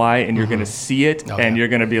DIY, and you're going to see it, and you're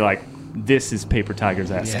going to be like, this is Paper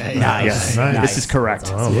Tiger's ass. Nice. This is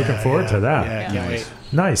correct. Oh, looking forward to that.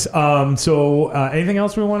 Nice. So, anything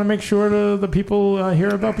else we want to make sure the people hear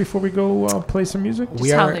about before we go play some music?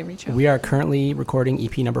 We are currently recording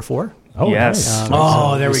EP number 4. Oh, yes.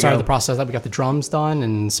 Nice. There we started the process. We got the drums done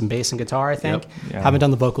and some bass and guitar, I think. Yep. Yeah. Haven't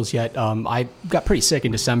done the vocals yet. I got pretty sick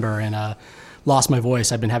in December and lost my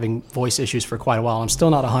voice. I've been having voice issues for quite a while. I'm still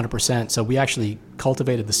not 100%. So we actually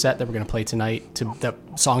cultivated the set that we're going to play tonight that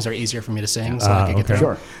songs are easier for me to sing. So I can get there.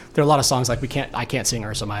 Sure. There are a lot of songs like I can't sing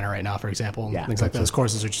Ursa Minor right now, for example. Yeah, things like those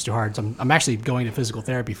choruses are just too hard. So I'm actually going to physical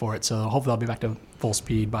therapy for it. So hopefully I'll be back to full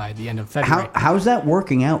speed by the end of February. How's that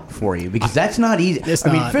working out for you? Because that's not easy.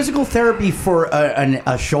 I mean, physical therapy for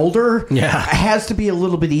a shoulder has to be a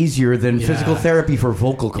little bit easier than physical therapy for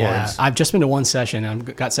vocal cords. Yeah, I've just been to one session, and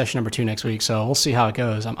I've got session number 2 next week, so we'll see how it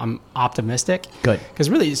goes. I'm optimistic. Good. Because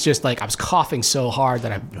really, it's just like I was coughing so hard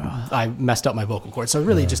that I messed up my vocal cords, so it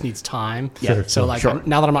really just needs time. Yeah. So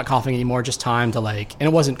now that I'm not coughing anymore, just time to and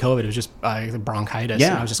it wasn't COVID, it was just bronchitis. Yeah.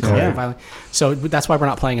 And I was just coughing violently. So that's why we're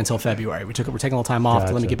not playing until February. We're taking a little time off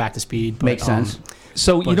to let me get back to speed. But, Makes sense.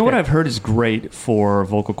 So what I've heard is great for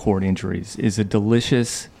vocal cord injuries is a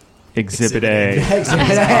delicious Exhibit A.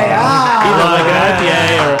 Exhibit A. Either like an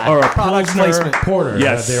IPA or a product placement. Porter.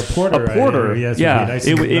 Yes. They're porter. A porter. Yes, Yeah. Nice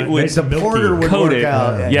It and, would nice and milky. Porter would coat work it.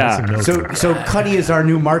 out. Yeah. Nice and milky. So Cuddy is our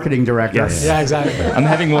new marketing director. Yes. Yeah, exactly. I'm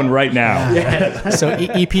having one right now. So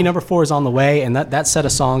EP number 4 is on the way, and that set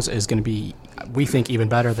of songs is going to be we think even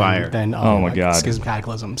better Fire. than Oh my God. Schism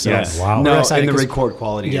Cataclysm. So Yes. Wow. we're No, excited and the 'cause- record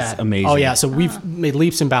quality is amazing. Oh yeah, so we've made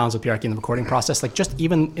leaps and bounds with Bjarke in the recording process. Like just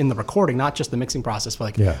even in the recording, not just the mixing process,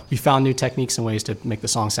 but like we found new techniques and ways to make the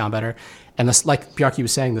song sound better. And this, like Bjarke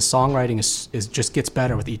was saying, the songwriting is just gets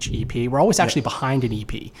better with each EP. We're always actually behind an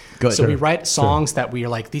EP. Good. So we Sure. write songs that we are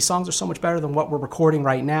like, these songs are so much better than what we're recording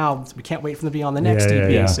right now. We can't wait for them to be on the next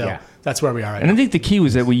EP. So that's where we are right And now. I think the key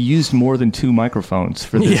was that we used more than 2 microphones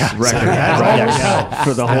for this record,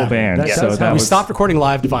 for the whole band. We stopped recording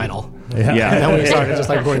live vinyl. Yeah. And then we started just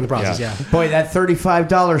like recording the process. Yeah. Boy, that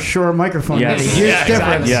 $35 Shure microphone Yes. made a huge Yeah,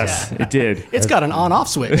 difference. Yes, it did. It's got an on-off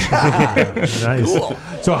switch. Nice. Cool.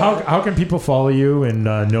 So how can people follow you and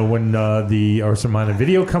know when the Awesome Island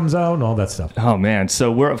video comes out and all that stuff? Oh man,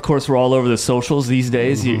 so we're all over the socials these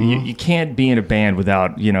days. You can't be in a band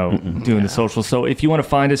without doing the socials. So if you want to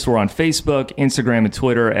find us, we're on Facebook, Instagram, and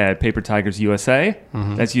Twitter at Paper Tigers USA.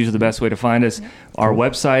 That's usually the best way to find us. Our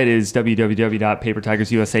website is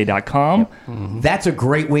www.papertigersusa.com. That's a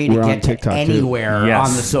great way to We're on get to TikTok, too. anywhere Yes.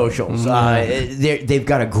 on the socials. They've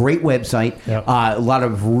got a great website, a lot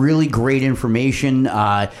of really great information.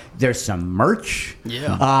 There's some merch,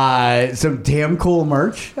 some damn cool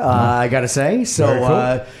merch, I gotta say.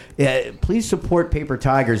 So please support Paper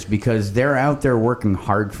Tigers because they're out there working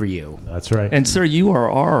hard for you. That's right. And sir, you are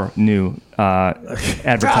our new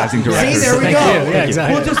advertising director. See, there we Thank go. you. Yeah,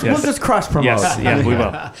 exactly. We'll just cross promote. Yes, yeah, we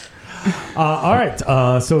will. All right.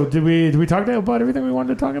 So did we talk about everything we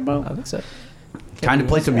wanted to talk about? I think so. Time to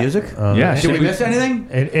play some music? Yeah. Did we miss anything?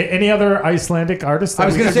 Any other Icelandic artists? I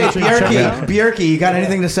was going to say, Bjarke, you got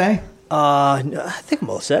anything to say? No, I think I'm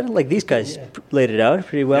all set. Like these guys laid it out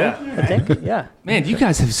pretty well. I think. Yeah. Man, you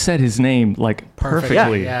guys have said his name like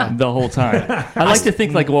perfectly the whole time. I like to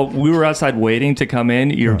think like, well, we were outside waiting to come in.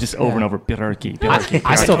 You're just over and over, Bjarke.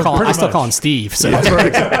 I still call him Steve. So that's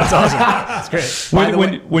awesome. That's great.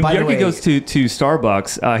 When Bjarke goes to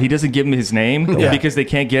Starbucks, he doesn't give him his name because they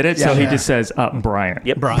can't get it. So he just says Brian.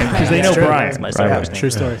 Yep, Brian. Because they know Brian. That's my Starbucks name. True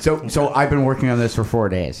story. So I've been working on this for 4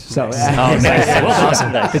 days. So Nice.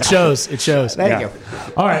 Awesome. It shows. It shows. Thank you.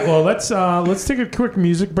 All right. Well, let's take a quick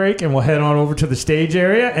music break and we'll head on over to the stage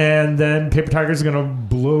area, and then Paper Tigers are going to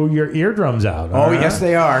blow your eardrums out. Oh, yes,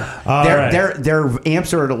 they are. right. Their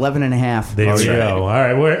amps are at 11.5. There we go. All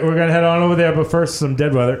right. We're going to head on over there, but first, some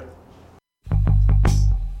Dead Weather.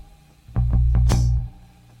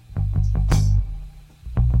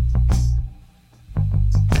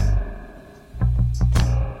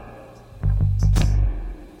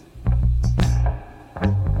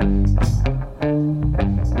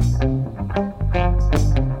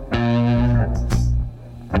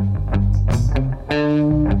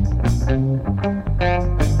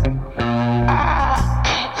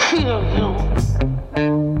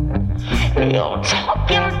 You're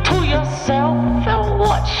talking to yourself and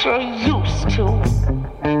what you're used to.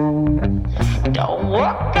 Don't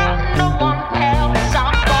work on no one else.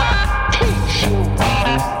 I'm gonna teach you.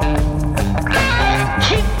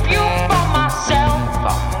 Keep you for myself.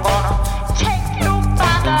 I'm gonna take you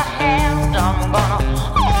by the hand. I'm gonna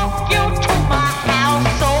walk you to my house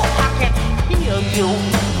so I can hear you.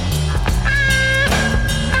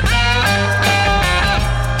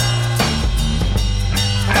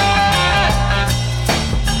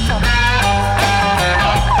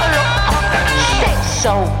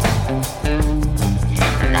 So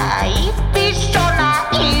naive, be so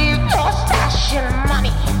naive, you're stashing money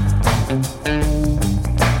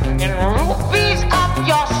and rubies up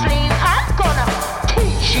your sleeve. I'm gonna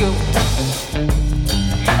teach you.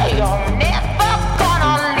 You're never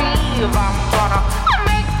gonna leave. I'm gonna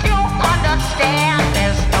make you understand.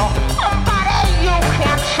 There's nobody you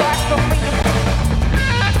can trust for me.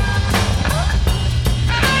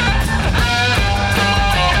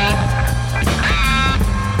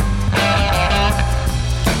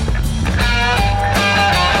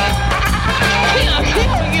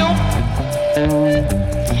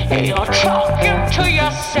 You're talking to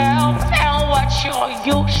yourself and what you're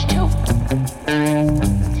used to.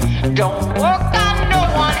 Don't work on no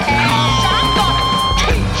one else. I'm gonna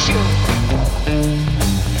teach you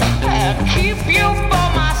and keep you for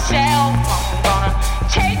myself. I'm gonna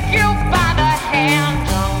take you by the hand.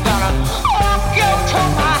 I'm gonna walk you to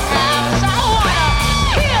my house. I wanna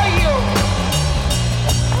hear you.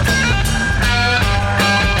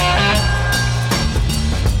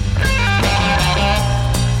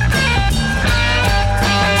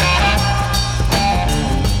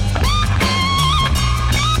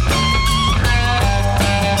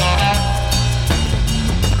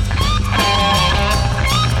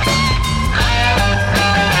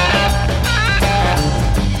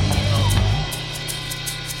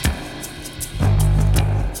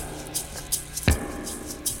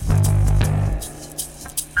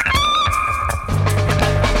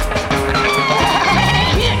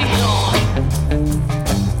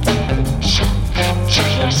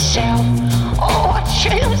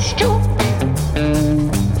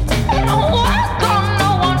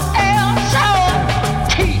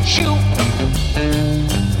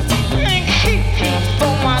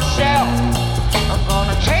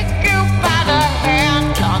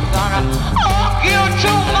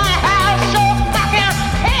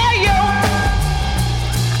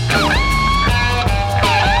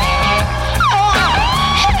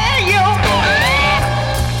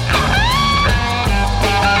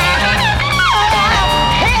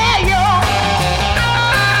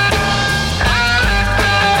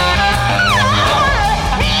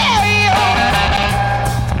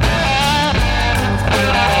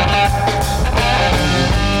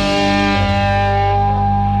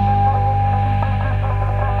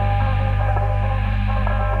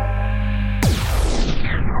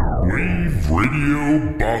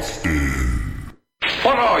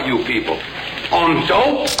 you people? On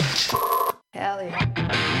dope? Hell yeah.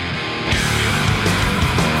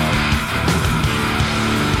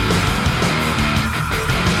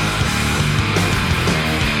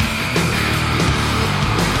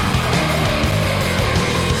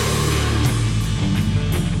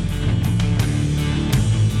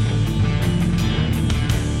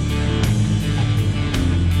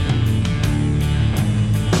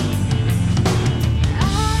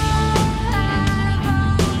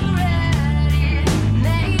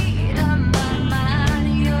 Made up my mind.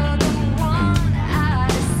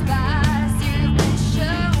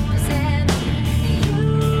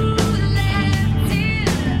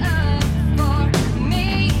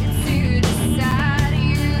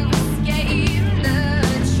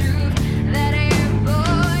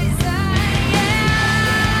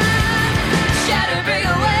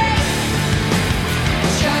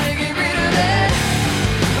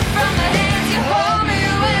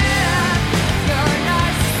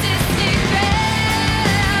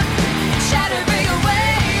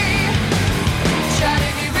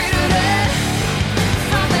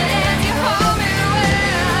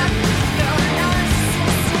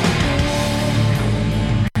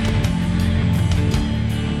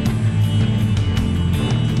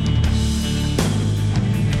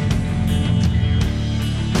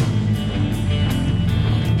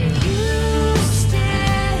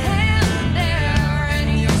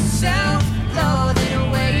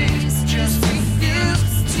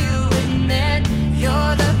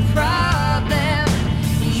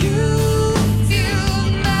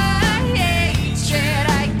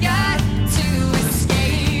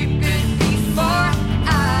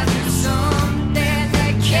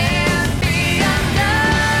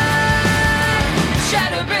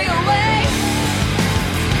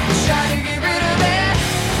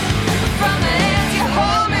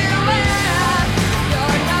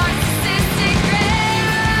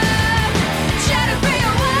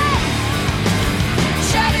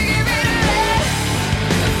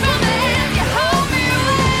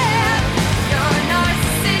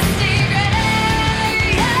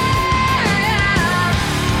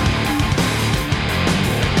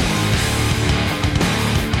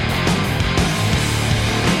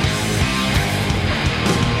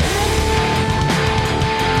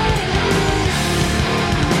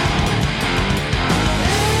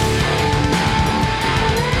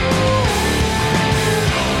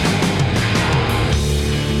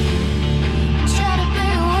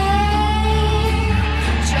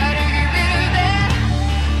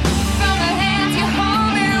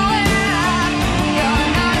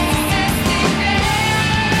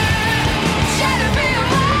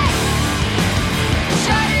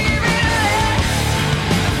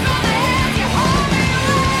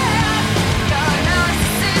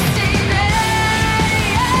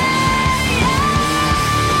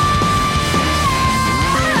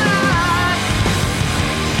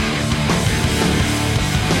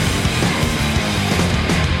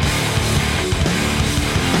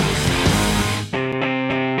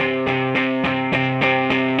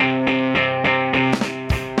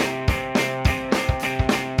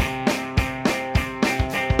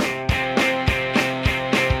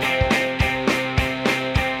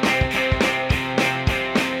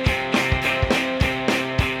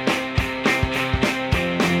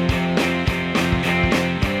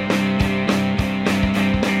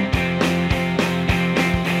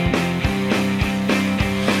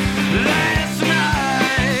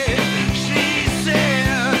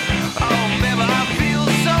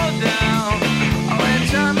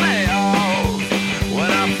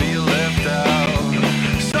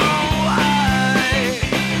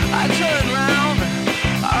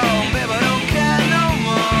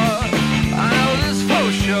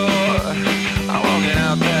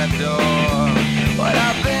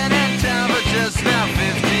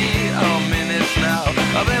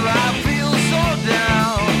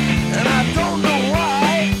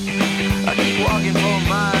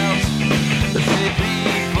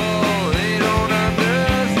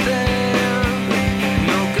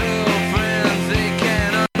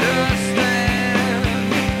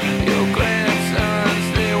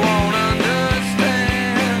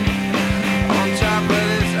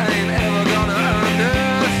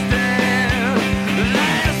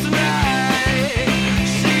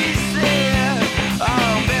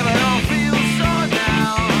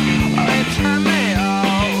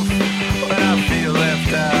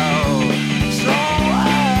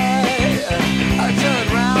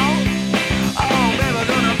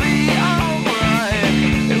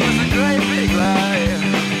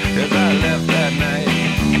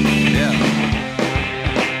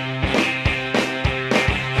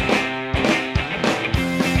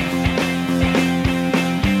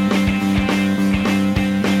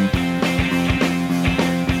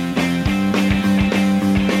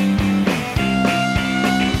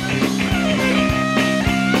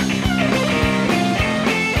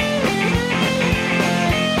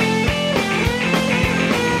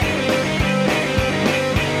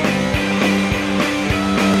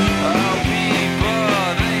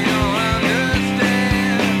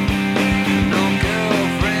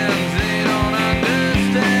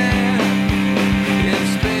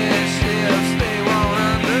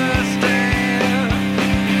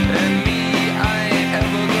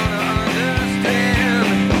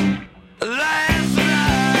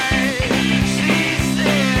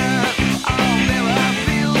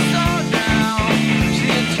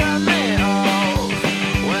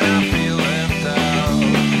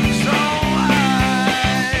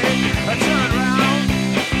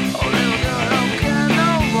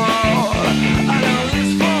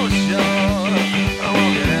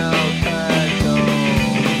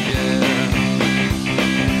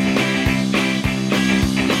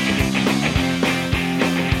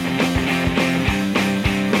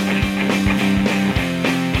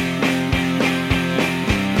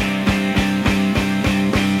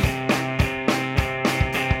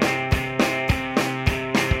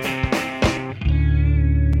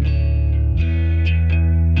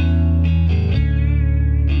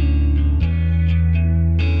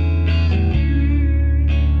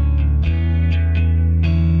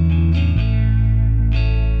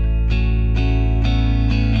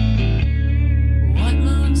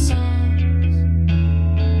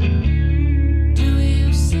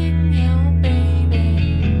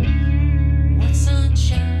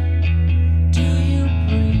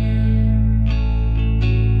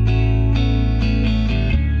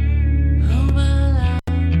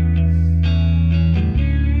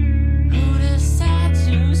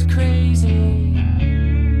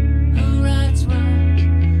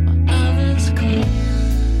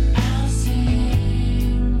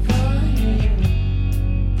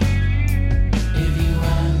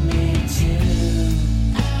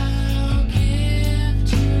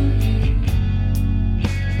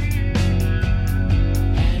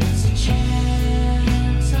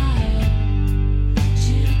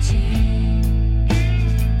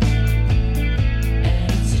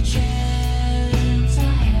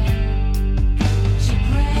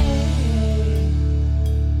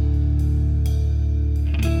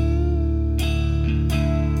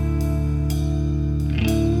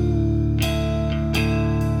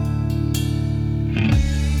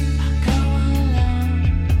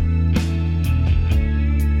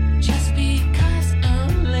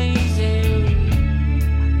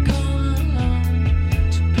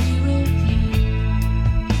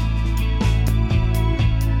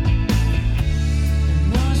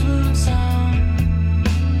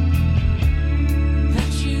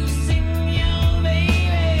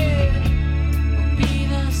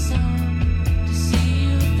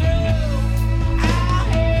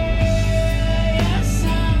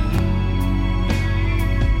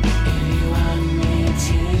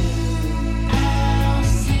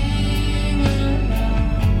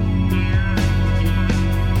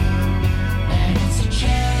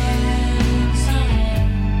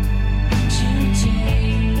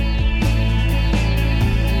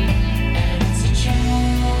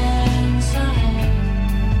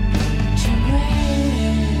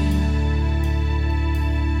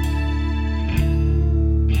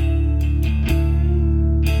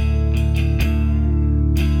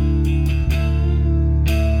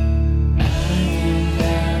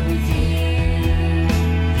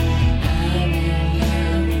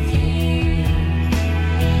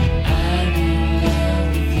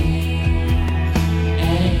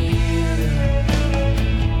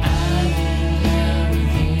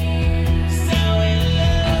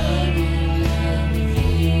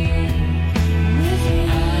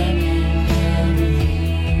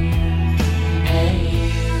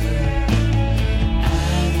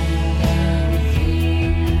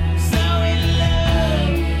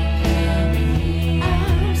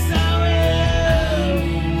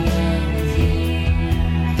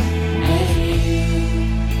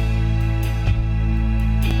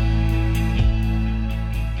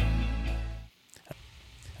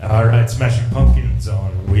 night, Smashing Pumpkins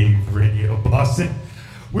on Wave Radio Boston.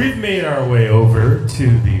 We've made our way over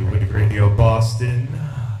to the Wave Radio Boston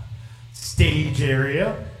stage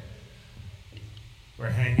area. We're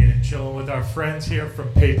hanging and chilling with our friends here from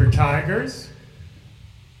Paper Tigers.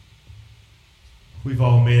 We've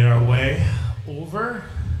all made our way over,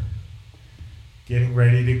 getting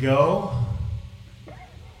ready to go.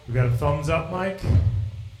 We got a thumbs up, Mike?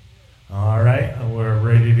 All right, we're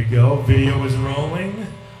ready to go. Video is rolling,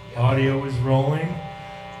 audio is rolling.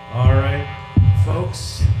 All right,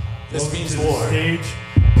 folks, This welcome means to the war. stage.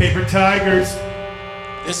 Paper Tigers.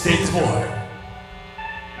 This means war.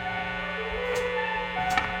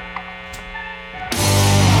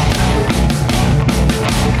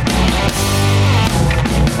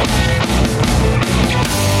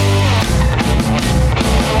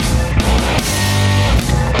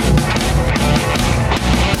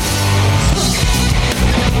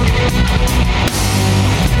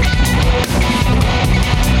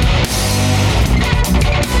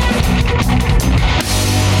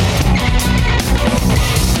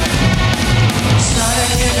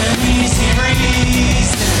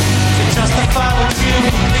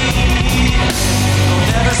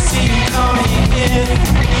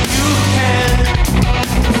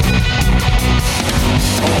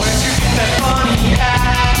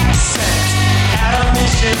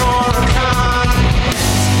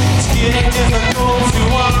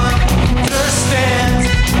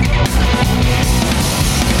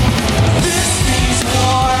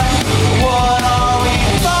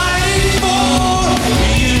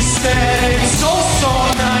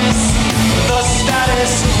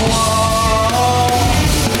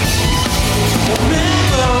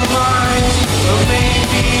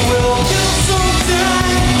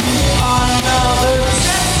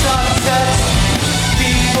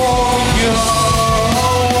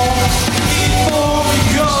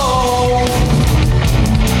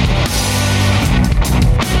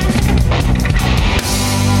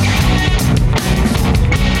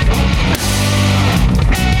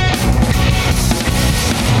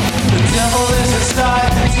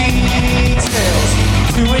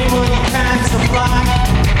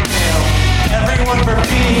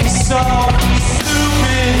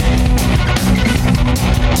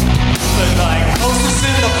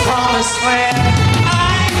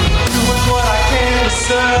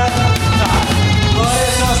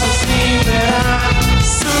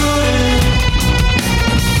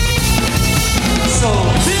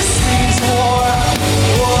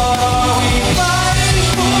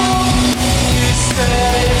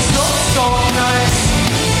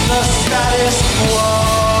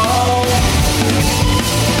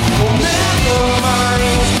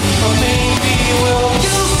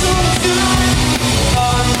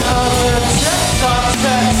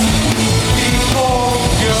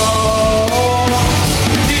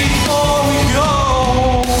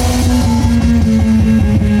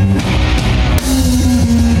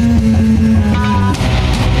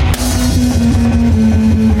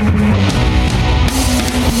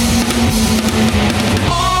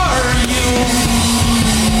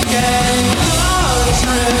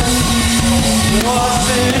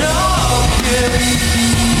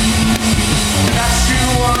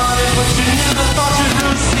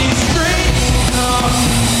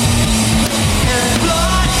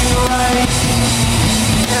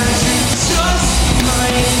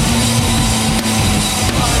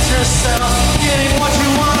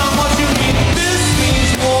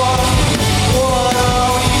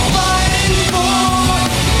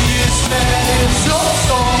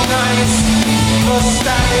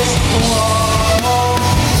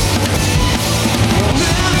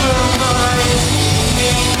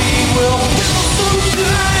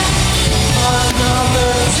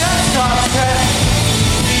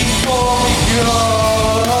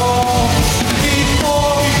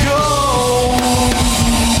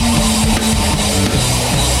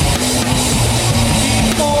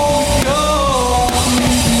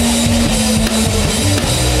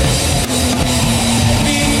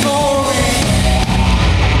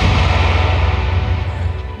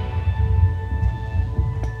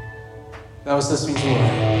 That was This Means War.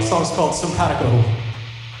 The song's called Simpatico.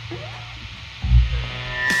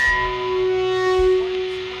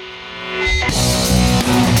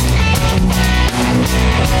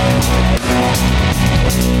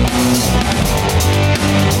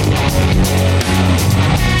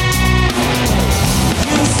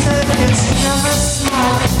 You said it's never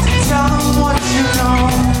smart to tell them what you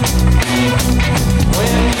know.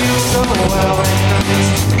 When you go out at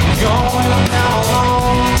night, going down alone.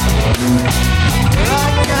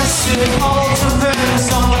 I guess it all depends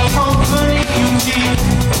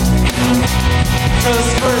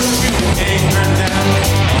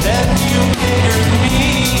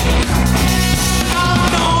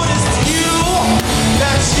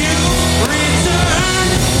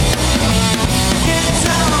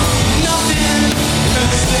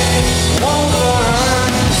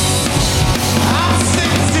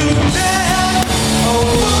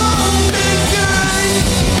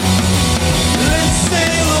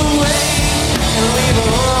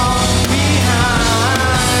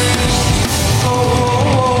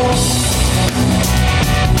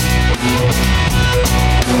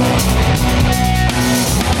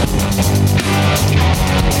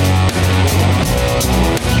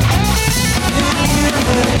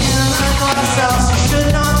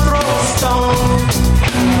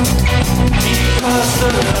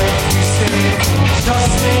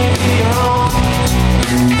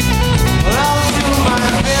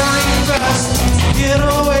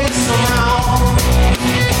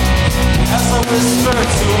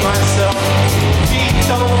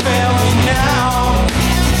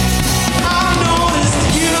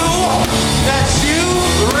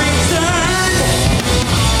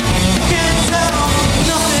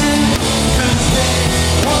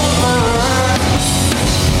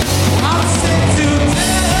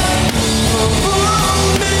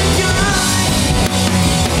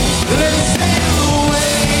Let's sail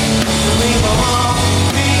away, leave them all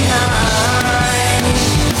behind.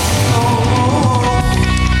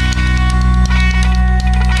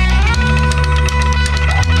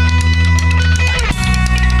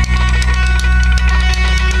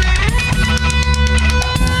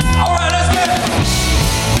 All right, let's get it.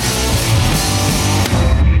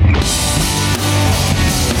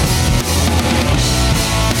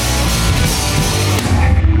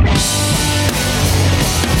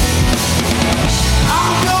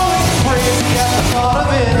 I'm going crazy at the thought of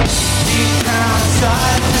it. Deep down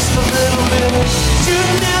inside, just a little bit. You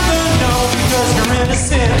never know because you're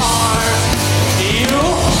innocent arms. You.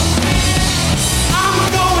 I'm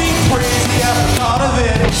going crazy at the thought of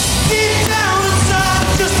it. Deep down inside,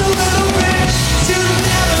 just a little bit. You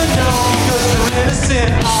never know because you're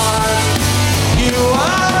innocent arms. You,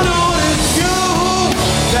 I noticed you,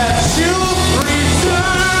 that you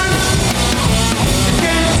return. You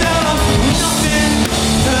can't tell them nothing,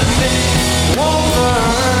 'cause they won't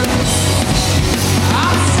learn.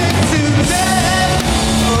 I'm sick to death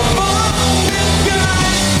of all this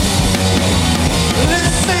kind.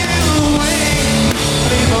 Let's sail away,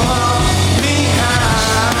 leave them all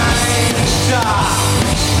behind.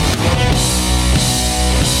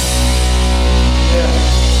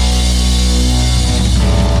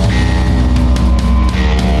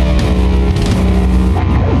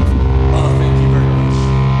 Oh, thank you very much.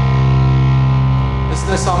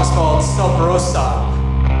 This song is called Sub Rosa.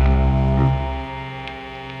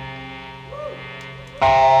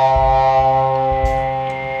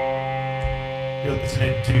 You're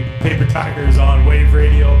listening to Paper Tigers on Wave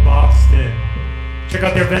Radio Boston. Check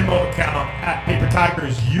out their Venmo account at Paper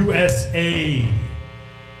Tigers USA.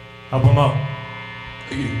 Help them out.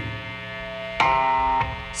 Thank you.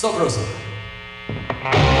 Sub Rosa.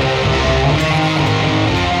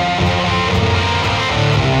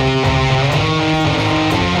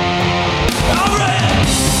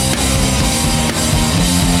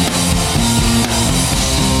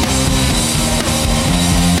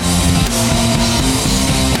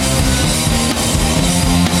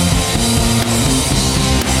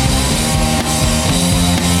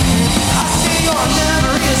 I see your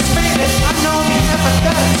memory is faded. I know the effort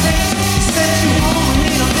that it takes. You said you only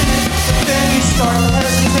need a minute, but then you start to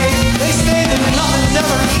hesitate. They say that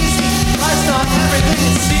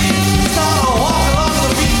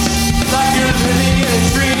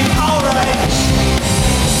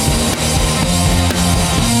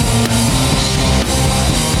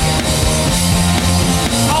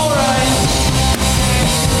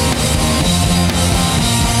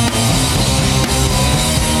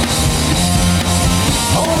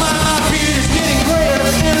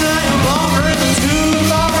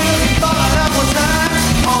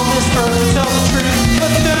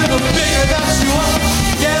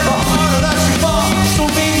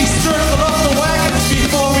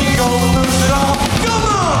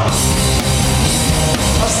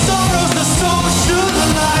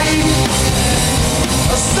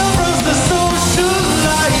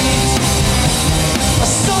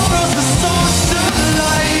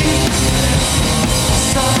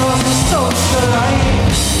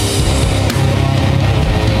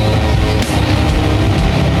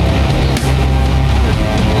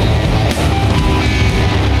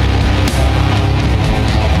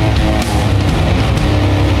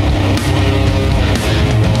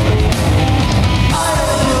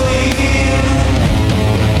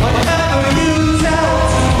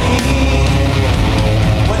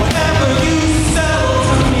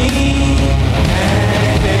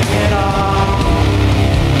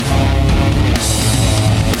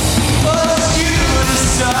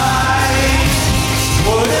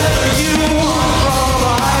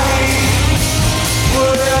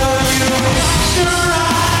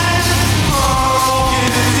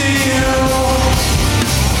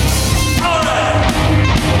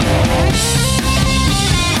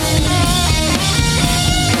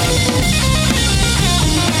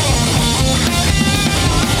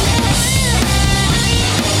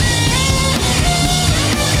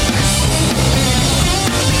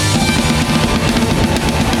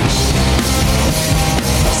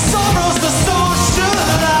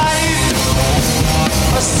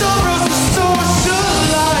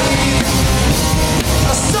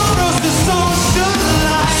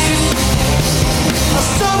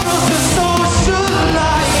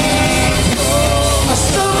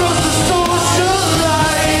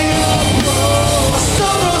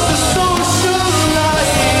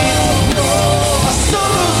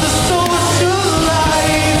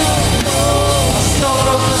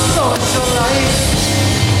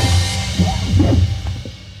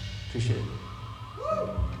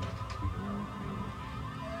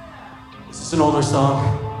This is an older song.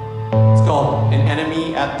 It's called An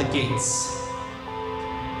Enemy at the Gates.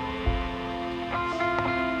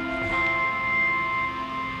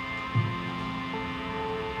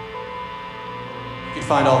 You can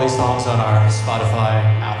find all these songs on our Spotify,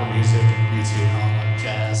 Apple Music, and YouTube, and all that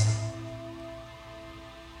jazz.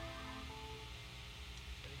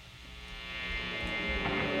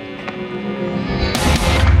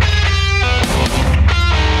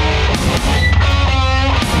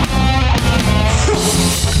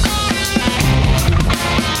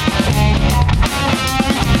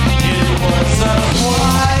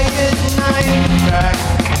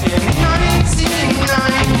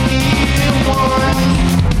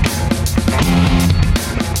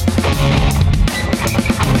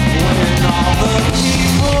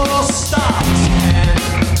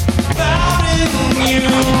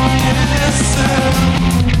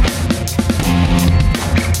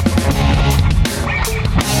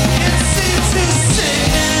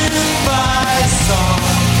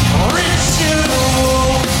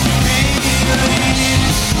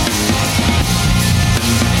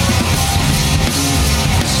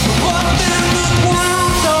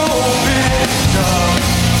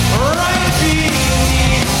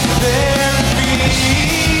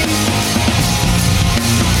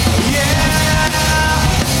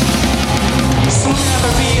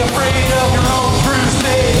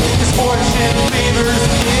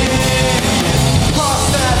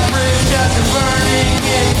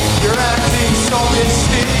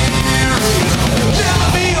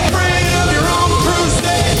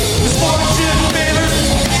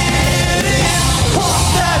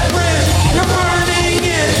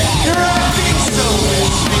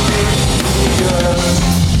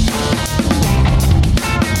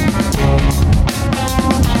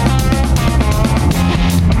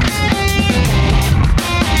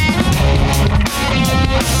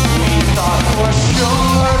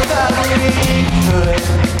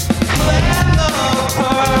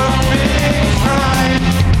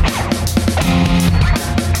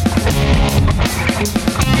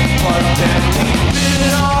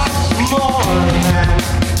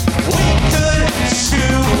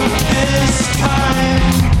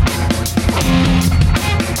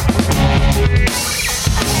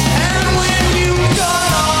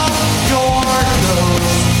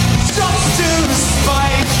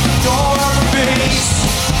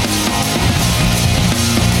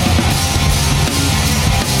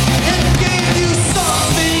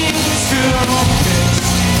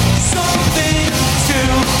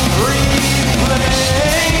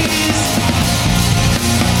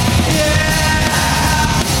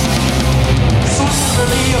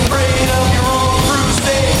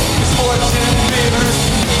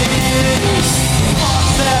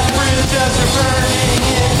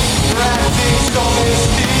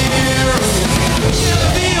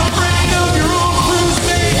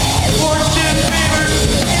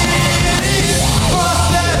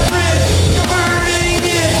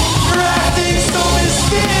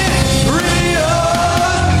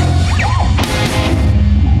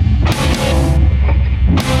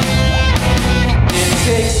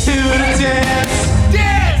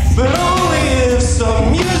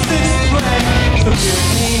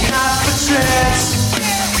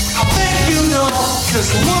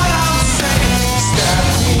 Just what I'm saying, stab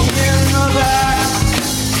me in the back.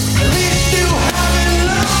 At least you haven't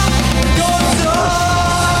lost your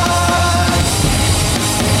dog.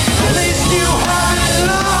 At least you haven't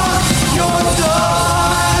lost your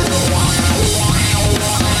dog.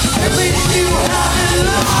 At least you haven't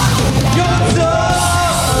lost your dog.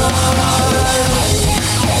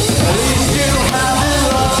 At least you haven't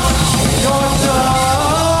lost your dog.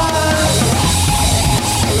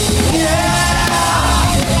 Yeah.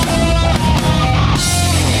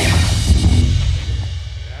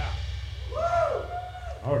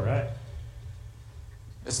 All right.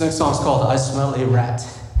 This next song's called I Smell a Rat.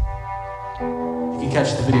 You can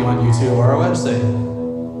catch the video on YouTube or our website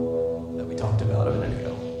that we talked about a minute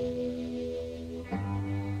ago.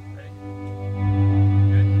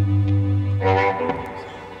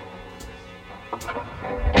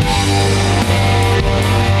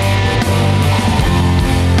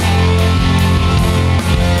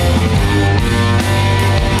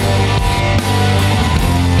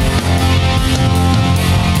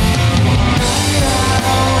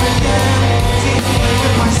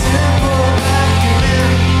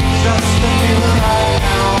 Just the feeling I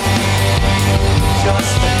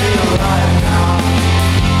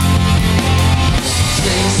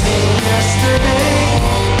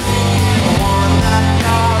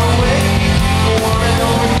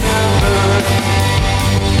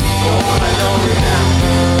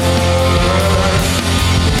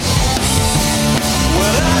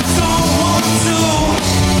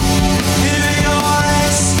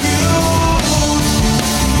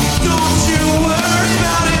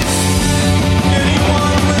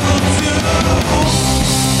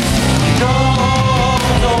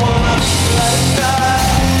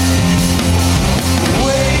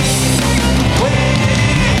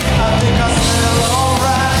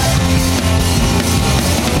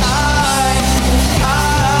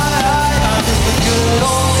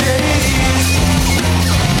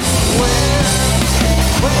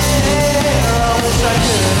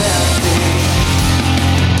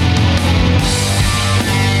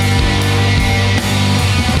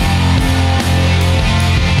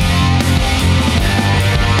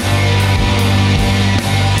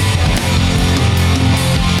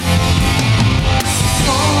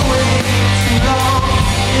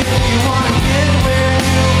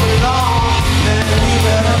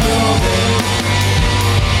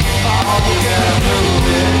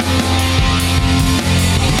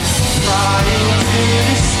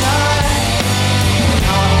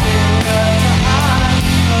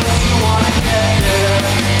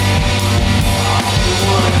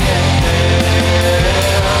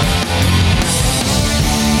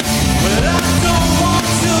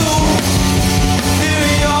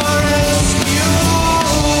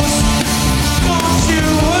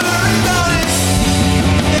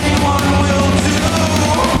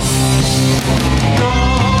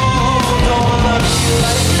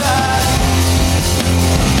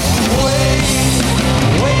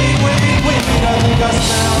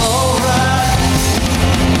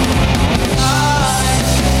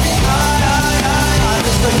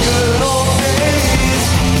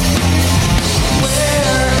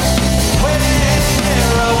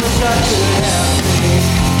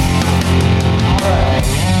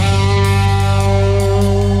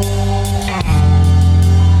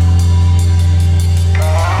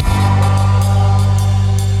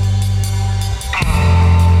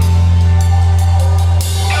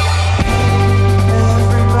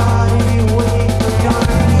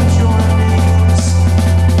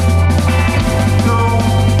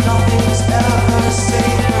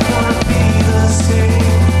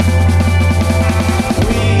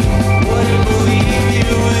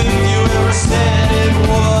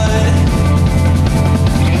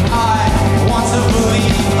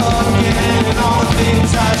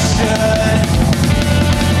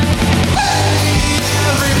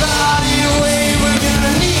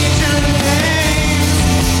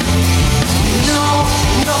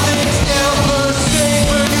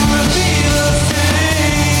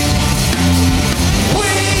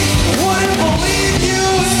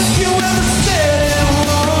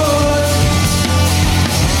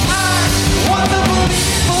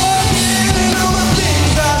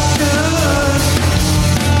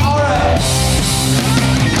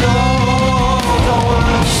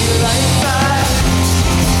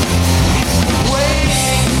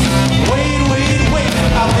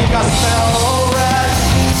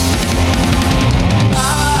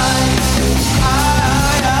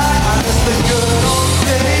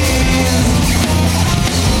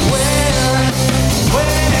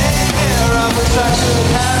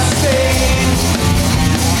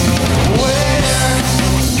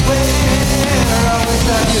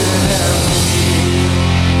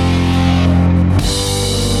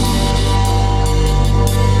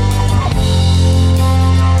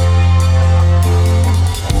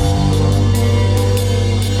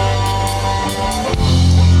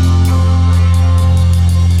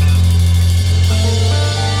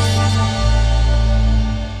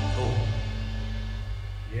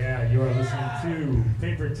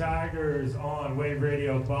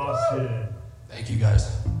Boston. Thank you,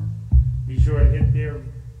 guys. Be sure to hit their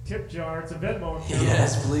tip jar. It's a Venmo account.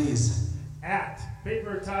 Yes, please. At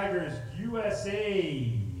Paper Tigers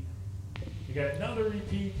USA. You got another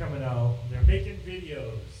repeat coming out. They're making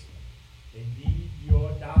videos. They need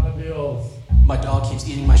your dollar bills. My dog keeps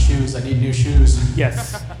eating my shoes. I need new shoes.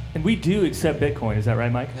 Yes. And we do accept Bitcoin. Is that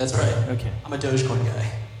right, Mike? That's right. Okay. I'm a Dogecoin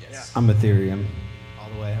guy. Yes. I'm Ethereum. All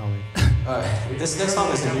the way, homie. All right. This next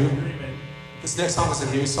song is a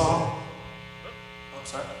new song. Oh, I'm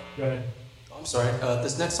sorry. Go ahead. Oh, I'm sorry.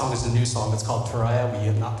 This next song is a new song. It's called Pariah. We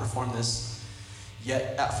have not performed this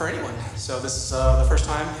yet for anyone. So this is the first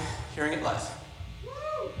time hearing it live.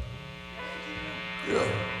 Yeah.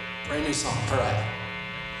 Brand new song, Pariah.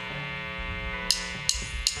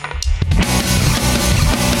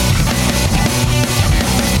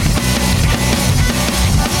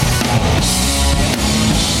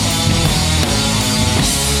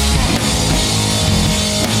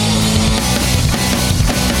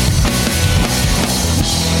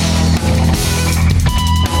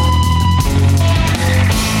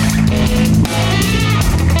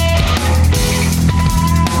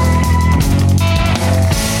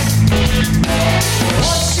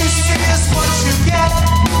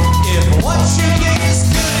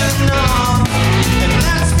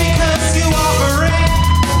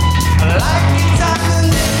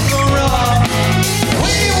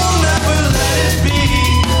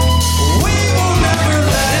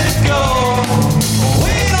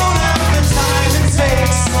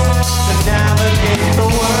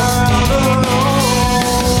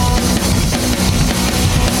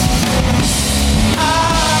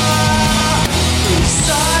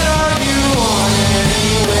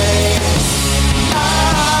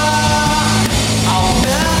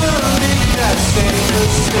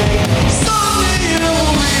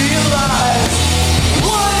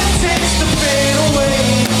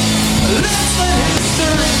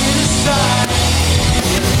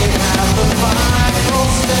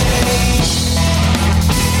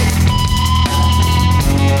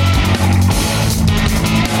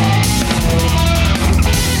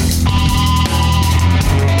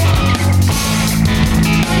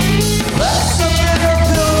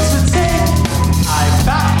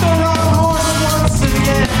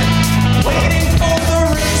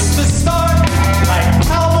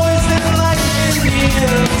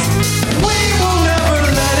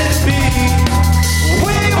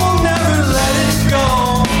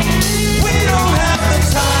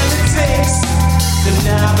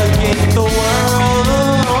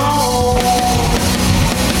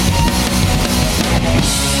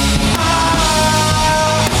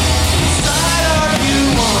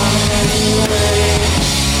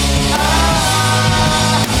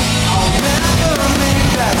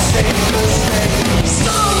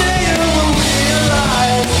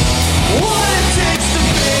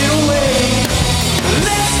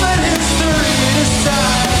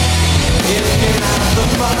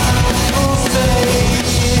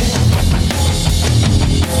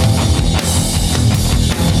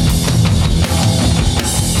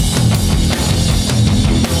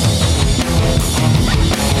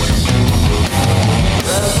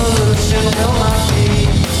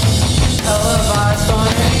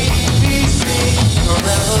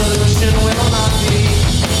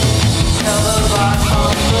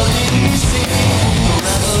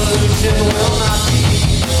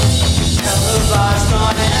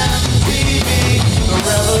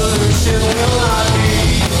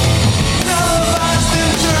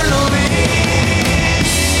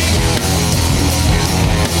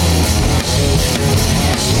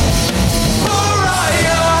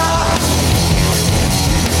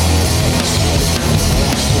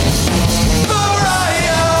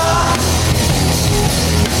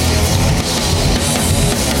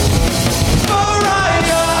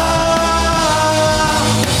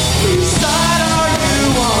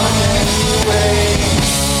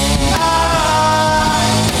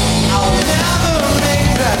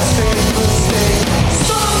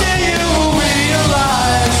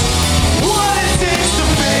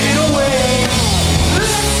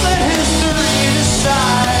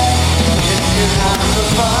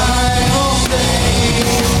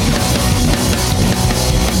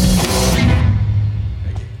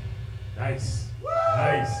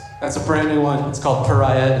 That's a brand new one. It's called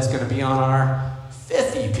Pariah. It's going to be on our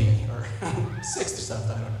 5th EP, or 6th or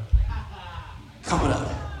something, I don't know. Coming up.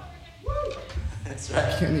 That's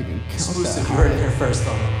right. Can't even count exclusive. that. You heard it here first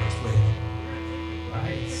on the first wave.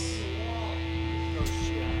 Nice.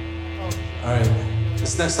 All right.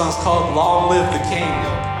 This next song's called Long Live the King.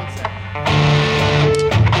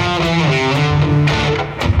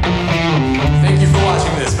 Thank you for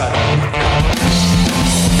watching this. What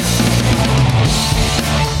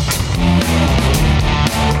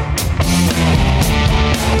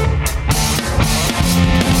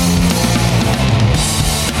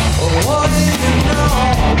do you know?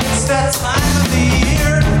 It's that time of the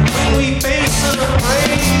year when we face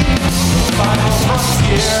celebrate the final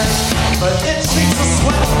frontier. But it treats us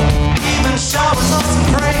well, even showers us in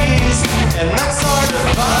praise, and that's hard to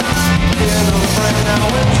find in a friend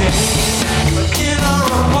nowadays. But in our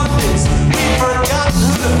abundance, we've forgotten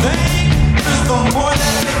who to thank, 'cause the more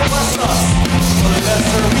that they bless us, the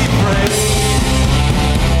lesser we pray.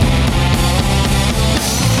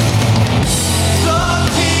 The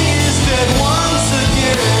king is dead once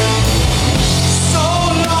again. So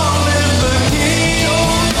long live the king.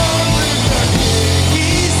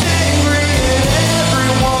 He's angry at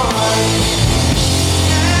everyone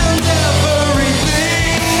and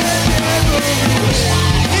everything.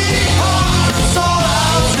 He calls us all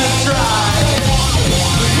out to try.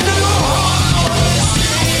 No one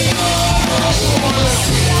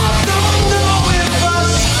see. I don't know if I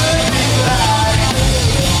should be glad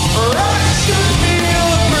or I should feel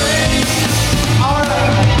afraid. All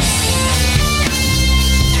right.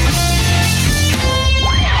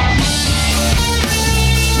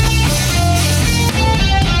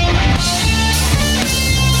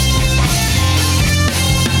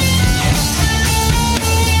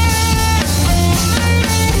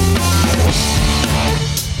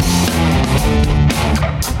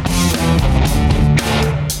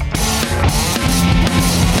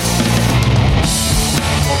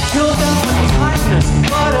 Kill them with kindness,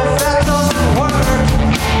 but if that doesn't work,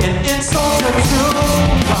 an insult or two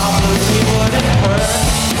probably wouldn't hurt.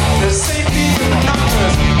 The safety of the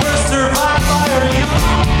numbers, we're survived by our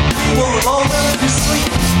young. We will lull them to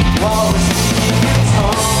sleep while we're speaking in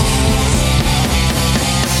tongues.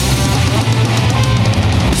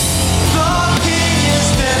 The king is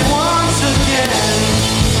dead once again.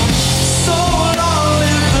 So long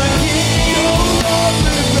live the king.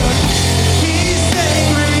 He's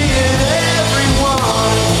angry at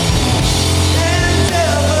everyone and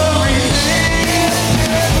everything.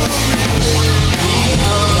 He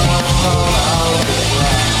comes all out to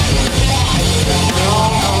try.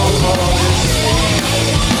 Don't know what this is.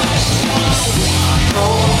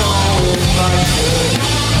 Don't know if I should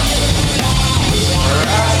or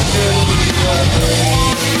I should be afraid.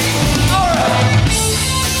 All right.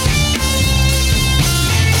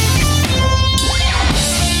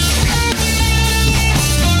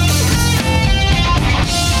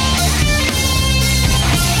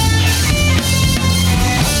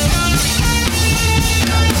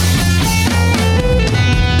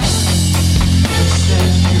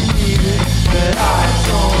 That I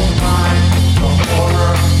don't mind. The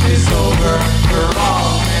horror is over for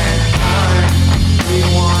all mankind. We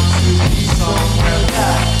want to be somewhere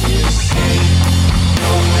that is safe.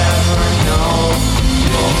 You'll never know.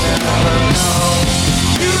 You'll never know.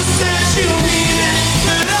 You said you mean it,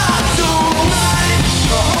 but I don't mind.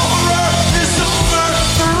 The horror is over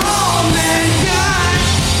for all mankind.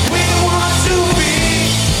 We want to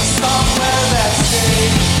be somewhere that's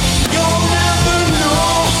safe. You'll never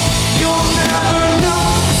know. You'll never know.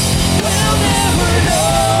 We'll never know.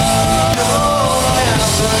 You'll never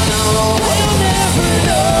know. We'll never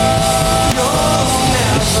know. You'll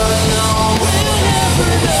never know. We'll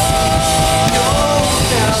never know. You'll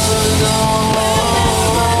never know.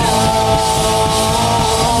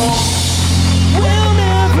 We'll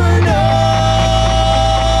never know.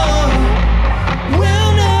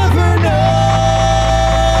 We'll never know.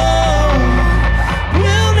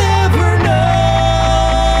 We'll never know.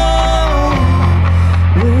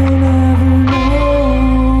 We'll never know.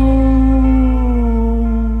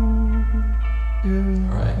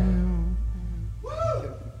 All right.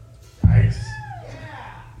 Nice.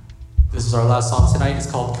 This is our last song tonight. It's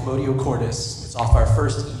called Commodio Cordis. It's off our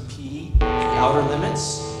first EP, The Outer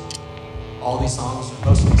Limits. All these songs,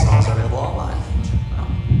 most of these songs are available online. Check them out.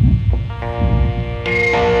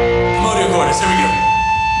 Commodio Cordis, here we go.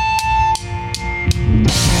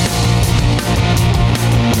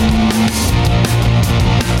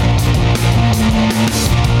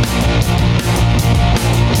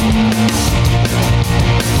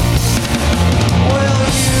 Well,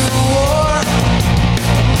 you wore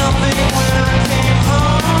nothing when I came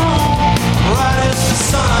home. Right as the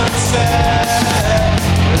sun set,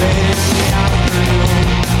 late in the afternoon.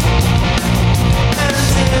 And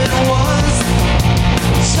it was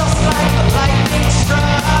just like a lightning strike.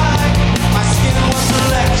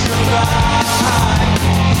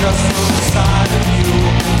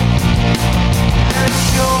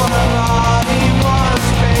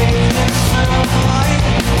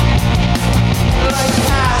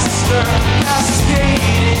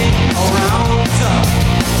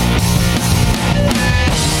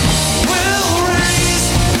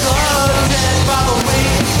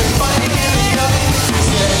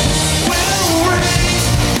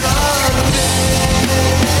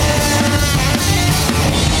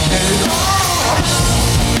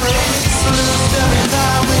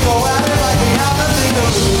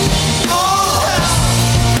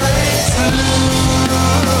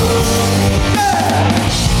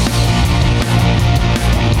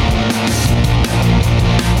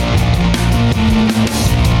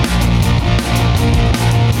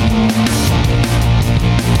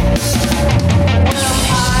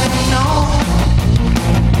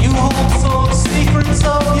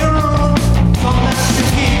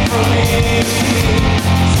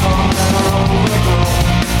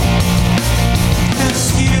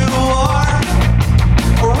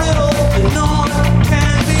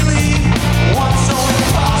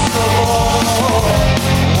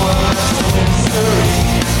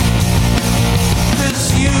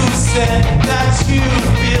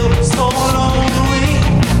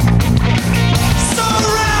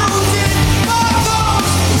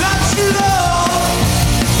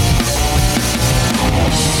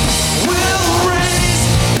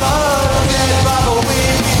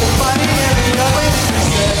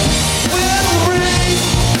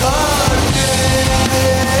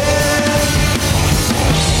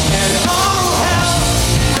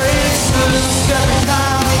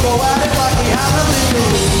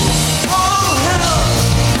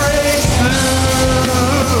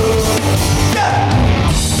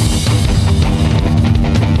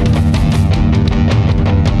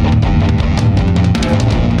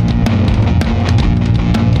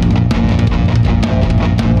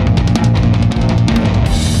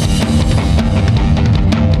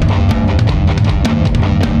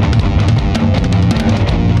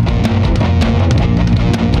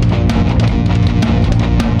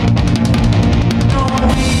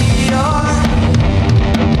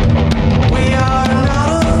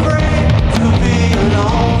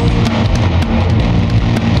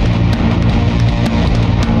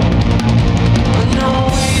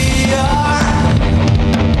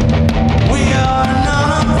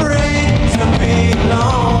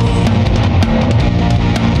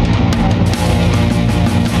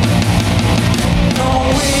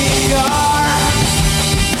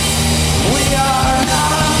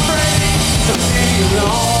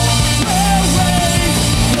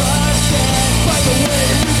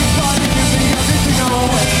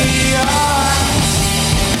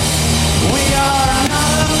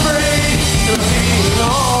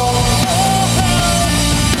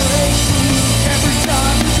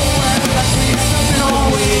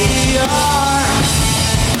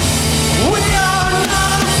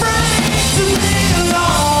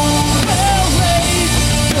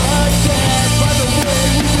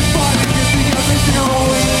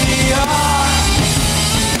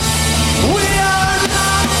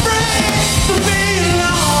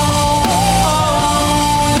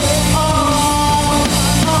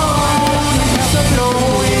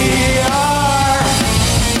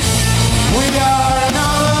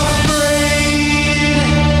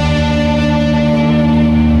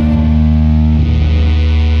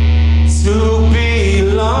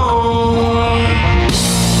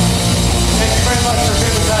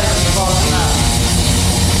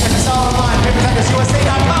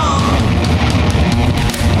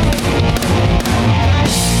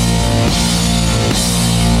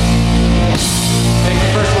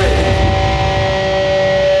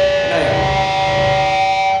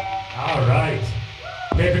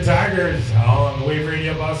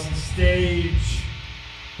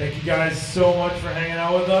 so much for hanging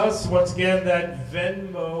out with us. Once again, that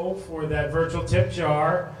Venmo for that virtual tip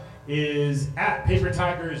jar is at Paper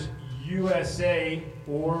Tigers USA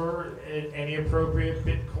or at any appropriate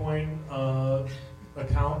Bitcoin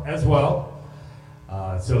account as well.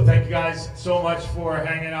 So thank you guys so much for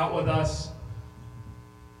hanging out with us.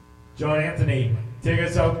 John Anthony, take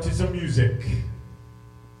us out to some music.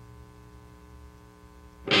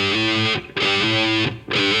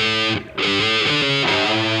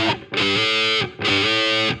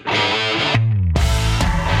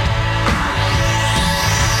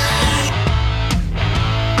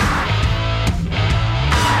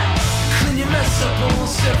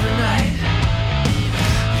 Every night,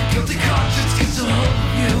 your guilty conscience gets a hold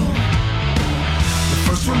of you. The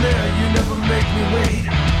first one there, you never make me wait.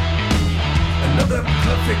 Another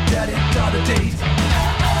perfect daddy-daughter date.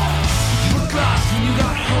 You looked lost when you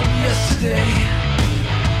got home yesterday.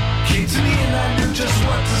 Came to me and I knew just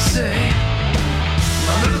what to say.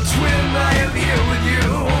 My little twin, I am here with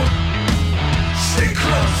you. Stay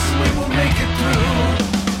close and we will make it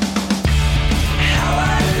through. How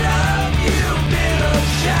I love you, middle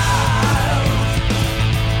child.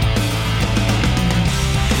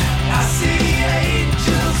 I see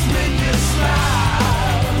angels when you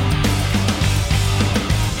smile.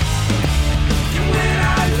 And when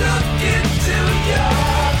I look into your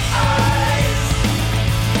eyes,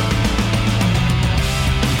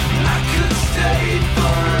 I could stay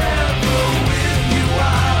forever with you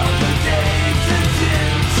while the day turns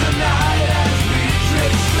into night as we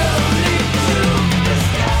drift slowly to the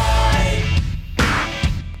sky.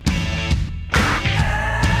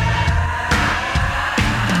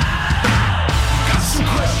 Got some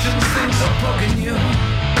questions, things are bugging you.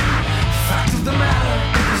 Fact of the matter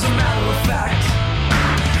is a matter of fact.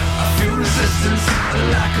 I feel resistance, a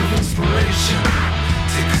lack of inspiration.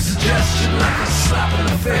 Take a suggestion like a slap in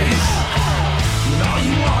the face. When all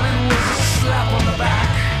you wanted was a slap on the back.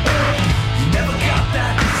 You never got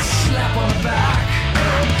that slap on the back.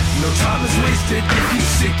 No time is wasted if you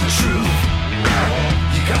seek the truth.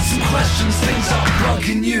 You got some questions, things are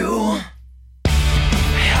bugging you.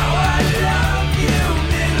 How I love you,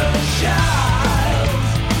 middle child.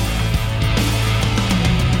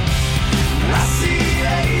 I see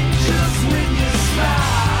angels when you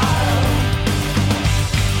smile.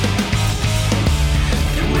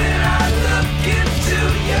 And when I look into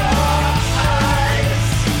your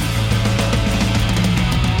eyes,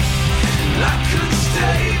 I could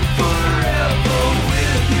stay forever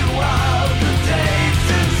with you while the day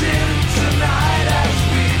turns into night as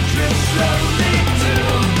we drift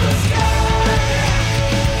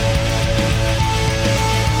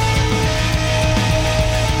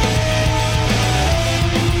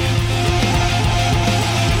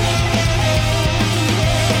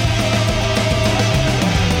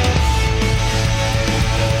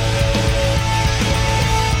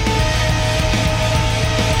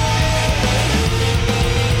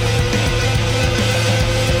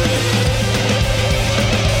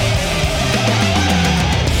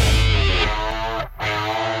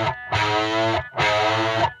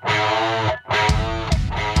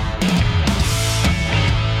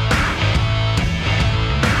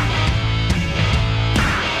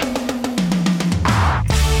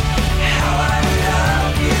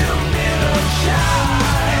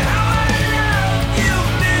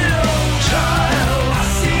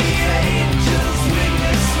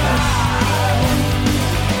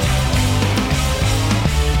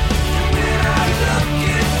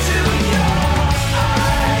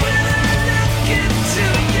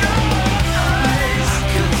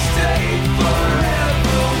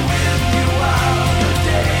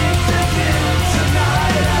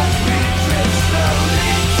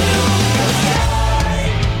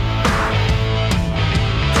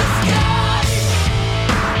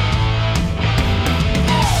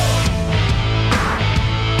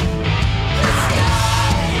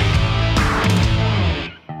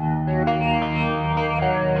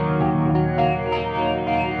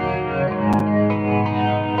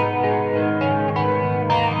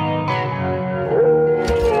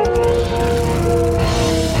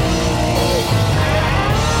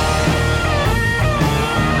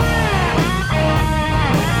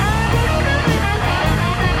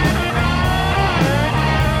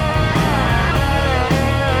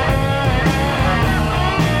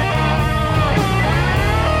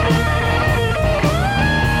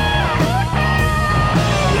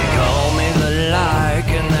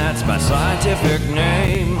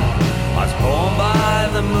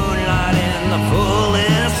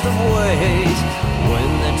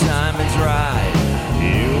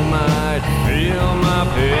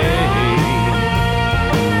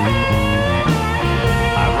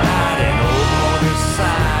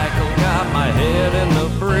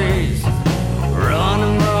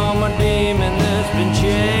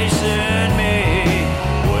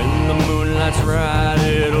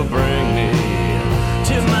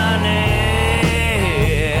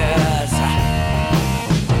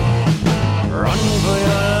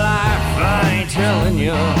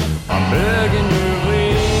I'm begging you,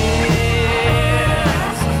 please.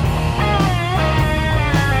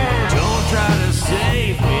 Don't try to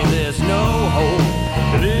save me, there's no hope.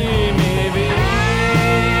 Leave me be.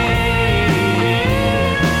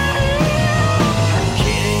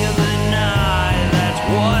 King of the night, that's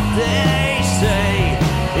what they say.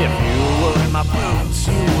 If you were in my boots,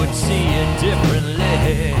 you would see it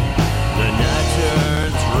differently. The night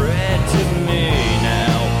turns red to me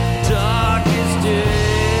now, dark as day.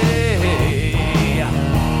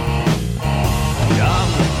 I'm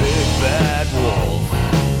the big bad wolf,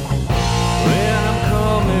 and I'm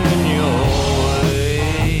coming your way.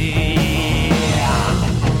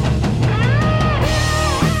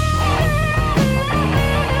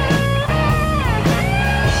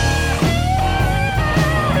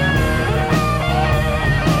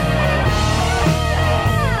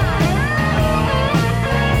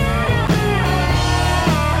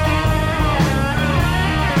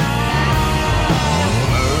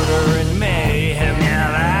 Murder and mayhem, yeah,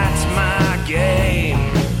 that's my game.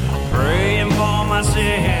 Praying for my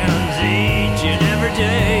sins each and every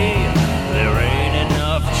day. There ain't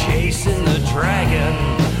enough chasing the dragon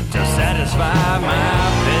to satisfy my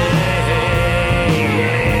pain.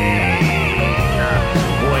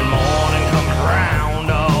 When morning comes round,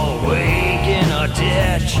 I'll wake in a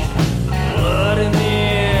ditch. Blood in the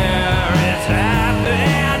air, it's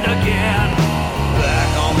happened again.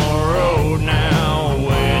 Back on the road now,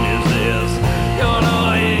 when is this gonna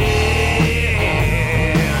end?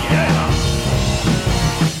 Yeah.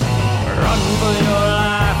 Run for your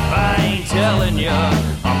life, I ain't telling you,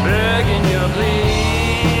 I'm begging you, please.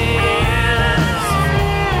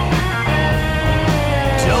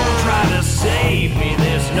 Don't try to save me,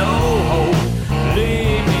 there's no hope.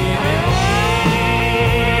 Leave me be.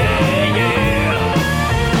 Yeah.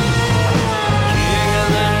 King of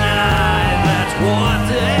the night, that's what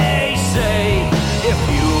they say. If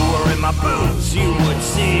you were in my boots, you would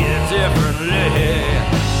see it differently.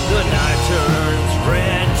 The night turns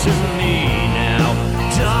red to me now,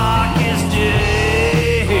 dark as day.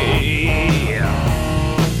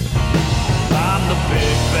 I'm the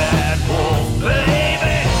big bad wolf,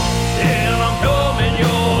 baby, and I'm coming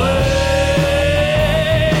your way.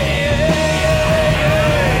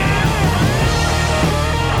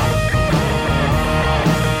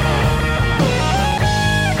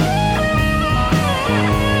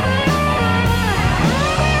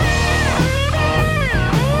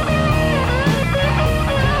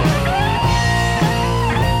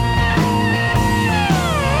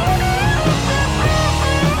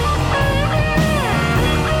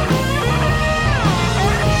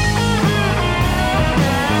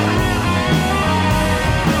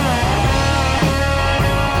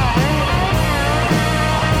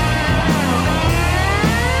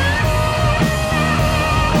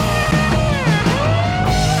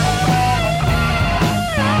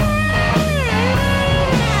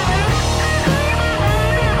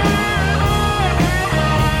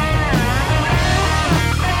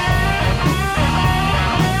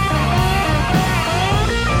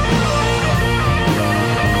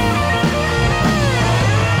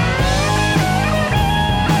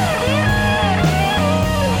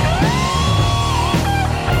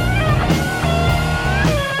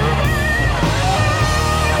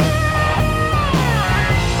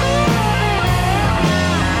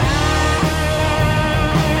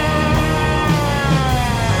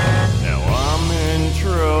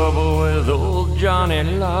 Johnny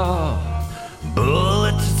Law.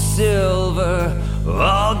 Bullets of silver,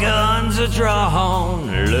 all guns are drawn.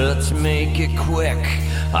 Let's make it quick,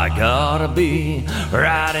 I gotta be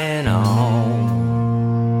riding on.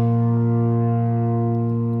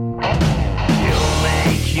 You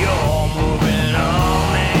make your move and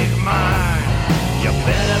I'll make mine. You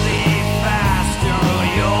better be faster or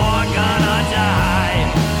you're gonna die.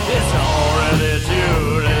 It's already too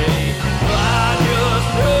late, I just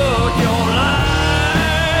broke your line.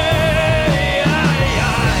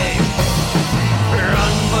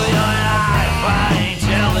 Run for your life, I ain't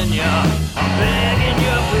telling you, I'm begging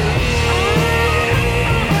you, please.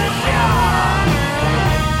 Yeah.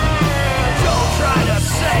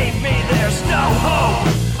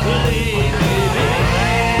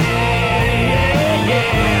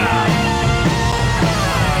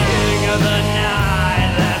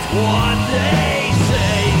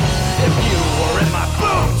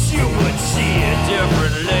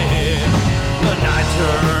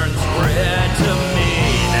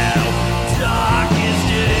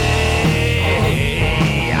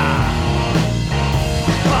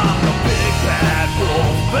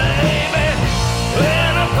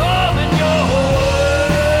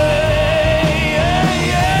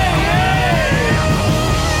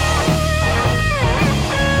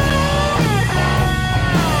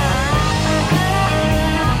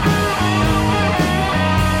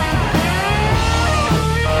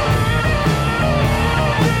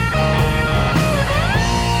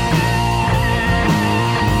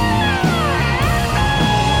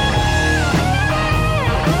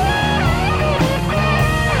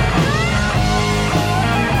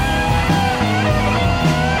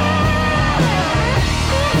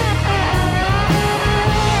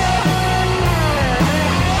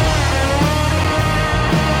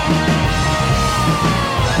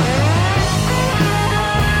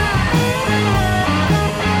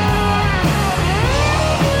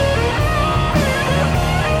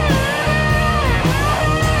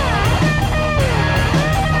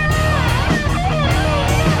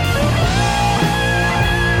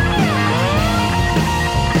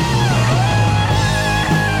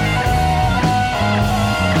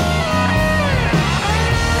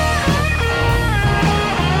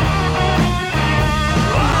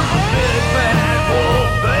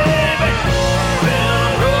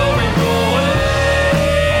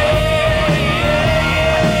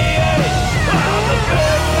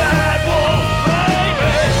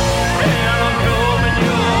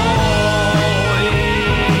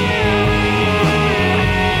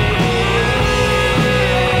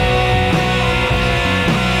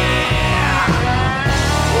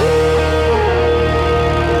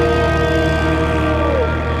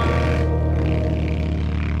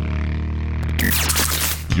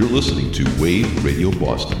 listening to Wave Radio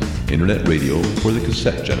Boston, internet radio for the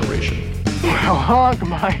cassette generation. Honk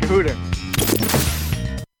my hooter.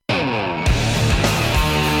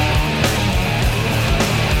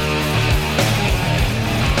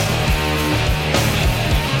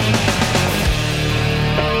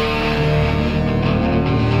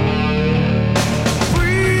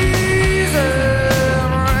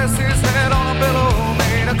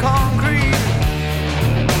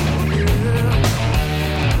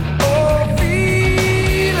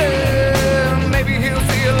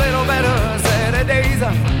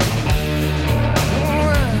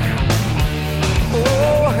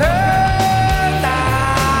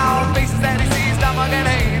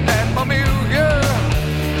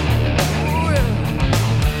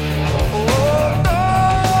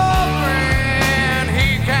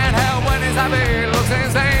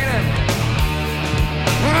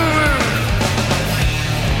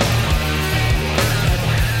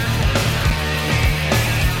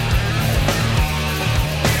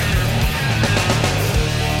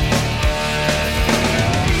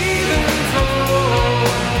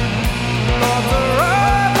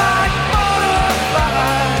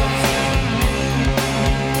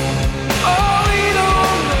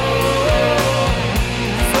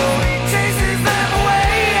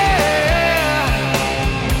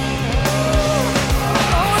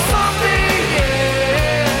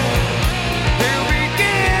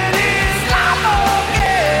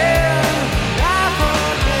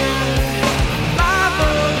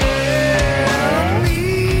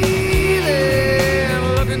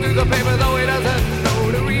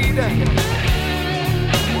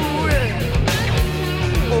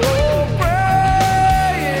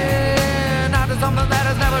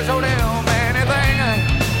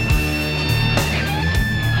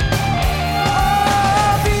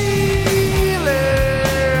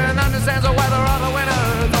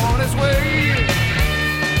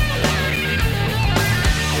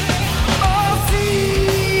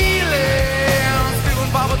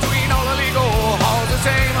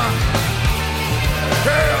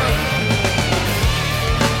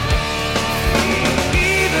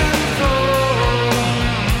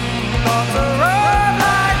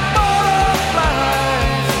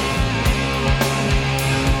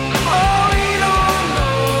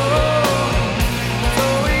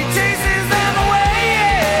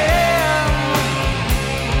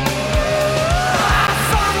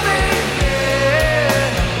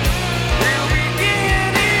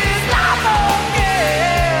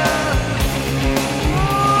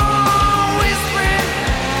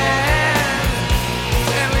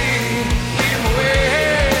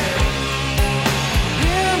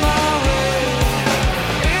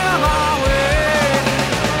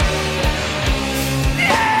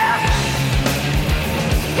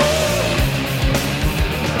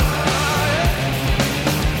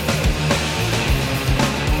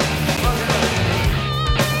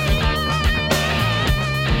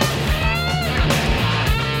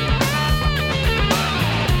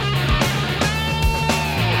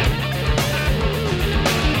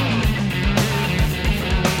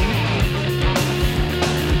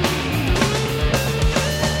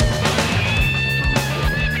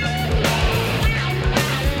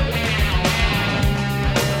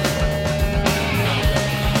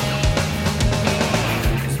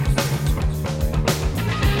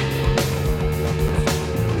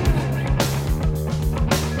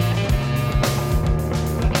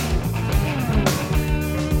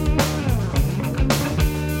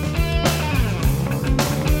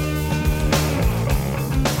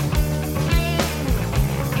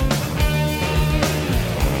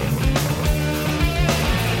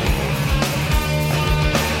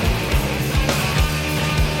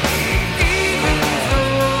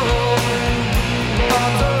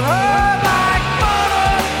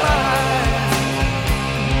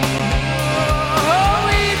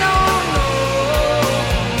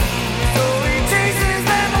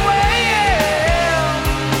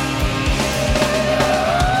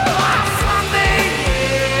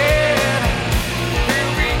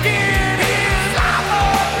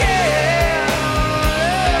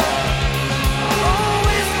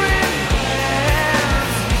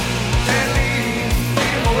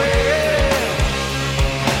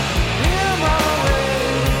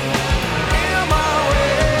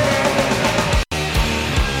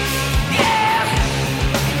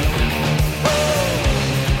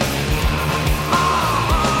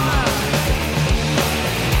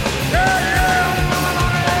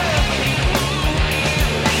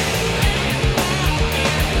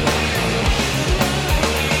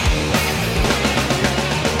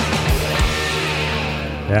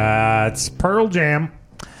 It's Pearl Jam.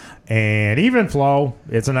 And Even Flow,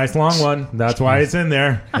 it's a nice long one. That's why it's in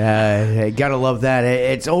there. Gotta love that.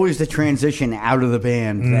 It's always the transition out of the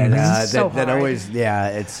band that always,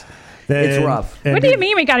 it's rough. What do you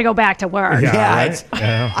mean we got to go back to work?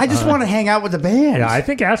 I just want to hang out with the band. Yeah, I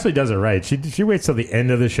think Ashley does it right. She waits till the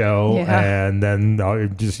end of the show, and then you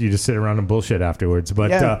just sit around and bullshit afterwards.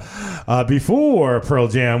 But before Pearl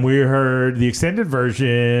Jam, we heard the extended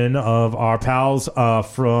version of our pals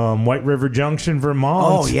from White River Junction,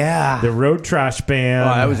 Vermont. Oh, yeah. The Road Trash Band.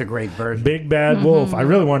 Oh, that was a great version. Big Bad Wolf. I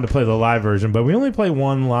really wanted to play the live version, but we only play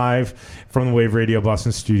one live from the Wave Radio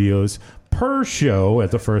Boston Studios per show at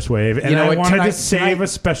the First Wave, and I wanted to save a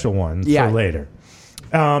special one for later.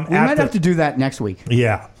 We might have to do that next week.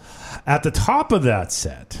 Yeah. At the top of that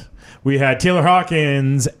set, we had Taylor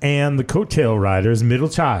Hawkins and the Coattail Riders, Middle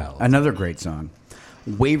Child. Another great song.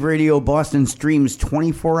 Wave Radio Boston streams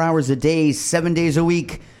 24 hours a day, 7 days a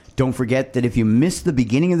week. Don't forget that if you miss the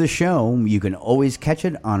beginning of the show, you can always catch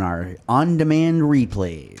it on our on-demand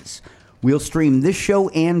replays. We'll stream this show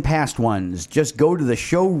and past ones. Just go to the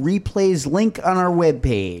show replays link on our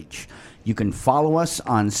webpage. You can follow us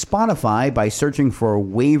on Spotify by searching for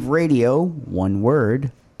Wave Radio, one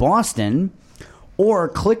word, Boston, or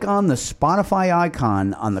click on the Spotify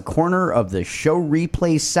icon on the corner of the show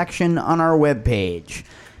replay section on our webpage.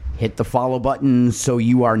 Hit the follow button so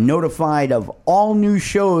you are notified of all new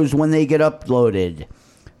shows when they get uploaded.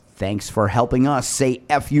 Thanks for helping us say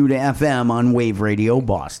FU to FM on Wave Radio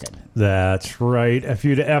Boston. That's right,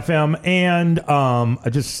 FU to FM. And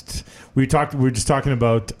we were just talking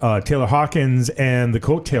about Taylor Hawkins and the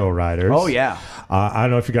Coattail Riders. Oh, yeah. I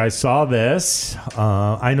don't know if you guys saw this.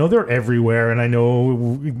 I know they're everywhere, and I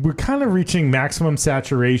know we're kind of reaching maximum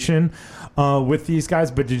saturation with these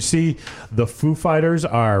guys. But did you see the Foo Fighters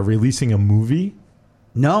are releasing a movie?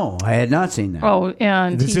 No, I had not seen that. Oh,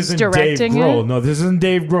 and this he's isn't directing Dave Grohl. it? No, this isn't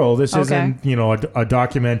Dave Grohl. This isn't, a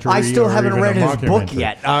documentary. I still haven't even read a his book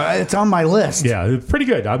yet. It's on my list. Yeah, it's pretty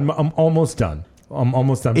good. I'm almost done.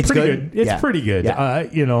 It's pretty good? It's Yeah. pretty good. Yeah.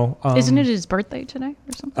 Isn't it his birthday today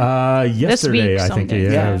or something? Yesterday, This week, I think.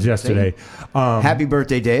 someday. Yeah, it was yesterday. Happy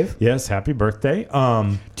birthday, Dave. Yes, happy birthday.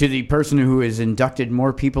 To the person who has inducted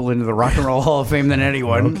more people into the Rock and Roll Hall of Fame than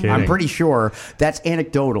anyone. No kidding. I'm pretty sure that's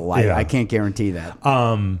anecdotal. Yeah. I can't guarantee that.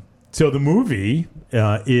 So the movie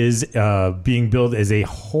is being billed as a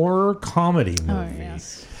horror comedy movie. Oh,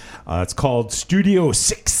 yes. It's called Studio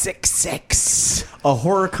 666. A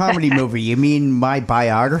horror comedy movie? You mean my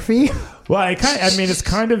biography? Well, it's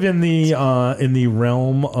kind of in the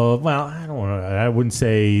realm of, well, I wouldn't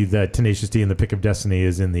say that Tenacious D and the Pick of Destiny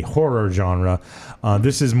is in the horror genre.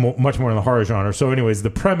 This is much more in the horror genre. So anyways,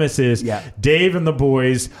 the premise is Dave and the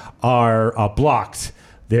boys are blocked.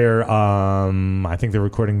 They're, I think they're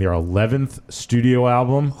recording their 11th studio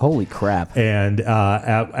album. Holy crap. And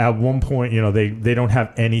at one point, they don't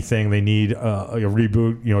have anything. They need a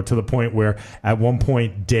reboot, to the point where at one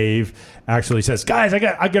point Dave actually says, guys, I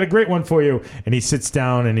got a great one for you. And he sits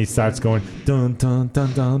down and he starts going, dun, dun,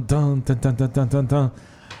 dun, dun, dun, dun, dun, dun, dun, dun, dun.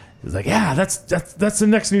 He's like, yeah, that's the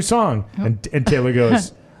next new song. And Taylor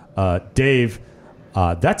goes, Dave,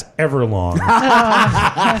 that's Everlong. He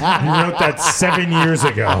wrote that 7 years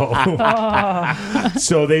ago.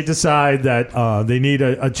 So they decide that they need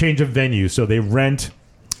a change of venue. So they rent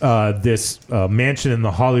this mansion in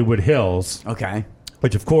the Hollywood Hills. Okay.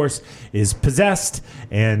 Which, of course, is possessed,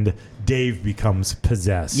 and Dave becomes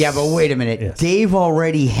possessed. Yeah, but wait a minute. Yes. Dave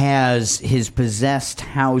already has his possessed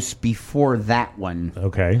house before that one.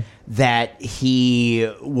 Okay. That he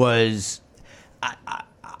was...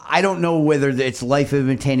 I don't know whether it's life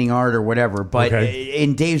imitating art or whatever, but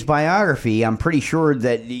in Dave's biography, I'm pretty sure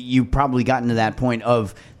that you probably gotten to that point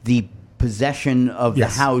of the possession of the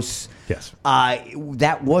house. Yes.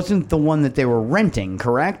 That wasn't the one that they were renting,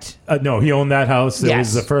 correct? No, he owned that house. It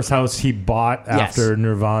was the first house he bought after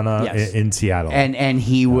Nirvana in Seattle. And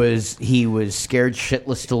he was scared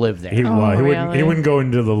shitless to live there. He wouldn't go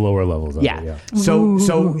into the lower levels of it. Yeah.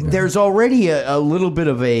 So there's already a little bit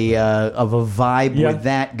of a vibe with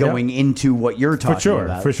that going into what you're talking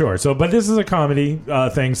about. For sure. So, but this is a comedy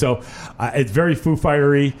thing, so it's very Foo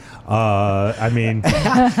Fightery.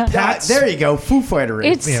 There you go, Foo Fightery.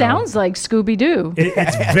 It sounds like Scooby-Doo.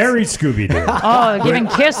 It's very Scooby-Doo. Oh, giving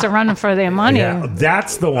Kiss a run for their money. Yeah,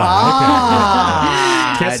 that's the one.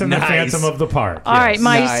 Kiss and the Phantom of the Park. All right,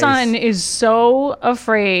 my son is so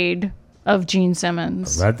afraid of Gene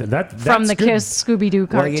Simmons that's from the good. Kiss Scooby-Doo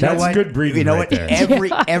cartoon. That's good breeding. You know right what?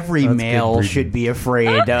 there. Every male should be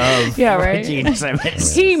afraid of Gene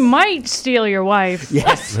Simmons. He might steal your wife.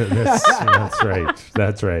 Yes. That's right.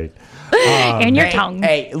 That's right. And your tongue.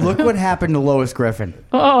 Hey, look what happened to Lois Griffin.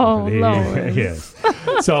 Oh, Lois. Yes.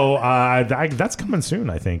 So that's coming soon,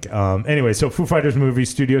 I think. Anyway, so Foo Fighters movie,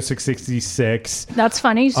 Studio 666. That's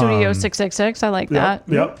funny. Studio 666. I like that.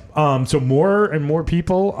 Yep. So more and more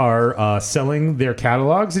people are selling their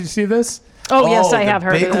catalogs. Did you see this? Oh, yes, I have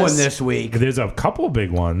heard big of this. one this week. There's a couple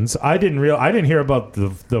big ones. I didn't hear about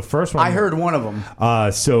the first one. I heard one of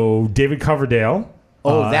them. So David Coverdale.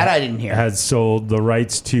 That I didn't hear. Has sold the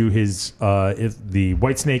rights to his the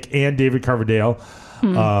Whitesnake and David Coverdale.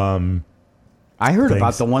 I heard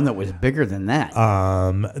about the one that was bigger than that.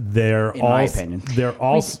 They're in all, my opinion. They're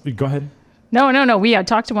all. Go ahead. No. We had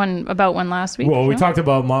talked about one last week. Well, we talked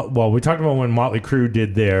about when Motley Crue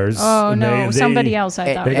did theirs. Oh, and no. Somebody else,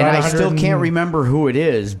 I thought. And I still can't remember who it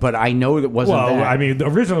is, but I know that wasn't that. I mean,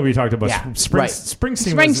 originally we talked about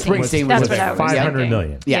Springsteen. Springsteen was like 500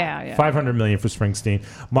 million. Yeah. 500 million for Springsteen.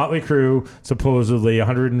 Motley Crue, supposedly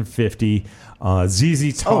 150.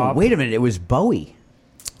 ZZ Top. Oh, wait a minute. It was Bowie.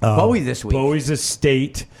 Bowie this week. Bowie's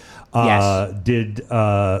estate. Said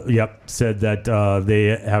that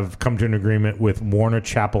they have come to an agreement with Warner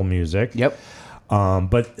Chappell Music. Yep.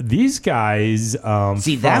 But these guys...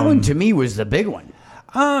 that one to me was the big one.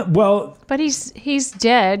 But he's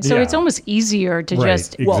dead, so it's almost easier to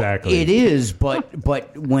just... Exactly. Well, it is,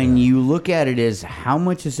 but when you look at it as how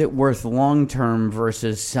much is it worth long-term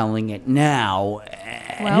versus selling it now...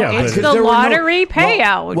 Well, it's the lottery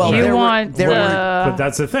payout. But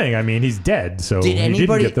that's the thing. I mean, he's dead, so he didn't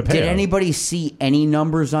get the payout. Did anybody see any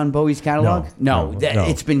numbers on Bowie's catalog? No.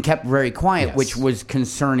 It's been kept very quiet, which was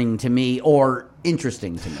concerning to me, or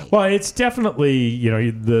interesting to me. Well, it's definitely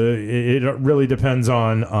it really depends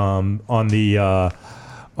on the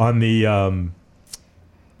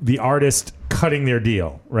artist cutting their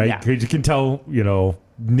deal, right? Yeah. 'Cause you can tell,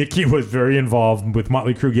 Nicky was very involved with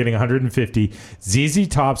Motley Crue getting 150. ZZ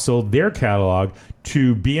Top sold their catalog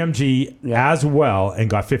to BMG as well and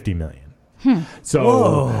got 50 million.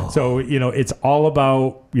 So it's all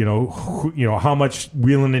about how much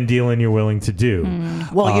wheeling and dealing you're willing to do.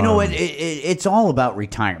 Well, you know what? It's all about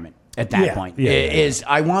retirement at that point.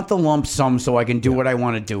 I want the lump sum so I can do what I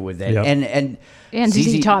want to do with it. Yep. And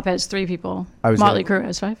ZZ Top has 3 people. Motley Crue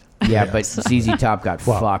has 5. Yeah, but ZZ Top got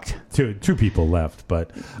fucked. Two people left,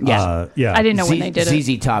 but I didn't know when they did it.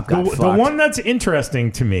 ZZ Top got fucked. The one that's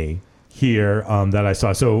interesting to me here that I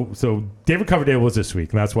saw. So David Coverdale was this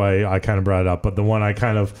week, and that's why I kind of brought it up. But the one I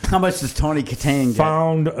kind of how much does Tony Katang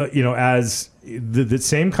found? As the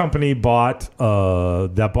same company bought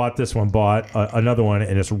this one bought another one,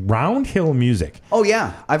 and it's Round Hill Music. Oh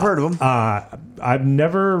yeah, I've heard of them. I've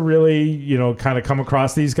never really kind of come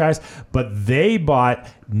across these guys, but they bought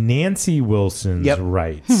Nancy Wilson's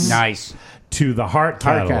rights. Nice. To the Heart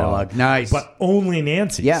catalog. Nice. But only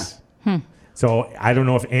Nancy's. Yeah. So I don't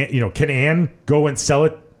know if Ann, can Ann go and sell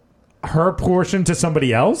it her portion to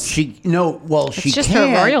somebody else? She just can.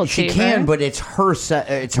 Her royalty, she can, right? but it's her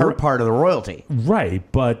part of the royalty. Right,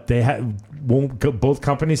 but won't both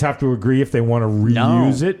companies have to agree if they want to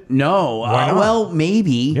reuse it? No. Why not? Well,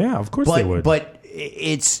 maybe. Yeah, of course they would. But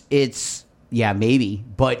it's maybe.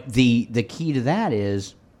 But the key to that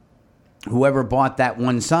is whoever bought that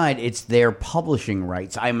one side, it's their publishing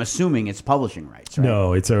rights. I'm assuming it's publishing rights, right?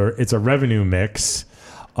 No, it's a revenue mix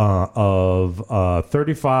of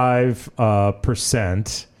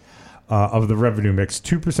 35% of the revenue mix,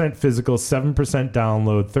 2% physical, 7%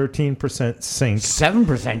 download, 13% sync,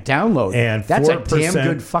 7% download, and that's 4%, a damn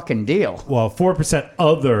good fucking deal. Well, 4%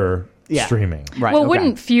 other streaming. Right. Well,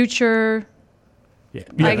 wouldn't future?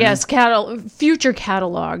 I guess future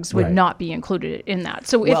catalogs would not be included in that.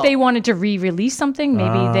 So if they wanted to re-release something,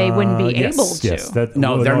 maybe they wouldn't be able to. Yes, they're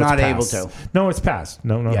not able to. No, it's past.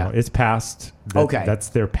 No, it's past. That's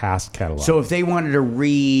their past catalog. So if they wanted to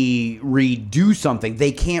redo something,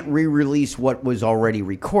 they can't re-release what was already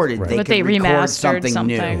recorded. Right. But they remastered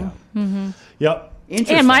something new. Mm-hmm. Yep.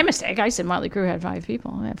 And my mistake. I said Motley Crue had 5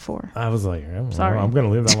 people. I had 4. I was like, sorry. I'm going to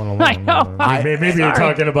leave that one alone. I know. Maybe you're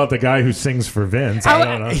talking about the guy who sings for Vince. I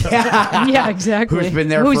don't know. Yeah, exactly. Who's been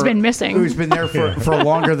there? Been missing? Who's been there for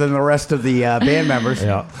longer than the rest of the band members?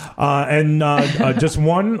 Yeah. And just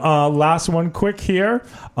one last one, quick here.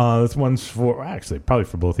 This one's probably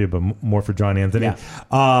for both of you, but more for John Anthony. Yeah.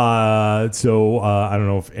 So I don't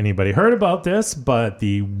know if anybody heard about this, but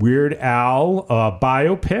the Weird Al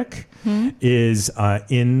biopic is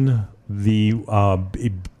in the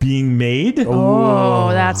being made. Oh,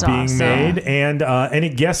 that's being awesome. made. And any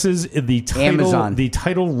guesses the title? Amazon. The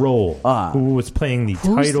title role. Who was playing the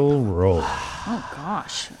title role? Oh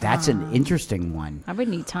gosh, That's an interesting one. I would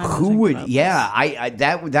need time. to Who think would? about Yeah, I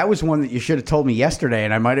that was one that you should have told me yesterday,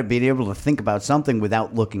 and I might have been able to think about something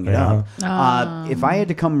without looking it up. If I had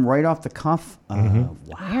to come right off the cuff, wow.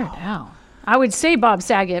 Weird Al. I would say Bob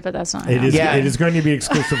Saget, but that's not. It is. It is going to be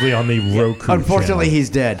exclusively on the Roku. Unfortunately, channel. he's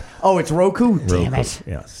dead. Oh, it's Roku. Damn Roku, it.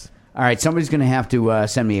 Yes. All right, somebody's going to have to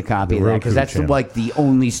send me a copy of that because that's channel. like the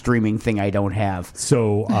only streaming thing I don't have.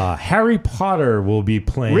 So Harry Potter will be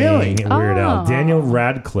playing Really? Weird Al. Oh. Daniel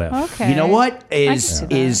Radcliffe. Okay. You know what I can is see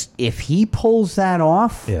that. is if he pulls that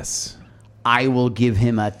off? Yes. I will give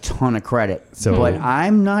him a ton of credit. So- but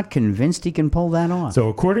I'm not convinced he can pull that off. So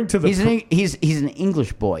according to the he's an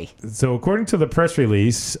English boy. So according to the press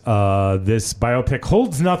release, this biopic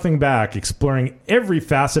holds nothing back, exploring every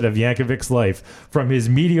facet of Yankovic's life, from his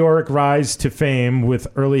meteoric rise to fame with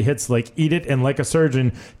early hits like Eat It and Like a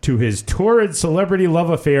Surgeon, to his torrid celebrity love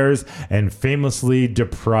affairs and famously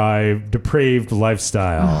depraved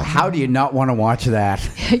lifestyle. How do you not want to watch that?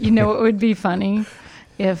 You know, it would be funny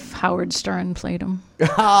if Howard Stern played him. You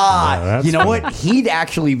know what? He'd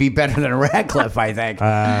actually be better than Radcliffe, I think.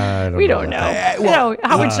 We don't know.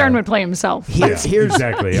 Howard Stern would play himself.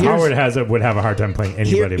 Exactly. Howard would have a hard time playing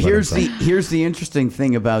anybody. Here's but himself. here's the interesting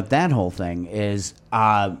thing about that whole thing is,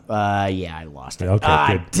 I lost it.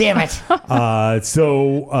 Okay, good. Damn it! That's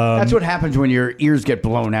what happens when your ears get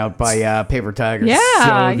blown out by paper tigers.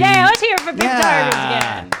 Yeah, let's hear it for Big Tigers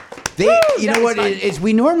again. You know what? Is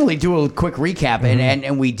we normally do a quick recap,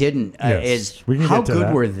 and we didn't. Yes. We can How get to good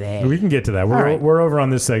that. were they? We can get to that. All right. We're over on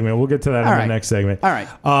this segment. We'll get to that All in right. the next segment. All right.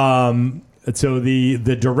 So the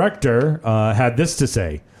director had this to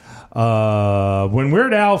say. When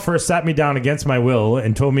Weird Al first sat me down against my will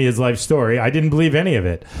and told me his life story, I didn't believe any of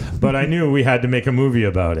it, but I knew we had to make a movie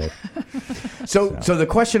about it. So the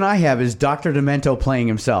question I have is Dr. Demento playing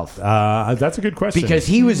himself? That's a good question. Because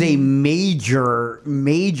he was a major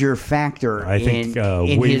factor. I think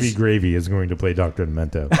in Wavy his... Gravy is going to play Dr.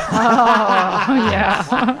 Demento. Oh,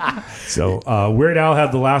 yeah. So Weird Al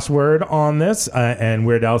had the last word on this, and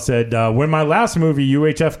Weird Al said, when my last movie,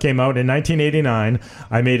 UHF, came out in 1989,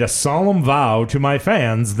 I made a solemn vow to my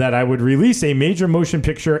fans that I would release a major motion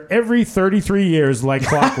picture every 33 years like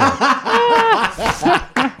clockwork.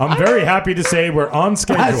 I'm very happy to say we're on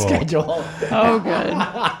schedule. Oh, good.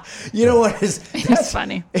 You know what? That's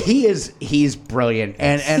funny. He's brilliant.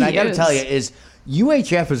 And I got to tell you,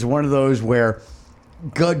 UHF is one of those where,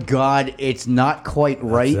 good God, it's not quite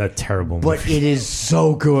right. That's a terrible movie. But it is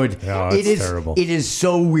so good. Oh, it's terrible. It is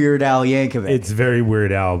so Weird Al Yankovic. It's very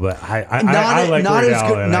Weird Al, but I like Weird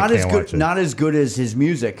Al, and I can't watch it. Not as good as his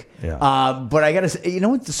music. Yeah. But I got to say, you know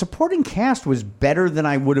what? The supporting cast was better than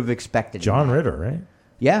I would have expected. John Ritter, right?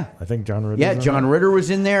 Yeah. I think John Ritter. Yeah, John Ritter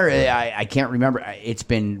was in there. I can't remember. It's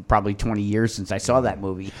been probably 20 years since I saw that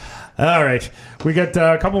movie. All right. We got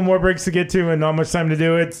a couple more breaks to get to and not much time to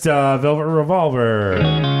do it. Velvet Revolver.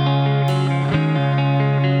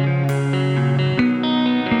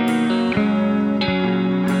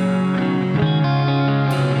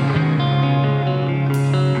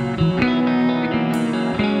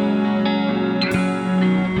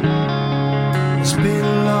 It's been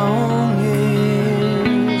a long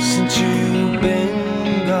year since you've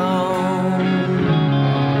been gone.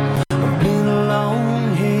 I've been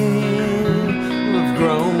alone here, we've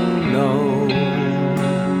grown old.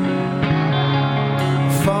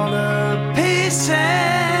 Fall to pieces,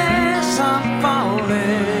 I'm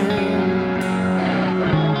falling.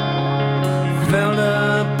 Fell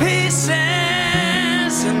to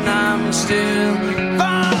pieces, and I'm still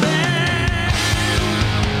falling.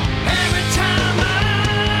 Every time I'm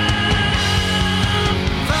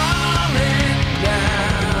falling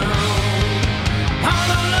down, all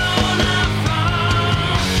alone I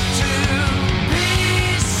fall to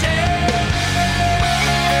pieces.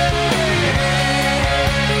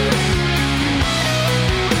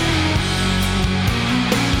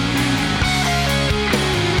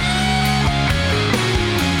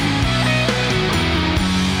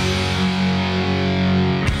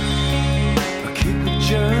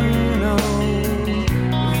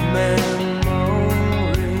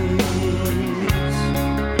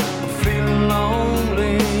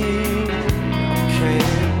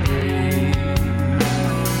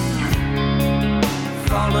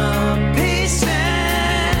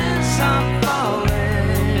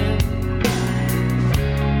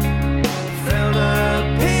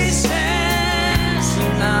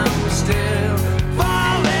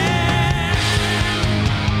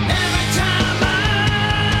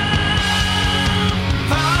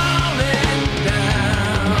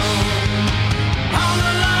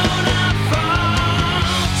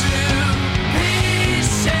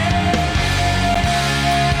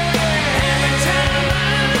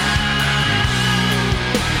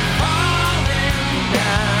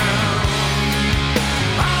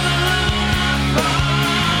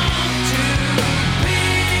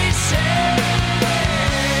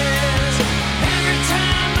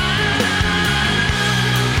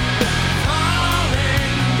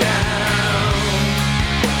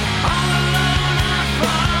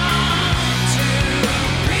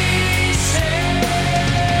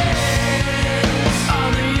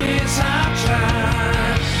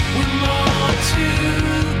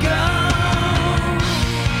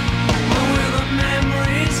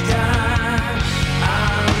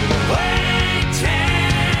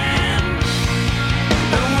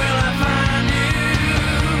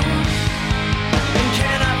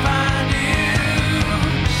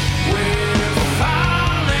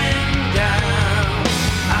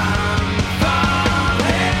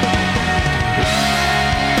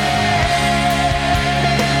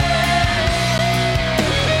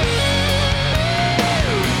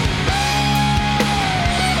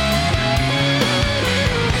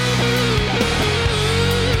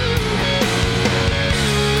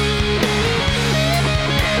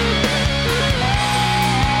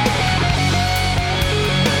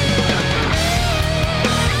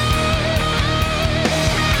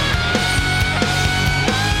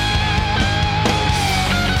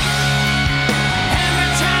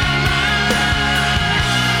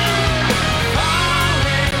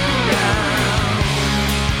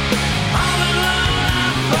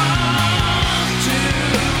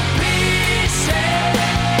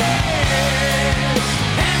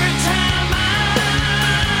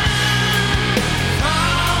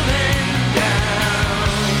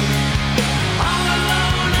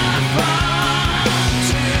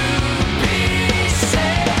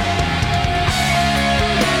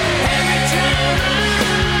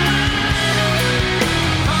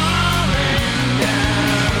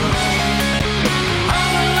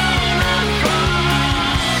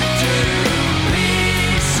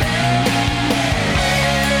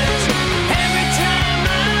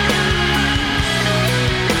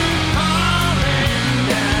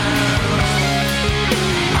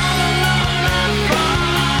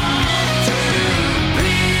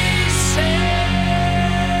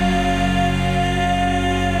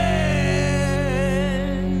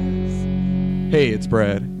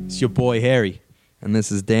 Brad. It's your boy Harry. And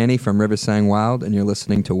this is Danny from River Sang Wild, and you're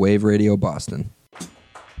listening to Wave Radio Boston.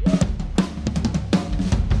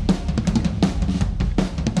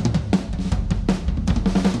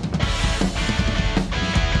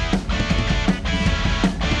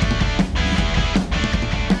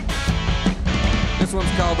 This one's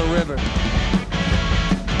called The River.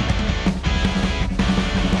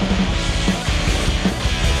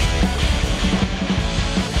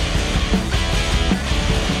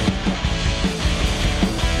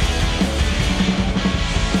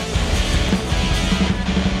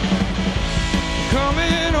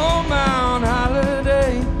 Coming home on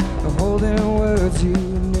holiday, holding words you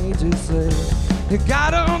need to say. You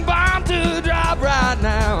got a bomb to drop right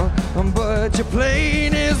now, but your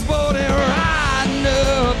plane is boarding right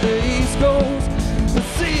up the East Coast.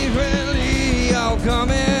 Secretly, you're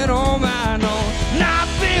coming home, I know. Now I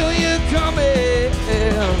feel you coming,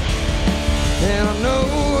 and I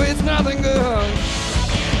know it's nothing good.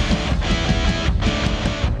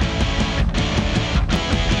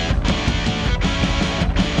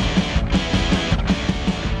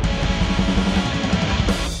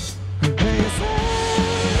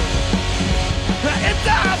 It's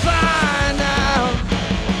all fine now,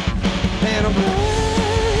 and I'm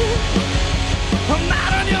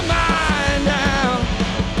not on your mind now.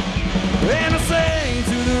 And I sang to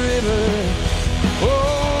the river,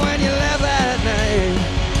 oh, when you left that night.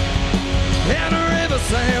 And the river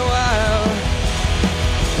sang wild,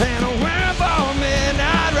 and I went for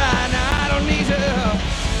midnight right now. I don't need you.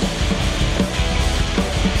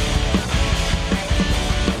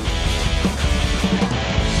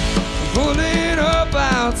 Pulling up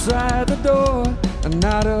outside the door,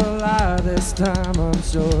 not a lie this time, I'm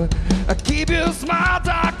sure. Keep your small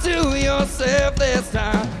talk to yourself this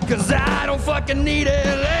time, 'cause I don't fucking need it.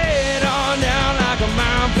 Lay it on down like a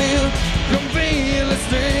minefield. Come feel the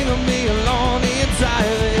string of me along the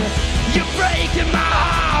entire. You're breaking my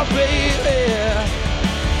heart, baby.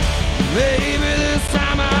 Maybe this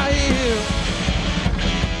time I hear.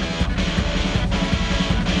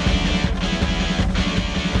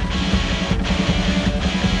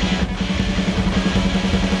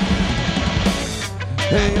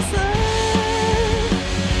 Hey, you say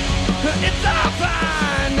it's all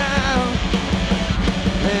fine now,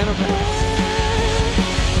 and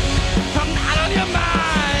I'm not on your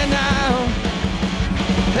mind now.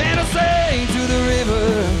 And I sang to the river,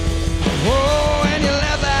 oh, and you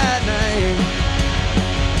left that night,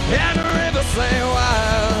 and the river sang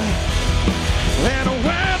wild, and I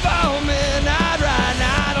went for midnight right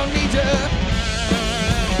now. I don't need you.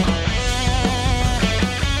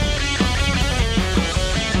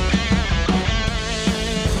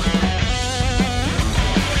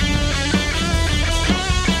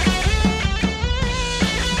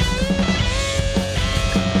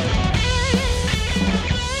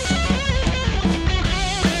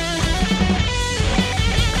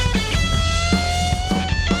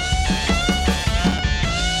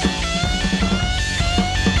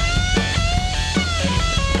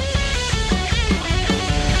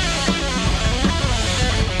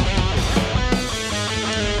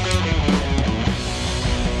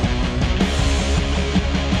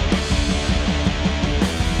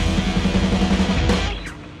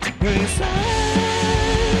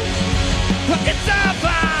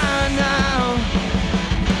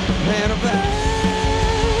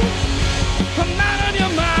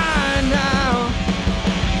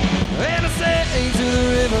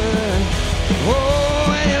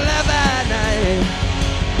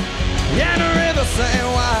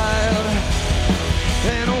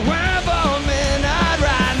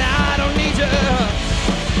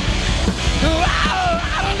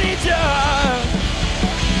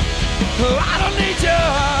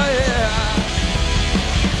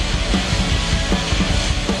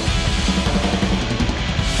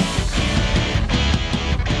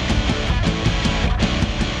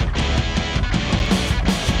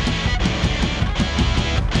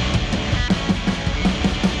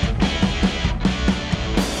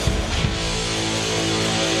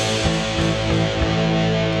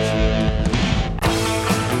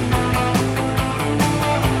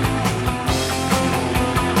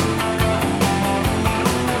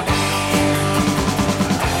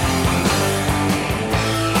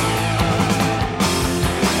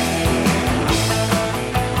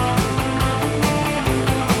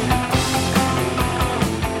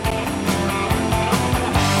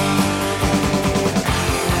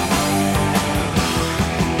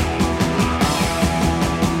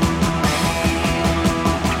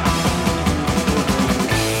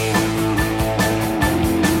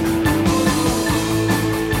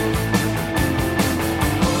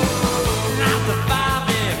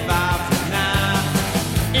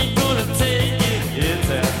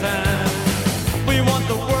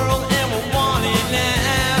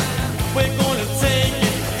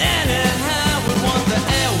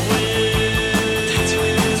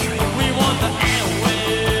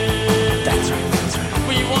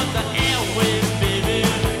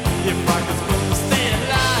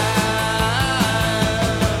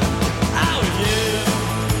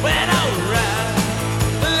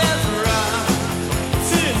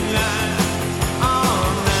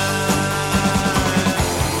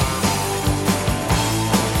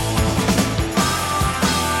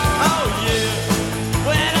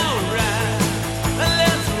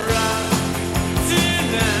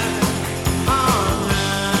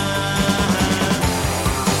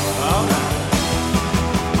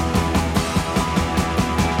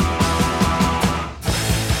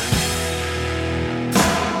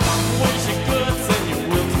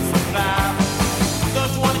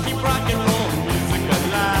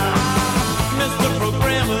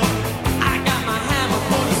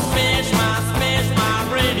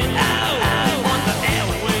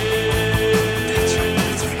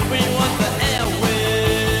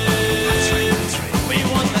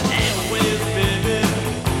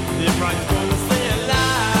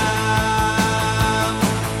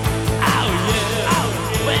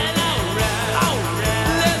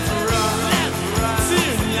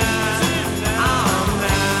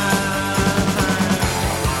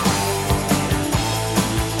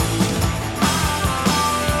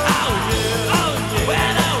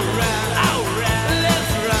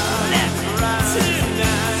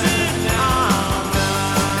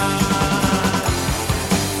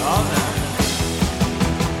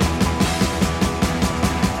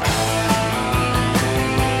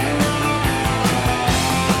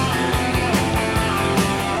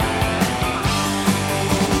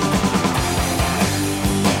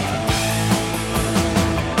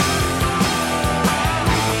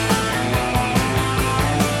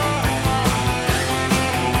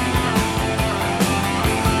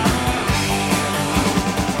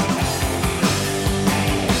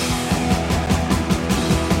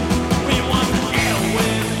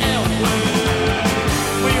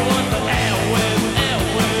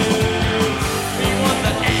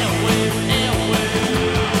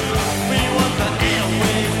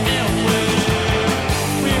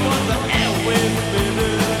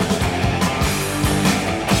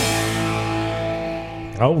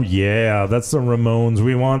 Oh, yeah. That's the Ramones.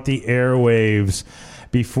 We want the airwaves.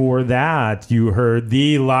 Before that, you heard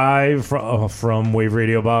the live from Wave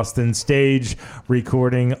Radio Boston stage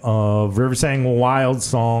recording of Riverside Wild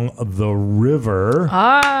song, The River.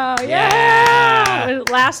 Oh, yeah.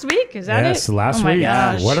 Last week, is that it? Yes, last oh my week.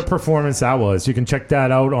 Gosh. What a performance that was. You can check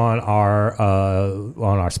that out on our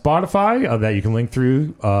Spotify that you can link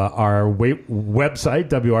through our website,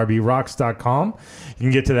 wrbrocks.com. You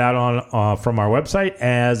can get to that on from our website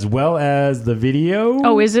as well as the video.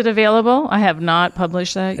 Oh, is it available? I have not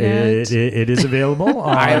published that yet. It is available.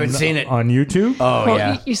 I haven't seen it on YouTube. Oh, well,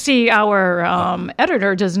 yeah. You see, our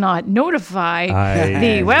editor does not notify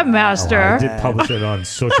the webmaster. I did publish it on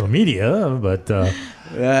social media, but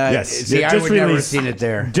yes, see, I would never have seen it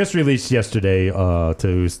there. Just released yesterday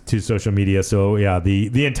to social media. So yeah,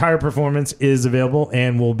 the entire performance is available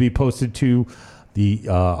and will be posted to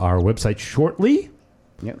our website shortly.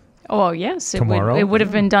 Yep. Oh yes, Tomorrow? it would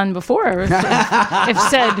have been done before if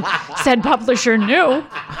said publisher knew.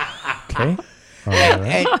 Okay.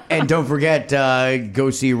 And don't forget,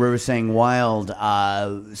 go see River Sang Wild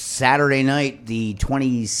Saturday night, the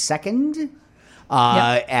 22nd.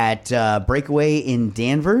 At Breakaway in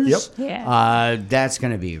Danvers. Yep. Yeah. That's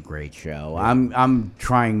going to be a great show. I'm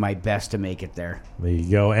trying my best to make it there. There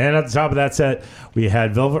you go. And at the top of that set, we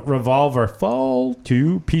had Velvet Revolver Fall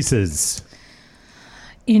to Pieces.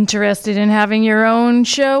 Interested in having your own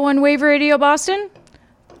show on Wave Radio Boston?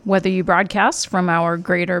 Whether you broadcast from our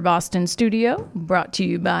Greater Boston studio, brought to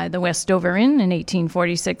you by the West Dover Inn and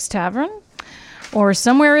 1846 Tavern, or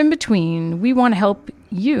somewhere in between, we want to help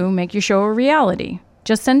you make your show a reality.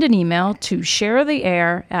 Just send an email to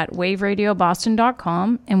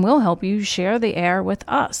sharetheair@waveradioboston.com and we'll help you share the air with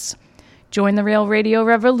us. Join the Rail Radio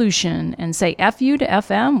Revolution and say FU to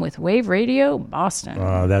FM with Wave Radio Boston.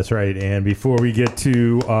 That's right. And before we get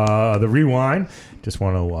to the rewind, just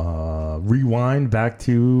want to rewind back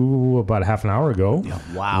to about a half an hour ago.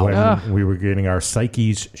 Wow. When we were getting our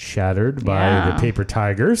psyches shattered by the Paper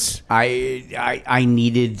Tigers. I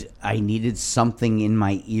needed something in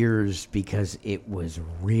my ears because it was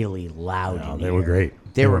really loud. in They here. were great.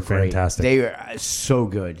 They were great. fantastic. They were so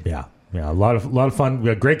good. Yeah. Yeah, a lot of fun. We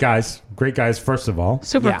had great guys, first of all.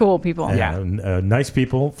 Super cool people. And, nice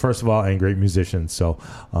people, first of all, and great musicians. So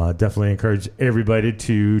definitely encourage everybody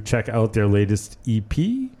to check out their latest EP.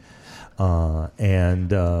 And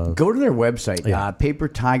go to their website, Paper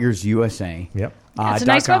Tigers USA. Yep. It's a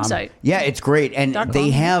nice website. Yeah, it's great. And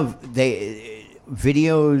they .com. have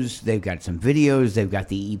videos. They've got some videos. They've got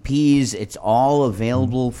the EPs. It's all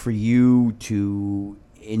available for you to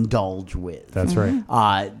indulge with. That's right.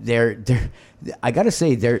 I gotta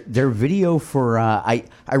say their video for I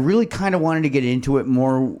really kind of wanted to get into it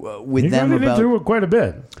more with them got about into it quite a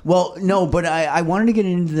bit. Well, no, but I wanted to get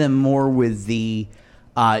into them more with the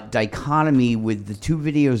dichotomy with the two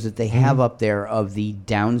videos that they have up there of the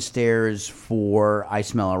downstairs for I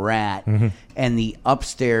Smell a Rat and the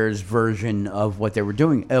upstairs version of what they were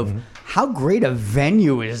doing. Of how great a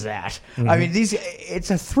venue is that? I mean,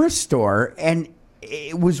 it's a thrift store and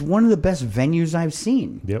it was one of the best venues I've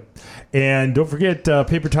seen. Yep. And don't forget,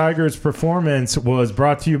 Paper Tigers' performance was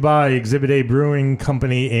brought to you by Exhibit A Brewing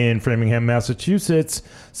Company in Framingham, Massachusetts.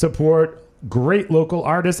 Support great local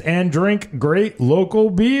artists and drink great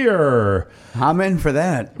local beer. I'm in for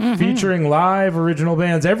that. Featuring live original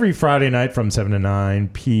bands every Friday night from 7 to 9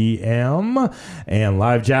 p.m. and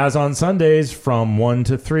live jazz on Sundays from 1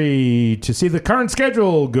 to 3. To see the current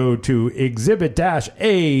schedule, go to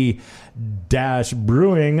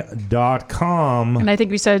exhibit-a-brewing.com. And I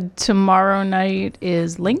think we said tomorrow night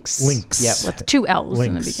is Lynx. Lynx. With 2 L's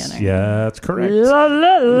in the Lynx. beginning. Yeah, that's correct.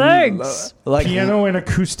 Lynx. Piano and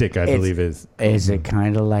acoustic, I believe is. Is it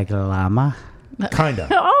kind of like a llama? Kinda.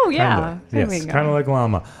 Oh, yeah. There we Yes, go. kind of like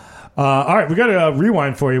llama. All right, we got a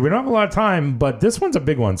rewind for you. We don't have a lot of time, but this one's a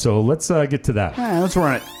big one, so let's get to that. All right, let's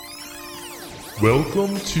run it.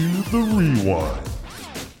 Welcome to the rewind.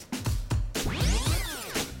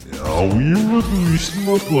 Now we release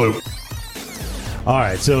the float. All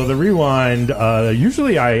right, so the rewind.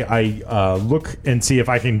 Usually, I look and see if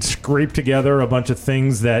I can scrape together a bunch of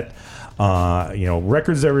things that,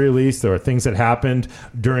 records that were released or things that happened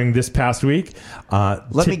during this past week.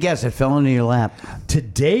 Let me guess, it fell into your lap.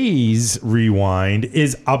 Today's rewind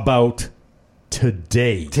is about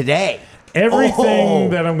today. Today.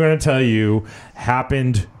 Everything that I'm going to tell you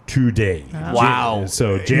happened today. Wow.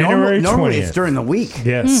 So January 20th. Normally it's during the week.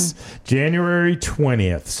 Yes, January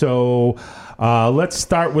 20th. So let's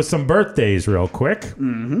start with some birthdays real quick.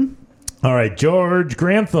 Mm-hmm. All right, George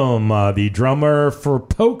Grantham, the drummer for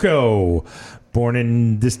Poco, born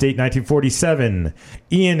in this date, 1947.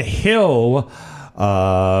 Ian Hill,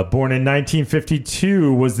 Born in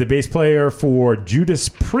 1952, was the bass player for Judas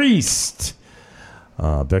Priest.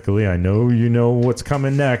 Becca Lee, I know you know what's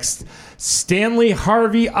coming next. Stanley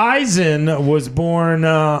Harvey Eisen was born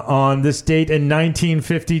on this date in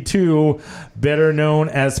 1952, better known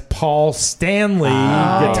as Paul Stanley,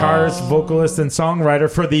 guitarist, vocalist, and songwriter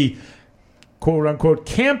for the quote-unquote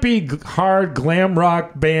campy, hard glam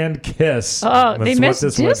rock band Kiss. Oh, they missed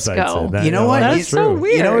this disco. website said. You know what? That's so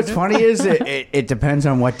weird. You know what's funny is it depends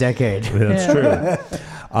on what decade. That's true.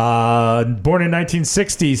 Born in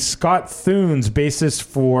 1960, Scott Thunes, bassist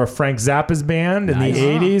for Frank Zappa's band in the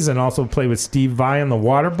 80s, and also played with Steve Vai and the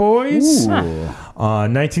Waterboys.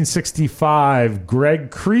 1965,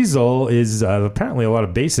 Greg Kriesel is apparently a lot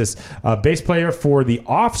of bassists, bass player for The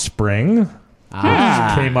Offspring.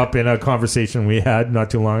 Came up in a conversation we had not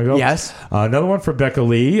too long ago. Yes. Another one for Becca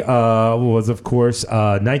Lee was, of course,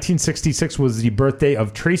 1966 was the birthday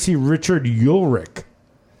of Tracy Richard Ulrich.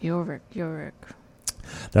 Ulrich.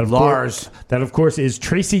 That, of course, is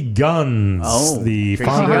Tracy Guns, the Tracy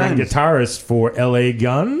founder and Guns. guitarist for L.A.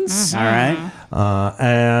 Guns. All right.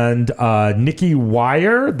 And Nicky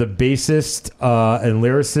Wire, the bassist and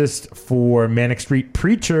lyricist for Manic Street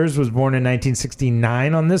Preachers, was born in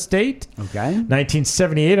 1969 on this date. Okay.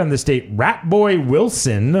 1978 on this date, Ratboy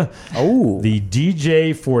Wilson, the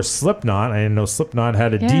DJ for Slipknot. I didn't know Slipknot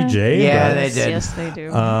had a DJ. Yeah, they did. Yes, they do.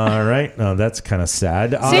 All right. No, that's kind of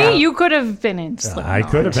sad. See, you could have been in Slipknot. I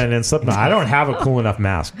could have been in Slipknot. I don't have a cool enough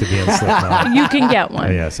mask to be in Slipknot. You can get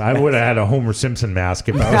one. Yes, I would have had a Homer Simpson mask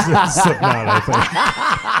if I was in Slipknot, I think.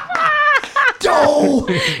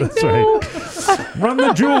 That's right. Run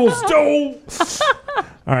the jewels, Joe.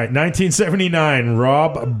 All right, 1979,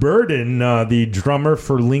 Rob Burden, the drummer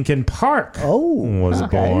for Linkin Park, was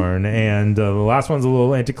born. And the last one's a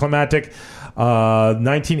little anticlimactic.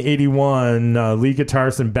 1981, lead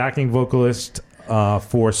guitarist and backing vocalist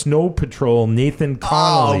for Snow Patrol, Nathan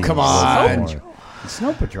Connolly. Oh, come on.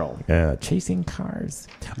 Snow Patrol. Chasing cars.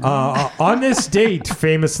 On this date,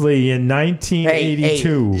 famously in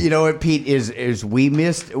 1982. Hey, you know what, Pete, is we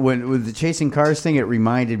missed when with the Chasing Cars thing, it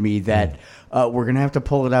reminded me that we're gonna have to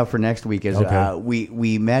pull it out for next week. Is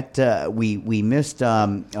we missed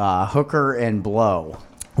Hooker and Blow.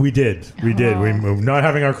 We did. We're not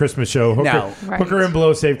having our Christmas show. Hooker and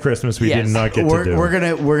Blow Save Christmas. We did not get to do.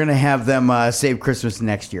 We're gonna have them save Christmas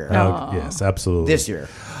next year. Yes, absolutely. This year.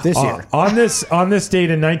 On this date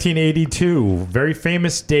in 1982, very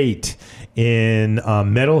famous date in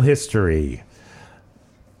metal history.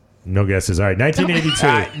 No guesses. All right,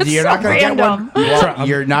 1982. You're not going to get one.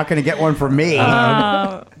 You're not going to get one from me.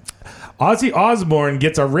 Ozzy Osbourne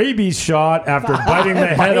gets a rabies shot after biting the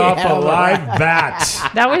head off a live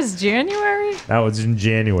bat. That was January? That was in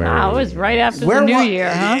January. That was right after the New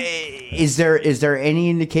Year, huh? Is there any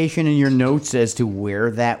indication in your notes as to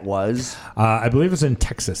where that was? I believe it was in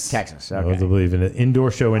Texas. Okay. I believe in an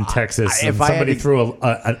indoor show in Texas. And somebody threw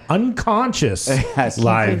an unconscious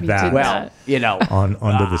live bat. Well,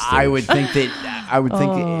 onto the stage. I would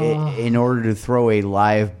think in order to throw a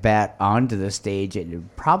live bat onto the stage, it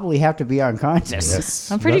would probably have to be unconscious.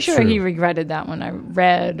 Yes, I'm pretty sure he regretted that when I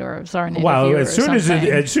read or saw an interview. Well, as soon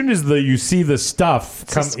as you see the stuff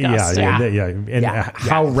come, and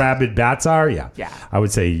how rabid bats are, I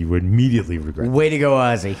would say you would immediately regret. Way to go,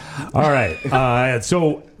 Ozzy! All right,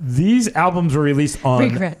 so these albums were released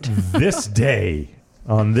on this day.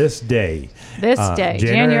 On this day.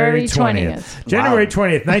 January 20th. January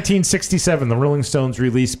 20th, 1967, the Rolling Stones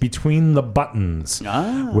released Between the Buttons,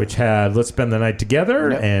 which had Let's Spend the Night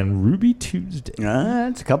Together and Ruby Tuesday.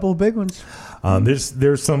 It's a couple of big ones.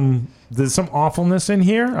 There's some awfulness in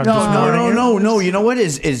here. No. You know what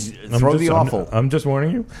is throw the awful. I'm just warning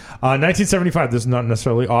you. 1975. This is not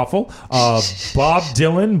necessarily awful. Bob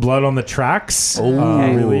Dylan, Blood on the Tracks,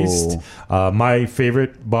 released. My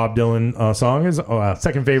favorite Bob Dylan song is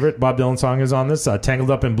second favorite Bob Dylan song is on this. Tangled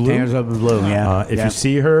Up in Blue. Tangled Up in Blue. Yeah. If you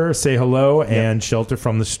see her, say hello and Shelter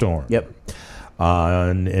from the Storm. Yep.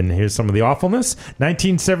 And here's some of the awfulness.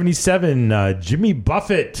 1977, Jimmy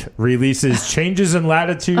Buffett releases Changes in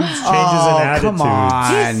Latitudes, Changes in Attitudes. Come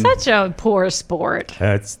on. He's such a poor sport.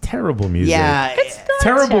 It's terrible music. Yeah. It's not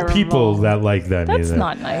terrible people that like that That's music.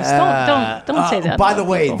 not nice. Don't say that. By the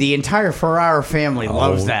way, the entire Ferrara family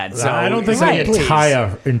loves that. So I don't think the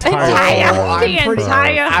entire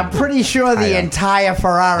I'm pretty sure the entire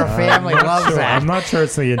Ferrara family loves that. I'm not sure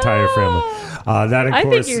it's the entire family. That, of I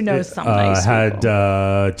course, think you know some nice had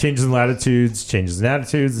Changes in Latitudes, Changes in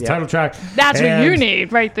Attitudes, the title track. That's what you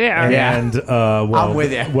need right there. And I'm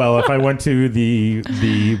with you. Well, if I went to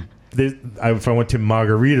the if I went to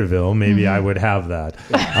Margaritaville, maybe I would have that.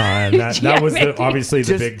 And that was obviously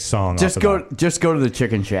the big song. Just go to the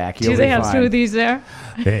Chicken Shack. Do they have smoothies there?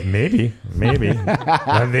 Maybe.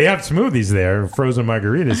 They have smoothies there, frozen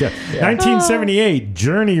margaritas. Yeah. 1978,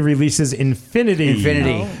 Journey releases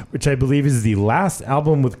Infinity, which I believe is the last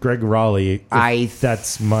album with Greg Raleigh.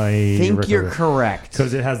 That's my think you're correct.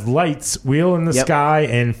 Because it has Lights, Wheel in the Sky,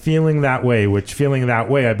 and Feeling That Way, which Feeling That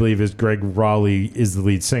Way, I believe, is Greg Raleigh is the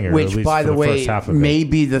lead singer. Which, at least by for the way, first half of may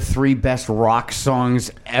be the 3 best rock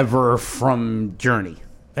songs ever from Journey.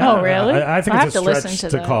 Oh, really? I think I it's a have to listen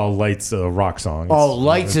stretch to to that. call Lights a rock song.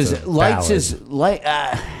 Lights is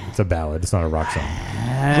It's a ballad. It's not a rock song.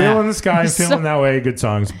 Wheel in the Sky, Feeling That Way, good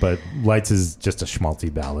songs, but Lights is just a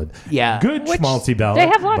schmaltzy ballad. Yeah. Good schmaltzy ballad. they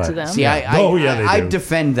have lots but- of them. See, they I do.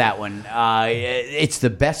 defend that one. It's the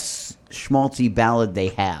best schmaltzy ballad they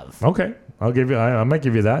have. Okay. I'll give you. I might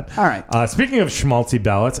give you that. All right. Speaking of schmaltzy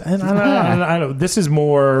ballads, and I don't. This was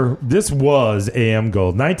AM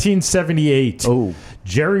Gold, 1978. Oh.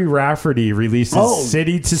 Jerry Rafferty releases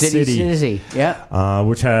City to City. Yeah.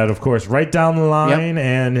 Which had, of course, Right Down the Line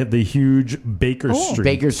and the huge Baker Street.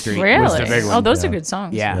 Baker Street Really? was the big one. Oh, those are good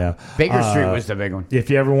songs. Yeah. Baker Street was the big one. If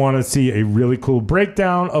you ever want to see a really cool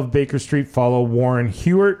breakdown of Baker Street, follow Warren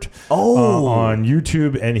Hewart on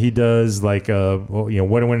YouTube, and he does what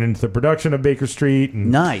went into the production of Baker Street. And,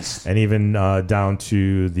 nice. And even down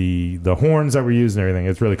to the horns that were used and everything.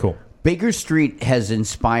 It's really cool. Baker Street has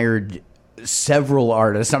inspired several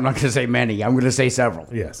artists. I'm not going to say many. I'm going to say several.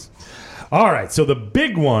 Yes. All right. So the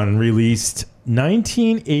big one released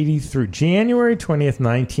 1983, January 20th,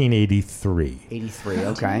 1983. 83.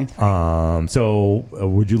 Okay. So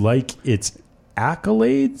would you like its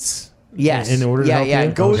accolades? Yes. In order to help you?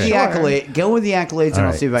 Go with the accolade. Go with the accolades, and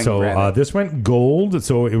I'll see if I can grab it. This went gold.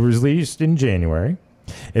 So it was released in January.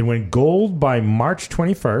 It went gold by March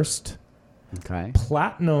 21st. Okay.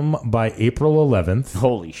 Platinum by April 11th.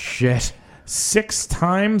 Holy shit. 6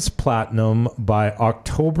 times platinum by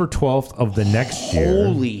October 12th of the next year.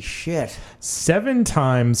 Holy shit. 7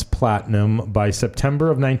 times platinum by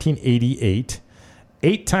September of 1988.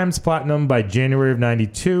 8 times platinum by January of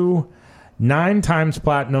 92. 9 times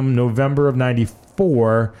platinum November of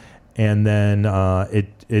 94. And then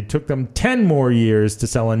it took them 10 more years to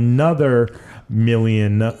sell another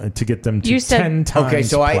million to get them to 10 times. Okay,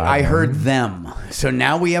 so platinum. I heard them. So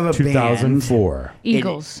now we have a 2004. band.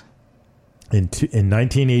 Eagles. In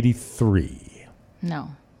 1983. No,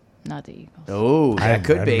 not the Eagles. Oh, that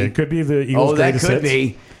could be. It could be the Eagles' greatest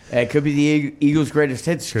hits. That could be the Eagles' greatest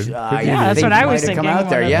hits. that's what I was thinking. Come out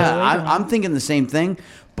there. one of Yeah, the later I'm thinking the same thing,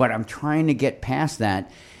 but I'm trying to get past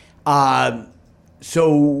that.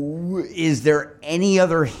 So, is there any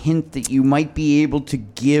other hint that you might be able to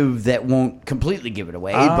give that won't completely give it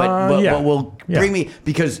away, but will bring me,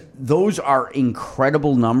 because those are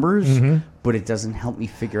incredible numbers, but it doesn't help me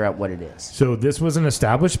figure out what it is. So this was an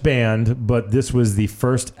established band, but this was the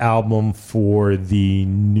first album for the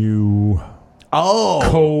new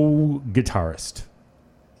co-guitarist.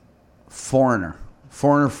 Foreigner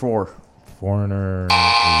 4. Foreigner is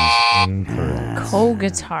incorrect.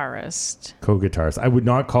 Co-guitarist. I would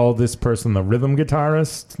not call this person the rhythm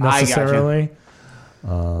guitarist necessarily.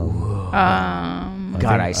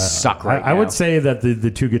 I suck right now. I would say that the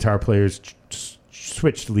 2 guitar players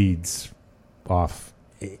switched leads off,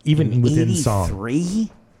 even within song.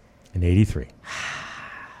 83? In 83.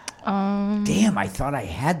 Damn, I thought I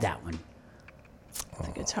had that one. The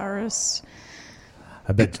guitarist.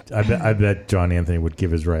 I bet John Anthony would give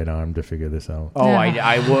his right arm to figure this out. Oh,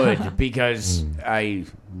 I would, because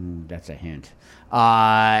that's a hint.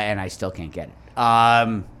 And I still can't get it.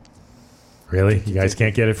 Really? You guys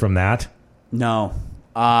can't get it from that? No.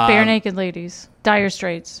 Bare Naked Ladies. Dire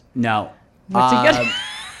Straits. No. What's he getting?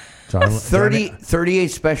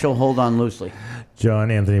 38 Special, Hold On Loosely. John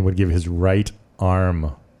Anthony would give his right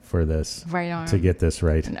arm for this. Right arm. To get this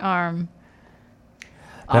right. An arm.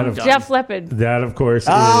 Jeff Leppard. That, of course, is...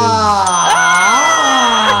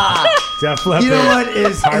 Def Leppard. You know what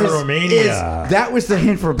Pyromania. That was the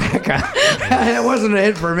hint for Becca. That wasn't a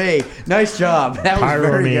hint for me. Nice job. That was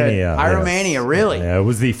very good. Pyromania, yes. really? Yeah, it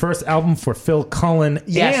was the first album for Phil Cullen and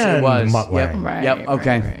it was. Mutt Lange. Yep.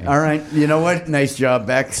 Okay. All right. You know what? Nice job,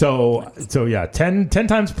 Beck. So yeah, 10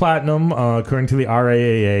 times platinum according to the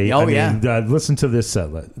RAAA. Oh, yeah. Listen to this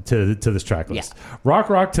to this track list. Yeah.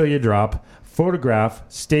 Rock Till You Drop, Photograph,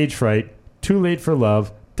 Stage Fright, Too Late for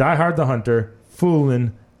Love, Die Hard the Hunter,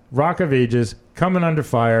 Foolin', Rock of Ages, Coming Under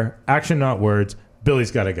Fire, Action Not Words,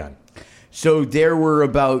 Billy's Got a Gun. So there were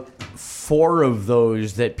about 4 of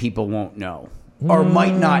those that people won't know or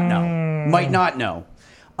might not know.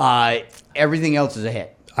 Everything else is a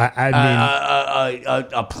hit. I mean,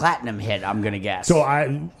 a platinum hit, I'm going to guess. So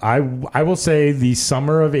I will say the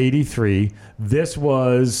summer of '83. This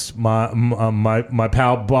was my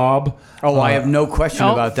pal Bob. Oh, I have no question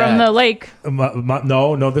about that. From the lake.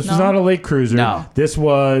 No, this was not a lake cruiser. No. This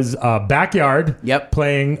was backyard. Yep.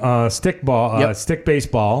 Playing stick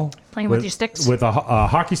baseball. Playing with your sticks? With a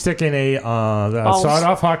hockey stick and a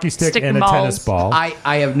sawed-off hockey stick and a tennis ball.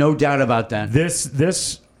 I have no doubt about that.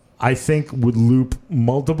 This I think would loop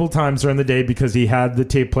multiple times during the day because he had the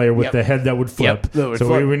tape player with the head that would flip. That would so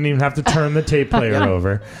flip. we wouldn't even have to turn the tape player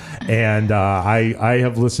over. And I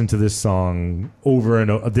have listened to this song over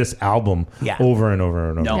and over, this album over and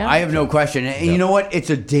over and over. No, I have no question. And you know what?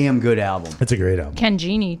 It's a damn good album. It's a great album. Ken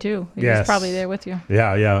Genie, too. He was probably there with you.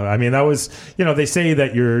 Yeah. I mean, that was, they say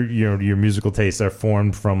that your musical tastes are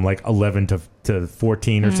formed from like 11 to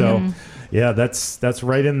 14 or so. Yeah, that's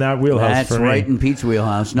right in that wheelhouse. That's for me. right in Pete's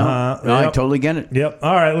wheelhouse. No, I totally get it. Yep.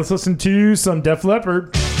 All right, let's listen to some Def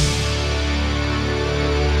Leppard.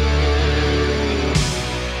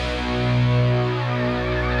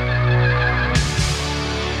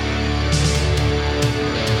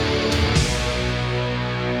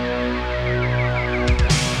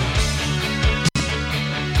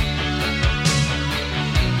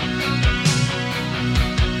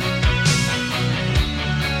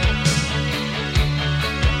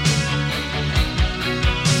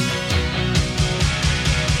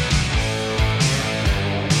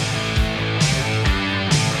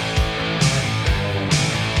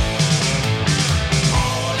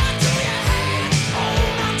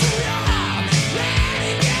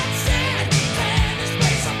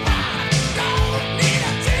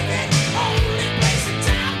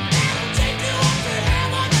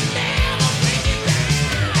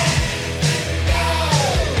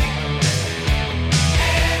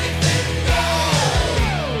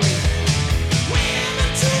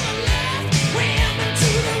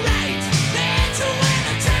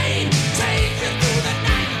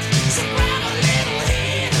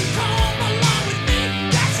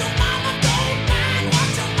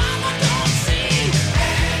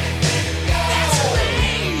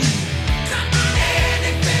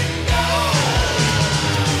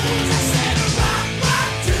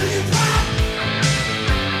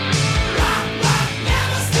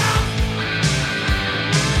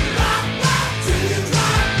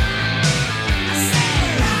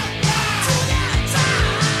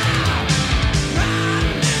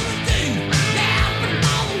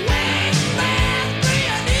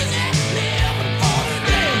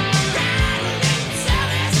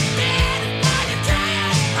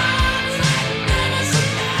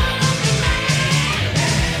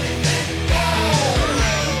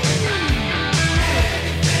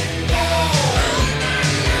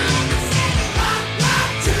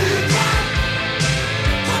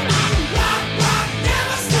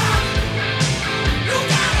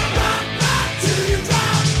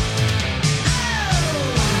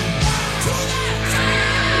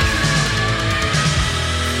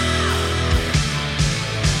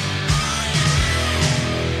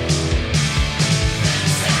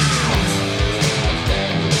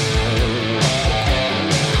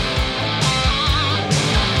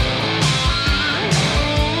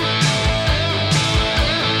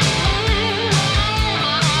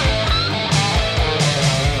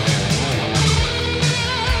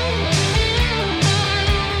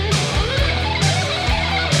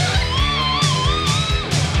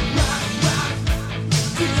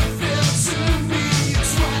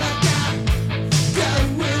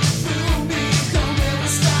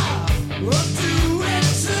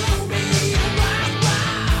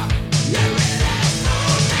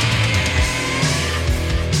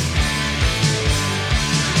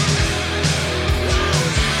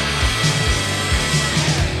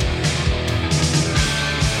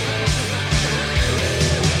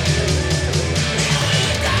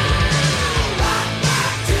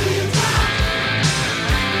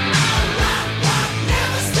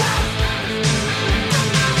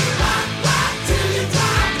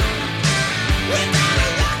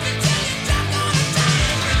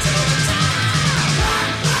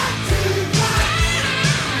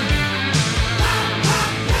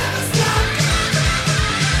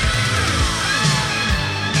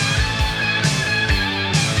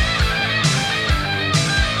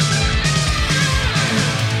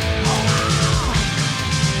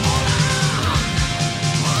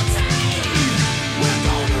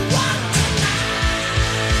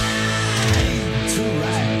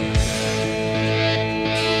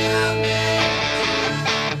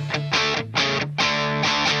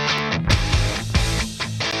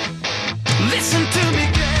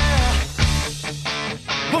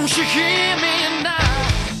 Don't you hear me now?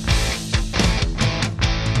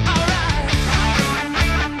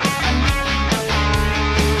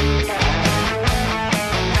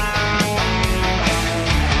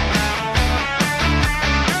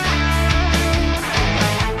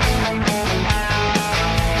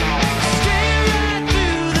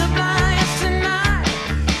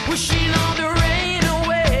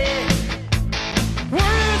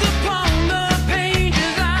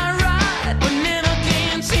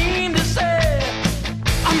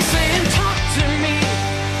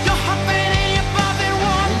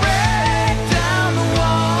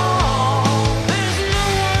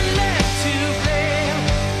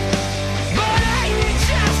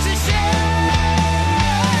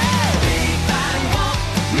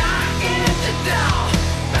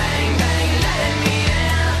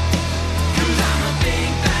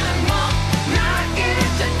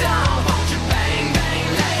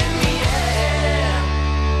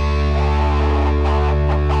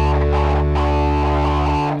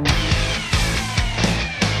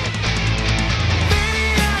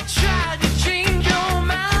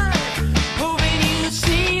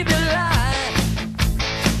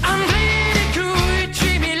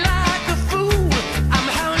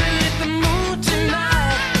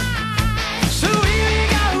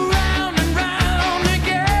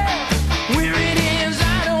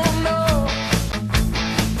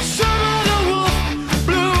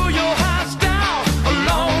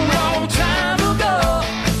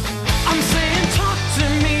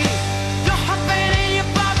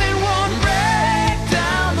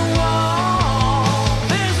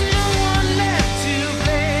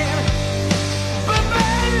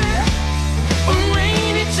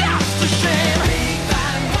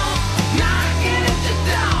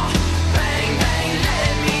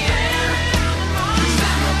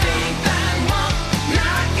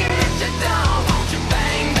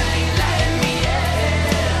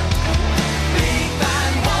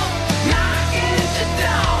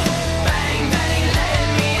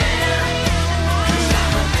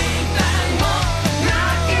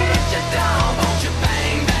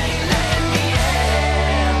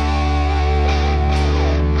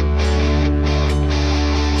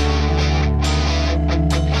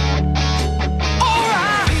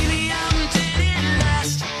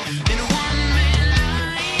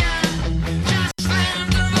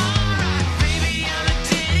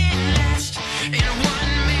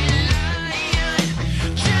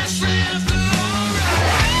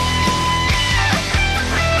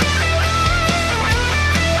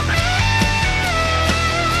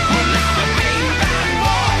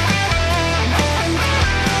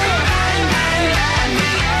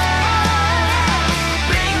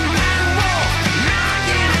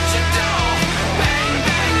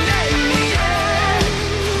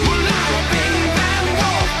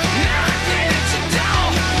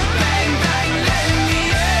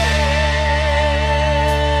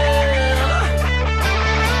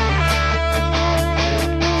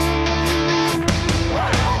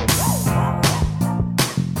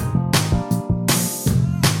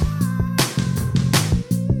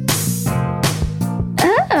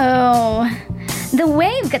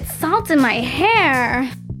 got salt in my hair.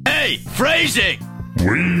 Hey, phrasing!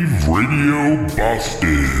 Wave Radio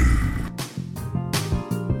Boston.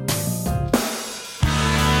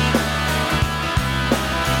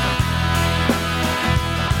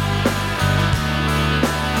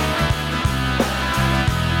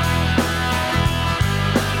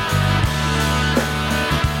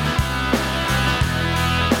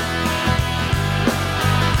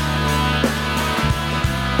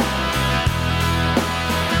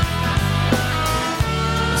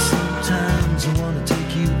 Sometimes I wanna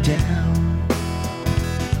take you down.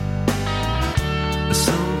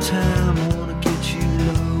 Sometimes I wanna get you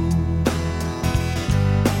low.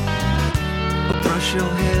 Brush your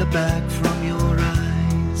hair back from your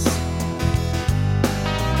eyes.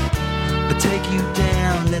 Take you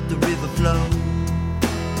down, let the river flow.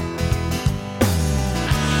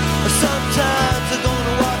 Sometimes I'm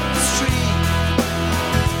gonna walk the street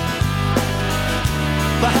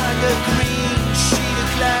behind a green sheet of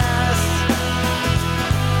glass,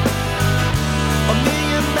 a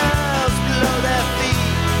million miles below their feet,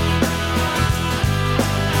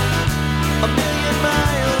 a million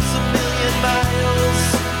miles, a million miles.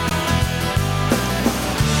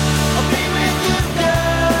 I'll be with you,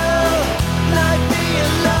 girl, like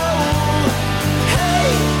being low.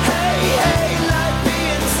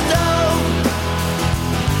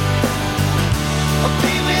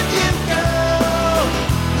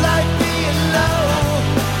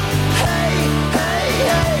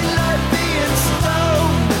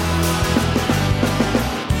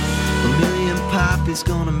 top is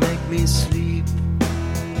gonna make me sleep.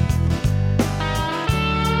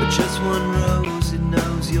 But just one rose, it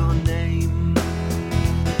knows your name.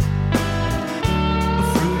 A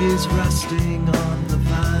fruit is rusting on the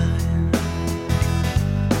vine.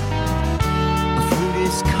 A fruit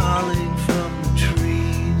is calling from the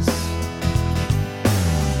trees.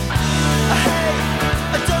 Hey,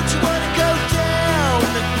 don't you wanna go down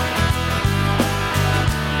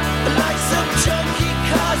like some chunky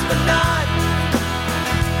cosmonaut?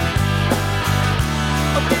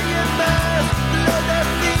 A million miles below their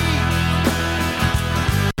feet.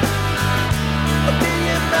 A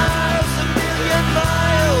million miles, a million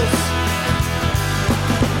miles.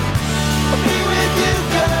 I'll be with you,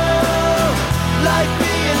 girl, like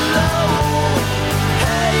being low.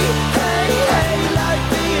 Hey, hey, hey, like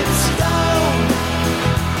being stoned.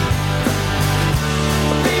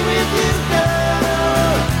 I'll be with you,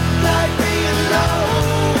 girl, like being low.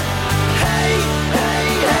 Hey, hey,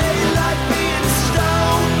 hey, like being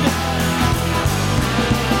stoned.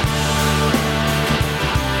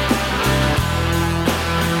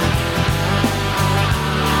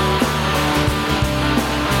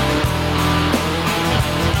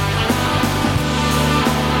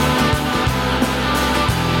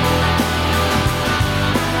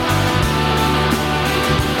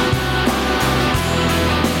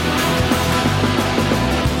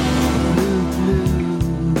 Blue,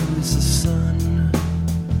 blue is the sun.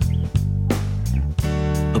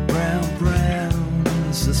 A brown, brown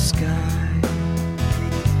is the sky.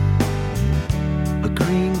 A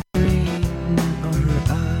green, green are her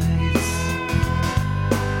eyes.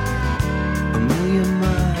 A million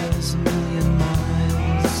miles, a million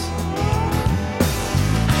miles.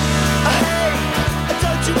 Hey,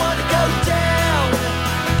 don't you wanna go down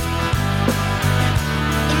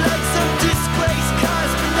like some disgraced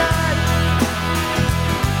cosmonaut?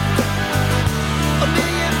 A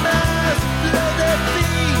million miles below their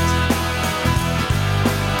feet.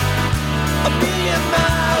 A million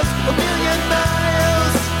miles, a million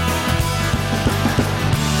miles.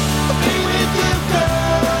 I'll be with you,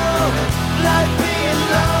 girl, like being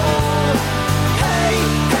low. Hey,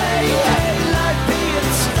 hey, hey, like being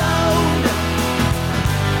stoned.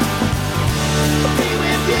 I'll be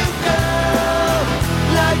with you, girl,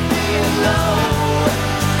 like being low.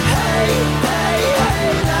 Hey, hey, hey,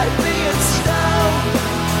 like being stoned.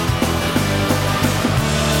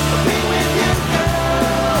 I'll be with you,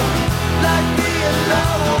 girl, like being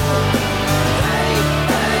low. Hey,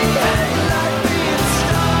 hey, hey, like being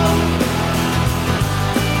stoned.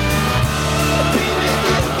 I'll be with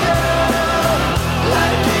you, girl,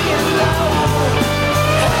 like being low.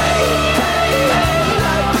 Hey, hey, hey,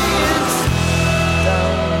 like being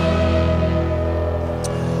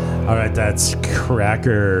stoned. All right, that's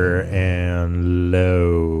Cracker and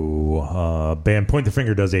Low. Band Point the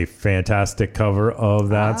Finger does a fantastic cover of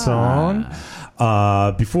that song.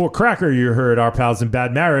 Before Cracker, you heard Our Pals in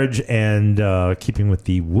Bad Marriage, and keeping with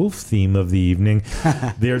the wolf theme of the evening,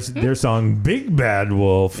 there's their song Big Bad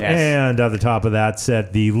Wolf. Yes. And at the top of that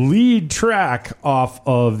set, the lead track off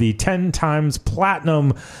of the 10 times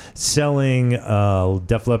platinum selling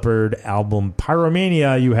Def Leppard album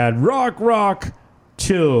Pyromania, you had Rock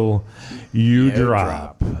Till You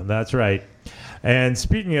Drop. That's right. And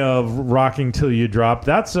speaking of rocking till you drop,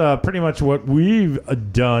 that's pretty much what we've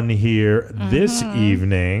done here this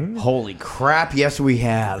evening. Holy crap, yes we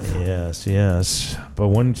have. Yes. But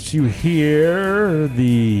once you hear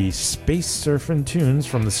the space surfing tunes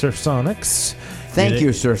from the Surf Sonics, Thank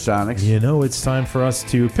you, Surf Sonics. you know it's time for us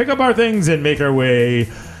to pick up our things and make our way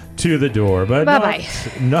to the door. But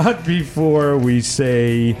not before we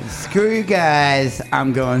say, screw you guys,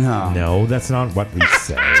 I'm going home. No, that's not what we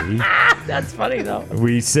say. That's funny, though.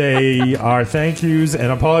 We say our thank yous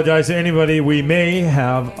and apologize to anybody we may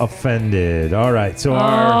have offended. All right, so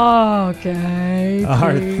our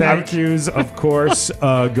thank yous, of course,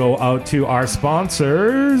 go out to our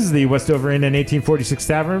sponsors, the Westover Inn and 1846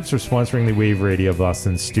 Taverns, for sponsoring the Wave Radio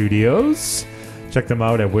Boston studios. Check them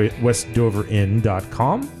out at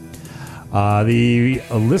westdoverinn.com. The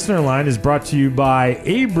listener line is brought to you by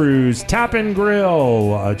Abreu's Tap and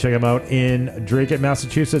Grill. Check them out in Dracut,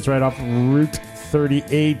 Massachusetts, right off Route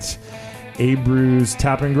 38. Abreu's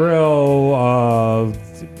Tap and Grill.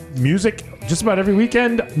 Music just about every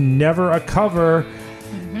weekend, never a cover.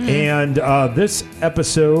 And this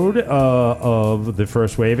episode of The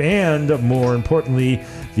First Wave, and more importantly,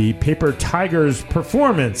 the Paper Tigers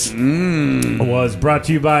performance, was brought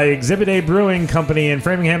to you by Exhibit A Brewing Company in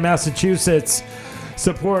Framingham, Massachusetts.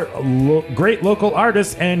 Support great local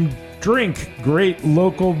artists and Drink great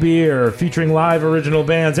local beer, featuring live original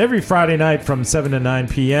bands every Friday night from 7 to 9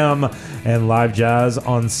 p.m. and live jazz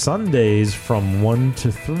on Sundays from 1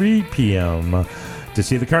 to 3 p.m. To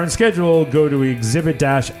see the current schedule, go to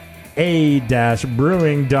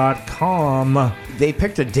exhibit-a-brewing.com. They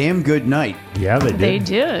picked a damn good night. Yeah, they did. They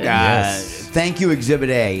did. Yes. Thank you, Exhibit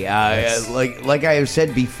A. Yes. Like I have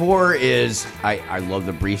said before, I love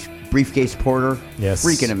the briefcase porter. Yes.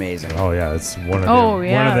 Freaking amazing. Oh yeah, it's one of Oh, their,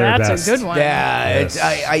 yeah, one of their that's best. a good one. Yeah, Yes.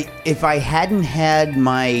 it's if I hadn't had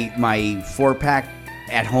my 4-pack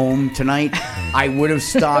at home tonight, I would have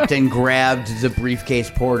stopped and grabbed the briefcase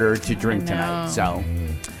porter to drink tonight. So,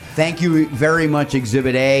 thank you very much,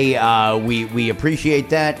 Exhibit A. We appreciate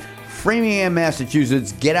that. Framingham,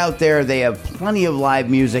 Massachusetts. Get out there. They have plenty of live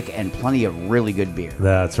music and plenty of really good beer.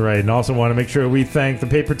 That's right. And also want to make sure we thank the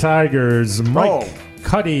Paper Tigers, Mike,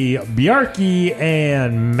 Cuddy, Bjarke,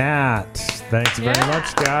 and Matt. Thanks very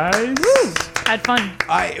much, guys. Woo. Had fun.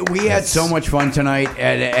 We had so much fun tonight,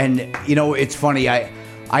 and you know, it's funny.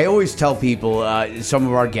 I always tell people, some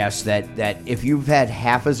of our guests, that if you've had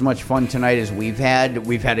half as much fun tonight as we've had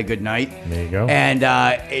a good night. There you go. And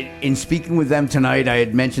in speaking with them tonight, I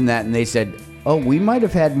had mentioned that, and they said, "Oh, we might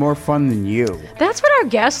have had more fun than you." That's what our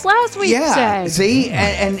guest last week said. See,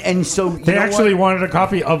 and so They actually wanted a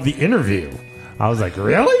copy of the interview. I was like,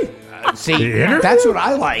 really? See, The interview? that's what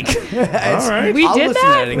I like. All right. We I'll did listen to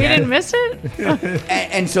that? it We again. didn't miss it?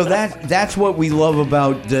 and so that's what we love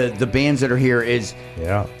about the bands that are here is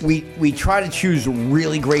we try to choose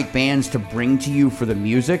really great bands to bring to you for the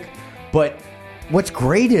music, but what's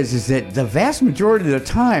great is that the vast majority of the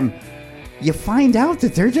time you find out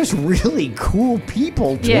that they're just really cool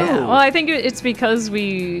people too. Yeah, well, I think it's because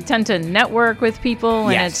we tend to network with people,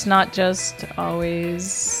 and Yes. it's not just always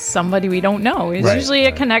somebody we don't know. It's Right, usually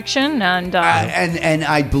a connection, and and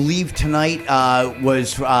I believe tonight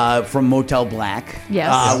was from Motel Black.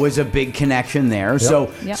 Yes. Was a big connection there. So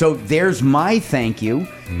Yep. so there's my thank you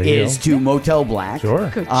There you is go. to Motel Black. Sure.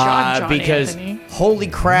 Good job, John because Anthony. holy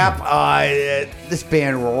crap, this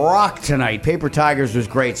band rocked tonight. Paper Tigers was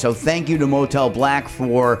great. So thank you to Motel Black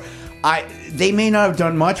for. They may not have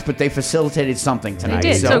done much, but they facilitated something they tonight.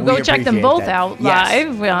 did. So we go check them appreciate both that. out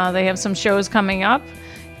Yes. live. They have some shows coming up.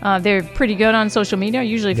 They're pretty good on social media.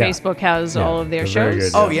 Usually Yeah. Facebook has Yeah, all of their they're very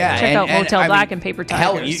shows. good. Oh, yeah, Check and- out and, Motel I Black mean, and Paper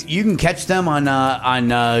Hell, Tigers. you can catch them on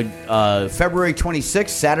February 26th,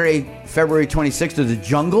 Saturday, February 26th to the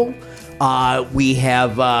Jungle. We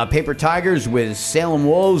have Paper Tigers with Salem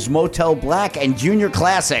Wolves, Motel Black, and Junior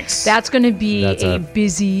Classics. That's going to be That's a a-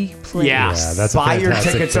 busy place. Yeah. that's Buy a your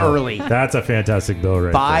fantastic tickets bill. early. That's a fantastic bill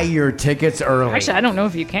right Buy your tickets early. Actually, I don't know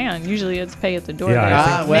if you can. Usually it's pay at the door. Yeah, I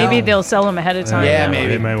but think- maybe well- they'll sell them ahead of time. Yeah, now. maybe.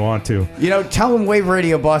 They might want to. You know, tell them Wave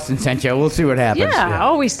Radio Boston sent you. We'll see what happens. Yeah, I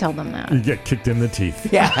always tell them that. You get kicked in the teeth.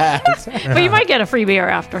 Yeah. But you might get a free beer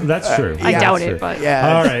after. That's true. I That's doubt true. it, but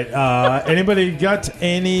Yeah. All right. Anybody got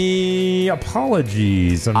any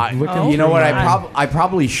apologies? I'm looking. You know for what? mine. I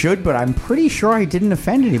probably should, but I'm pretty sure I didn't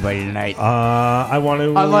offend anybody tonight. I want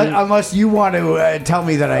to. Unless you want to tell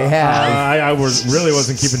me that I have. I really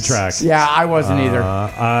wasn't keeping track. Yeah, I wasn't either.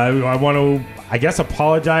 I want to, I guess,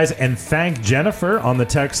 apologize and thank Jennifer on the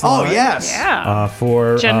text Oh, line. yes. Yeah.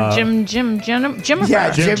 For Jimmifer.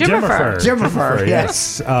 Yeah, Jimmifer. Jimmifer,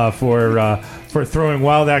 yes. For throwing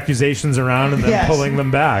wild accusations around and then Yes. pulling them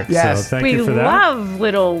back. Yes. So thank We you for that. love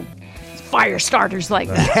little fire starters like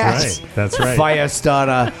that. That's right. That's right. Fire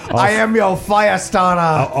starter. I am your fire starter.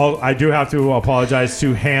 I do have to apologize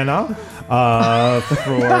to Hannah for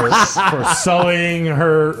sullying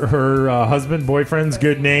her husband, boyfriend's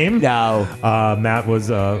good name. No. Matt was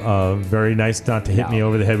very nice not to hit me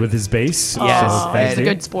over the head with his bass. Yes. So thank He's a you.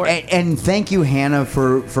 good sport. And thank you, Hannah,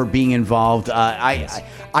 for being involved.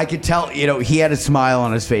 I could tell, you know, he had a smile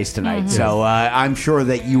on his face tonight. So I'm sure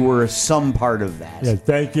that you were some part of that. Yeah,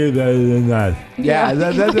 thank you. Yeah.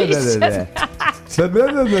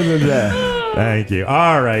 Thank you.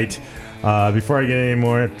 All right. Before I get any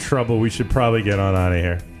more trouble, we should probably get on out of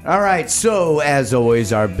here. All right. So, as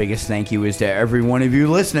always, our biggest thank you is to every one of you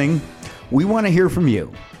listening. We want to hear from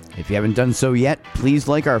you. If you haven't done so yet, please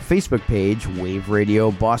like our Facebook page, Wave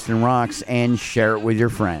Radio Boston Rocks, and share it with your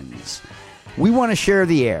friends. We want to share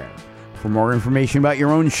the air. For more information about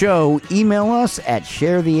your own show, email us at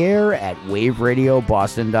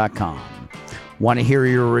sharetheair@waveradioboston.com. Want to hear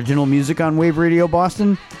your original music on Wave Radio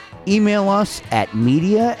Boston? Email us at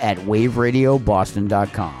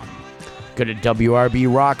media@waveradioboston.com. Go to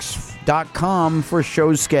wrbrocks.com for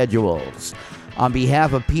show schedules. On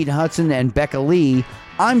behalf of Pete Hudson and Becca Lee,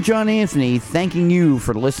 I'm John Anthony, thanking you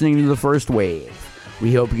for listening to The First Wave.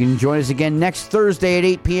 We hope you can join us again next Thursday at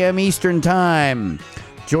 8 p.m. Eastern Time.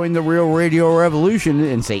 Join the real radio revolution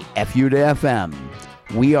and say F you to FM.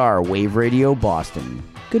 We are Wave Radio Boston.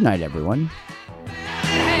 Good night, everyone.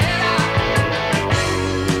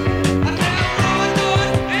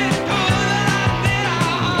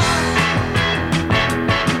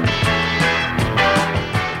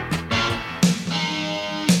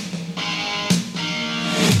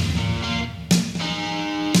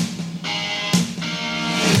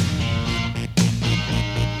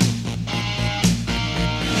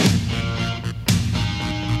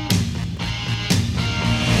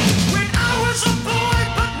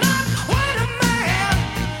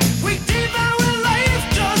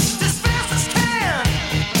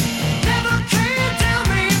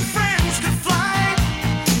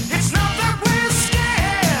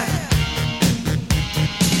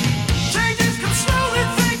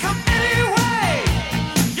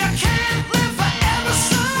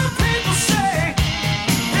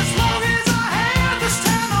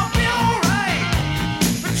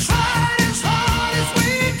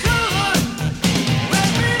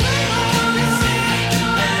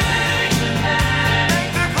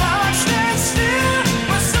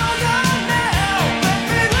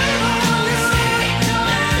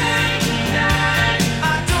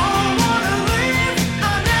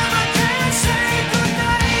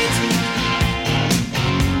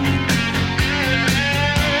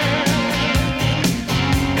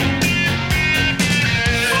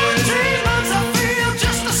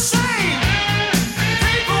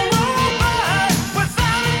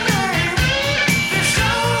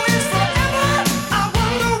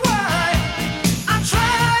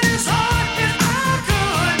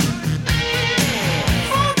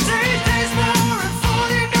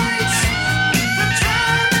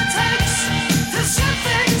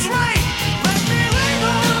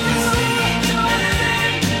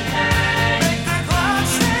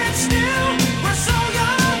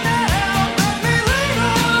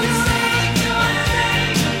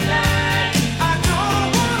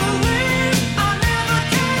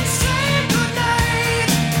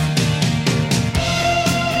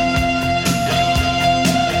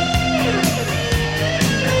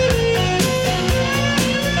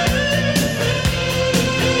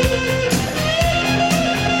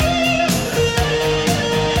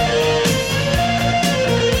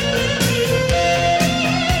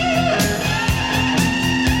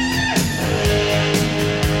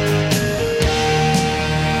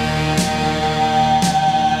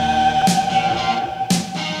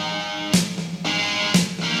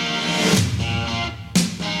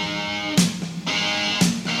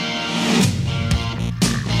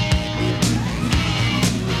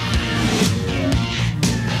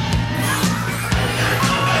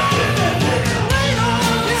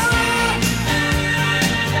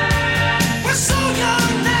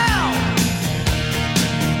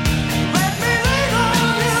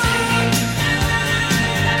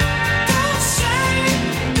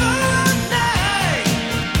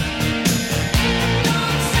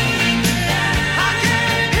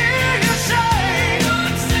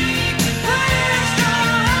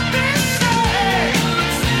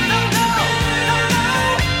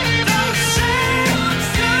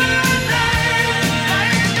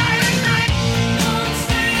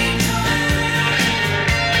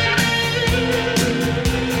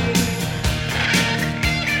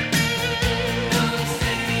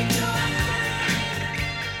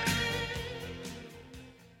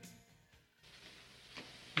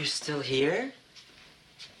 You're still here?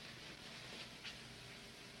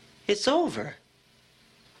 It's over.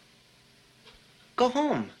 Go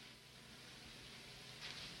home.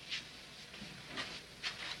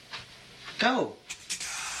 Go.